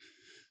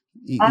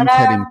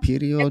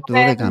period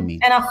 12 μήνων.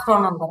 Ένα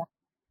χρόνο τώρα.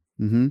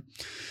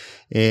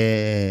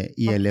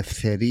 Η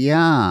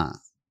Ελευθερία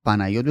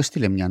Παναγιώτου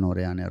έστειλε μια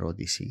ωραία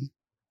ερώτηση.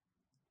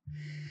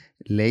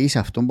 Λέει σε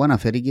αυτό που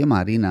αναφέρει και η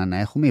Μαρίνα, να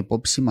έχουμε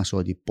υπόψη μας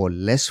ότι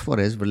πολλές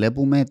φορές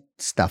βλέπουμε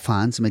στα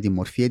funds με τη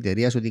μορφή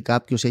εταιρείας ότι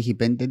κάποιος έχει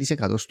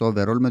 5% στο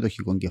overall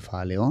μετοχικό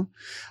κεφάλαιο,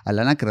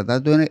 αλλά να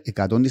κρατά το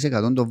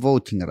 100% το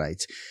voting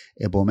rights.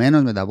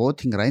 Επομένως, με τα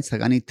voting rights θα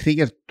κάνει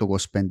trigger το 25/1.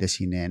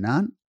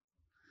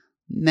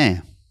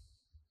 Ναι.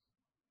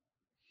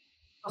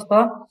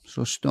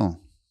 Σωστό.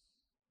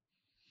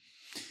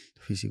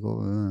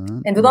 Φυσικό.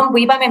 Εν τούτο που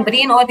είπαμε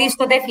πριν, ότι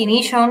στο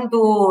definition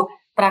του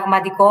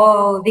πραγματικού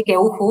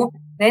δικαιούχου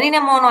δεν είναι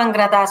μόνο αν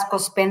κρατάς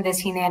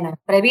 25/1.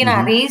 Πρέπει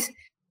να δεις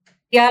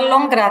τι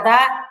άλλον κρατά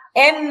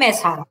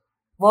έμμεσα.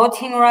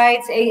 Voting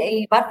rights,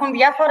 υπάρχουν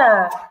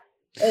διάφορα...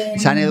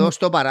 Σαν εδώ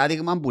στο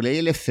παράδειγμα που λέει η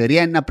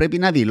Ελευθερία είναι να πρέπει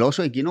να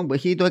δηλώσω εκείνο που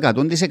έχει το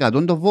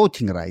 100% το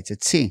voting rights,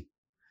 έτσι.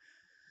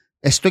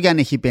 Έστω και αν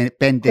έχει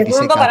 5%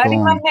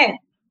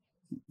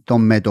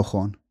 των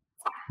μέτοχων.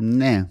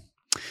 Ναι.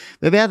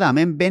 Βέβαια, θα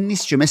με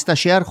μπαίνεις και μέσα στα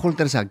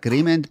shareholders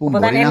agreement που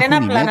μπορεί να έχουν οι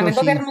μέτοχοι. Απλά να μην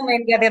το παίρνουμε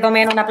για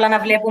δεδομένο, απλά να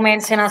βλέπουμε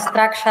σε ένα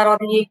structure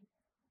ότι...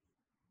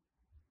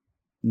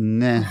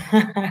 Ναι.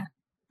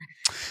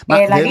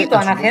 Δηλαδή το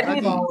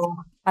αναφέρνει το...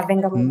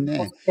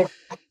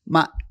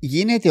 Μα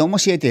γίνεται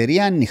όμως η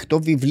εταιρεία ανοιχτό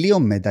βιβλίο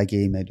μετά και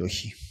η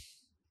μέτοχη.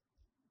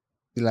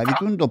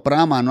 Δηλαδή το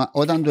πράγμα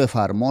όταν το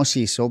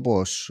εφαρμόσεις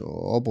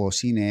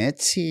όπως είναι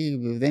έτσι,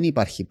 δεν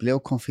υπάρχει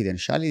πλέον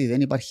confidentiality,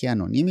 δεν υπάρχει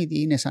anonymity,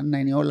 είναι σαν να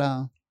είναι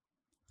όλα...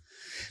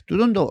 Και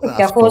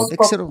αφού το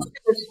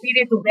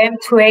σπίτι του BEM,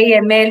 του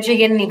AML και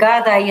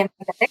γενικά τα EML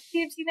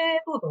detectives είναι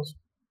τούτος.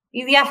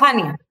 Η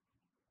διαφάνεια.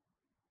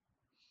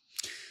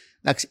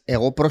 Εντάξει,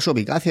 εγώ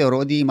προσωπικά θεωρώ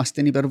ότι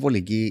είμαστε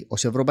υπερβολικοί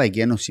ως Ευρωπαϊκή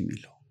Ένωση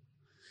μιλώ.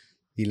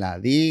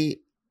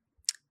 Δηλαδή,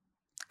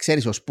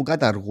 ξέρεις, ως που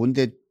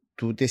καταργούνται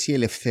τούτες οι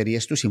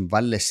ελευθερίες του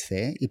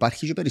συμβάλλεσθε,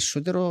 υπάρχει και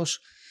περισσότερος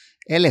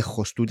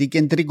έλεγχος, τούτη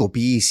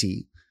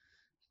κεντρικοποίηση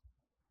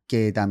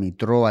και τα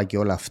μητρώα και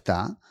όλα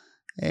αυτά,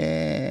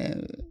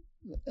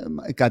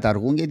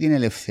 καταργούν και την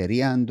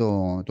ελευθερία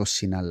των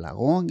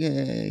συναλλαγών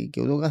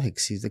και ούτω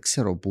καθεξής. Δεν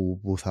ξέρω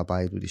πού θα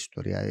πάει τούτη η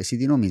ιστορία. Εσύ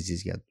τι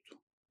νομίζεις για αυτό?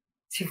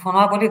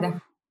 Συμφωνώ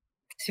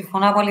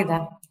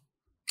απολύτως.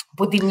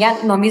 Που τη μια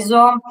νομίζω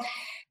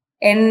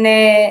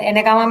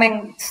έκαναμε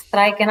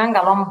strike έναν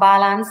καλό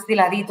balance,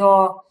 δηλαδή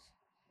το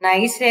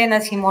να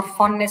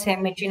συμμορφώνεσαι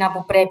με εκείνα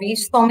που πρέπει,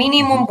 στο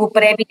minimum που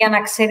πρέπει για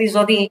να ξέρεις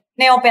ότι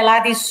ναι, ο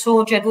πελάτης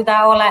σου και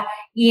τούτα όλα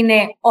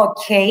είναι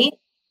ok,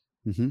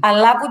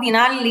 αλλά από την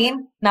άλλη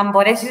να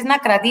μπορέσεις να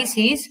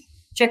κρατήσεις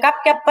και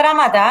κάποια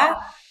πράγματα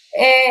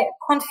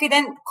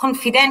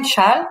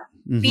confidential,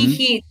 π.χ.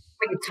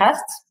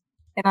 trusts,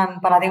 έναν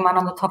παραδείγμα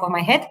on the top of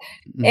my head,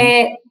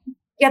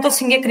 για το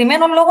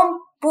συγκεκριμένο λόγο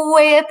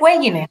που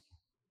έγινε.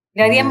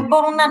 Δηλαδή δεν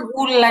μπορούν να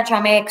ούλα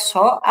και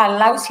έξω,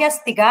 αλλά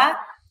ουσιαστικά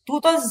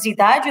τούτον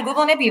ζητά και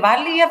τούτον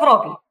επιβάλλει η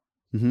Ευρώπη.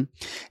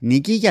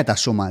 Νίκη, για τα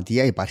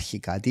σωματεία υπάρχει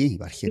κάτι,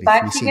 υπάρχει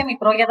ρύθμιση? Και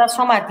μικρό για τα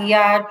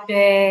σωματεία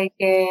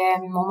και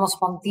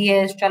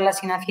ομοσπονδίες και άλλα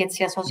συναφή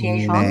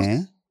associations. Ναι.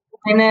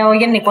 Είναι ο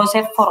γενικός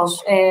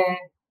εύφορος.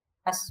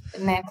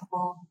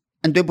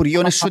 Εν το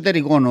Υπουργείο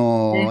Εσωτερικών,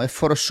 ο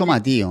εύφορος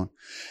σωματείων.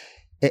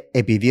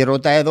 Επειδή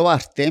ρωτά εδώ ο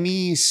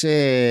Αρτέμις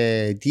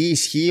τι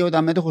ισχύει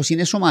όταν μέτοχος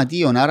είναι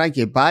σωματείων, άρα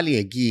και πάλι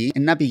εκεί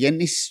να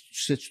πηγαίνεις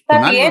στον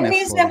άλλον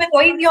εύφορο. Θα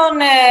πηγαίνεις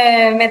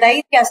με τα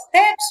ίδια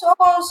steps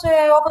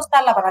όπως τα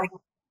άλλα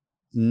παραδείγματα.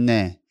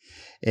 Ναι.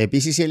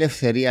 Επίσης η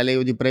Ελευθερία λέει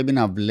ότι πρέπει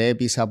να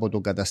βλέπεις από το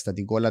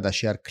καταστατικό όλα τα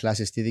share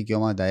classes τι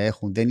δικαιώματα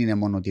έχουν. Δεν είναι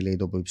μόνο ότι λέει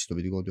το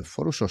επιστοποιητικό του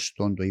εφόρου.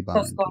 Σωστό το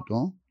είπαμε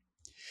τούτο.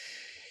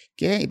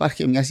 Και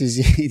υπάρχει μια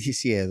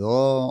συζήτηση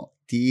εδώ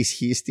τι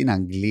ισχύει στην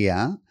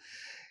Αγγλία.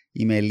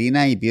 Η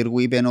Μελίνα Υπήργου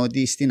είπε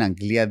ότι στην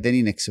Αγγλία δεν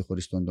είναι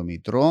ξεχωριστό το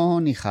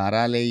μητρό. Η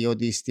Χαρά λέει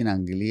ότι στην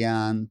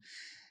Αγγλία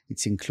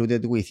it's included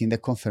within the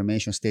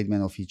confirmation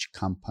statement of each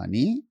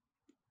company.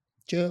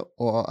 Και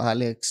ο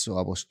Άλεξ, ο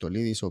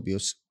Αποστολίδης, ο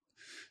οποίος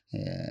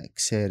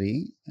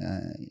ξέρει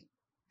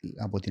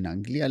από την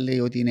Αγγλία, λέει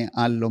ότι είναι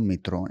άλλο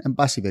μητρό. Εν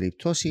πάση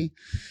περιπτώσει,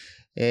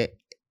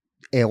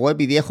 εγώ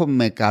επειδή έχω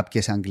με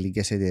κάποιες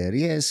αγγλικές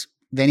εταιρείες,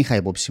 δεν είχα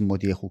υπόψη μου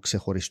ότι έχουν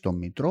ξεχωριστό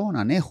μητρό.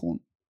 Αν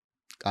έχουν,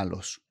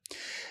 καλώς.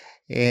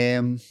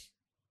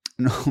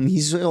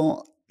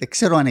 Νομίζω, δεν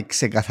ξέρω αν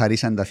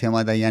ξεκαθαρίσαν τα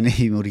θέματα ή αν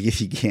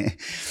δημιουργήθηκε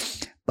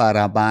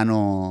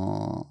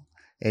παραπάνω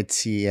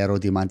έτσι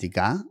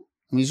ερωτηματικά.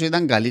 Νομίζω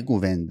ήταν καλή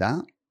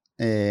κουβέντα,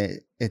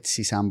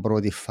 έτσι σαν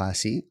πρώτη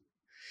φάση.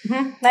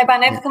 Να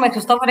επανέλθουμε,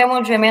 Χριστόφορε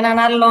μου, και με έναν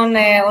άλλον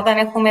όταν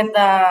έχουμε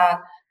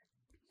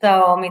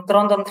το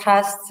μητρό των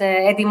trusts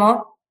έτοιμο,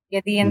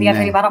 γιατί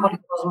ενδιαφέρει πάρα πολύ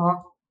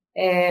κόσμο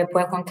που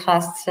έχουν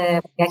trusts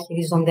που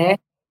διαχειρίζονται,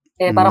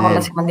 πάρα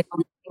πολλά σημαντικά.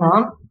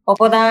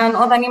 Οπότε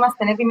όταν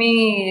είμαστε έτοιμοι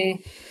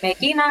με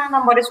εκείνα,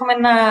 να μπορέσουμε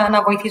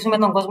να βοηθήσουμε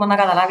τον κόσμο να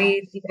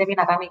καταλάβει τι πρέπει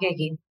να κάνει και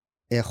εκεί.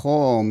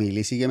 Έχω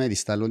μιλήσει και με τη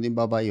Στάλλον την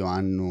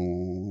Παπαϊωάννου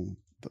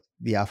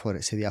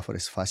σε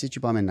διάφορες φάσεις και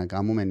είπαμε να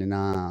κάνουμε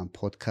ένα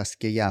podcast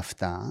και για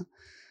αυτά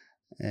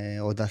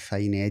όταν θα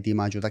είναι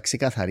έτοιμα και όταν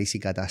ξεκαθαρίσει η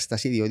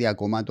κατάσταση, διότι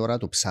ακόμα τώρα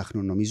το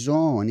ψάχνουν.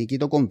 Νομίζω, Νίκη,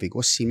 το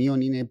κομβικό σημείο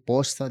είναι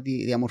πώς θα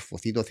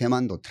διαμορφωθεί το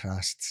θέμα των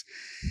trusts.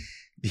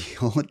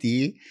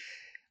 Διότι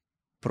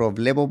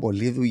προβλέπω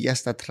πολλή δουλειά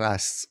στα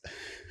trusts.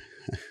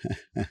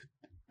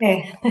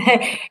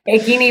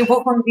 Εκείνοι που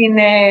έχουν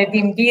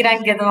την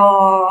πείρα και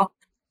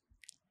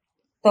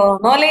το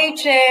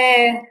knowledge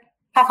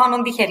θα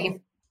φάνουν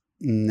τυχεροί.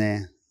 Ναι,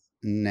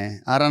 ναι.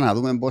 Άρα να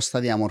δούμε πώς θα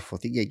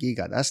διαμορφωθεί και εκεί η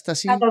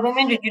κατάσταση. Θα το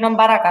δούμε και εκείνον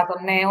παρακάτω.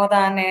 Ναι,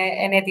 όταν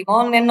είναι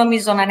έτοιμο, δεν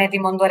νομίζω να είναι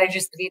έτοιμο το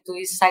registry του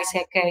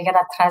ISEC για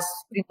τα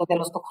trusts πριν το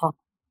τέλος του χρόνου.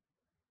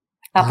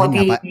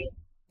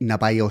 Να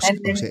πάει ως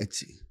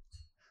έτσι.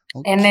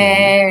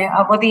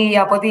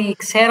 Από ό,τι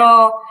ξέρω,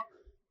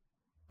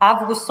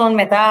 Αύγουστον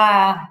μετά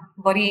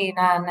μπορεί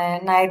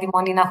να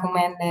έτοιμο ή να έχουμε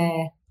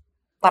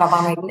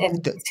παραπάνω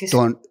ενδείξεις.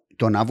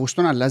 Τον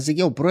Αύγουστον αλλάζει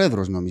και ο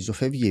πρόεδρος, νομίζω,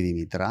 φεύγει η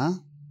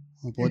Δημητρά.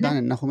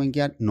 Οπότε να έχουμε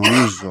και,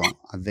 νομίζω,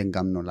 αν δεν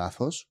κάνω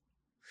λάθος.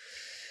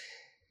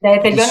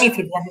 Τελειώνει η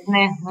θητεία,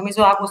 ναι,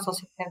 νομίζω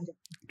Αύγουστο-Σεπτέμβριο.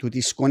 Του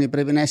τη σκόνη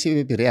πρέπει να εσύ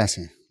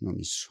επηρεάσει,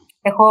 νομίζω.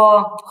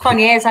 Έχω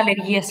χρονιαίες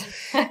αλλεργίες.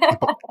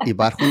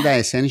 Υπάρχουν τα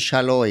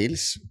essential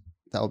oils,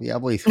 τα οποία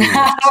βοηθούν.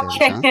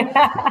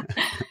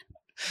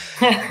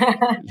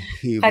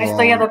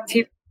 Ευχαριστώ για το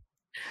tip.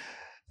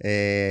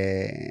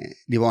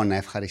 Λοιπόν, να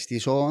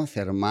ευχαριστήσω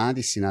θερμά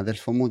τη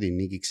συνάδελφο μου, την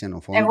Νίκη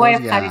Ξενοφόντος. Εγώ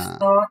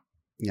ευχαριστώ.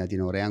 Για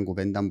την ωραία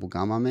κουβέντα που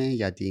κάναμε,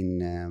 για την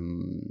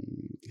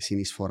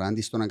συνεισφορά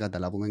της στο να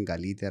καταλάβουμε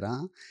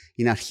καλύτερα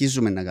ή να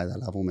αρχίζουμε να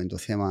καταλάβουμε το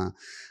θέμα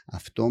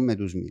αυτό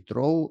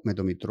με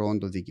το μητρό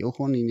των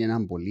δικαιούχων. Είναι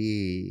ένα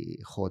πολύ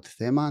hot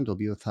θέμα, το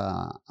οποίο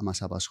θα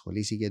μας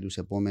απασχολήσει και τους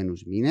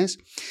επόμενους μήνες.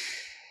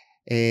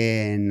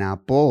 Να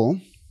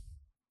πω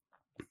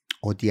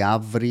ότι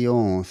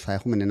αύριο θα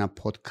έχουμε ένα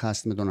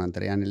podcast με τον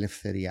Αντρέα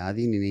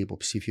Ελευθεριάδη, είναι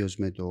υποψήφιος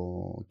με το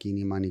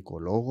κίνημα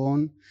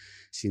Νικολόγων,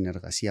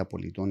 συνεργασία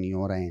πολιτών, η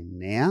ώρα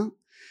 9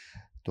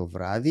 το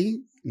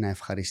βράδυ. Να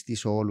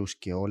ευχαριστήσω όλους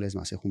και όλες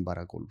μας έχουν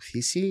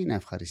παρακολουθήσει, να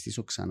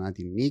ευχαριστήσω ξανά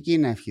την Νίκη,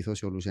 να ευχηθώ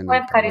σε όλους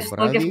ένα καλό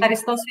βράδυ. Και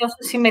ευχαριστώ σε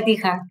όσους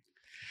συμμετείχαν.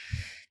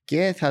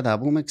 Και θα τα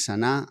πούμε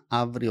ξανά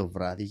αύριο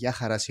βράδυ. Γεια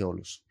χαρά σε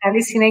όλους.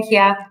 Καλή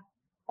συνέχεια.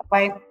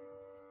 Bye.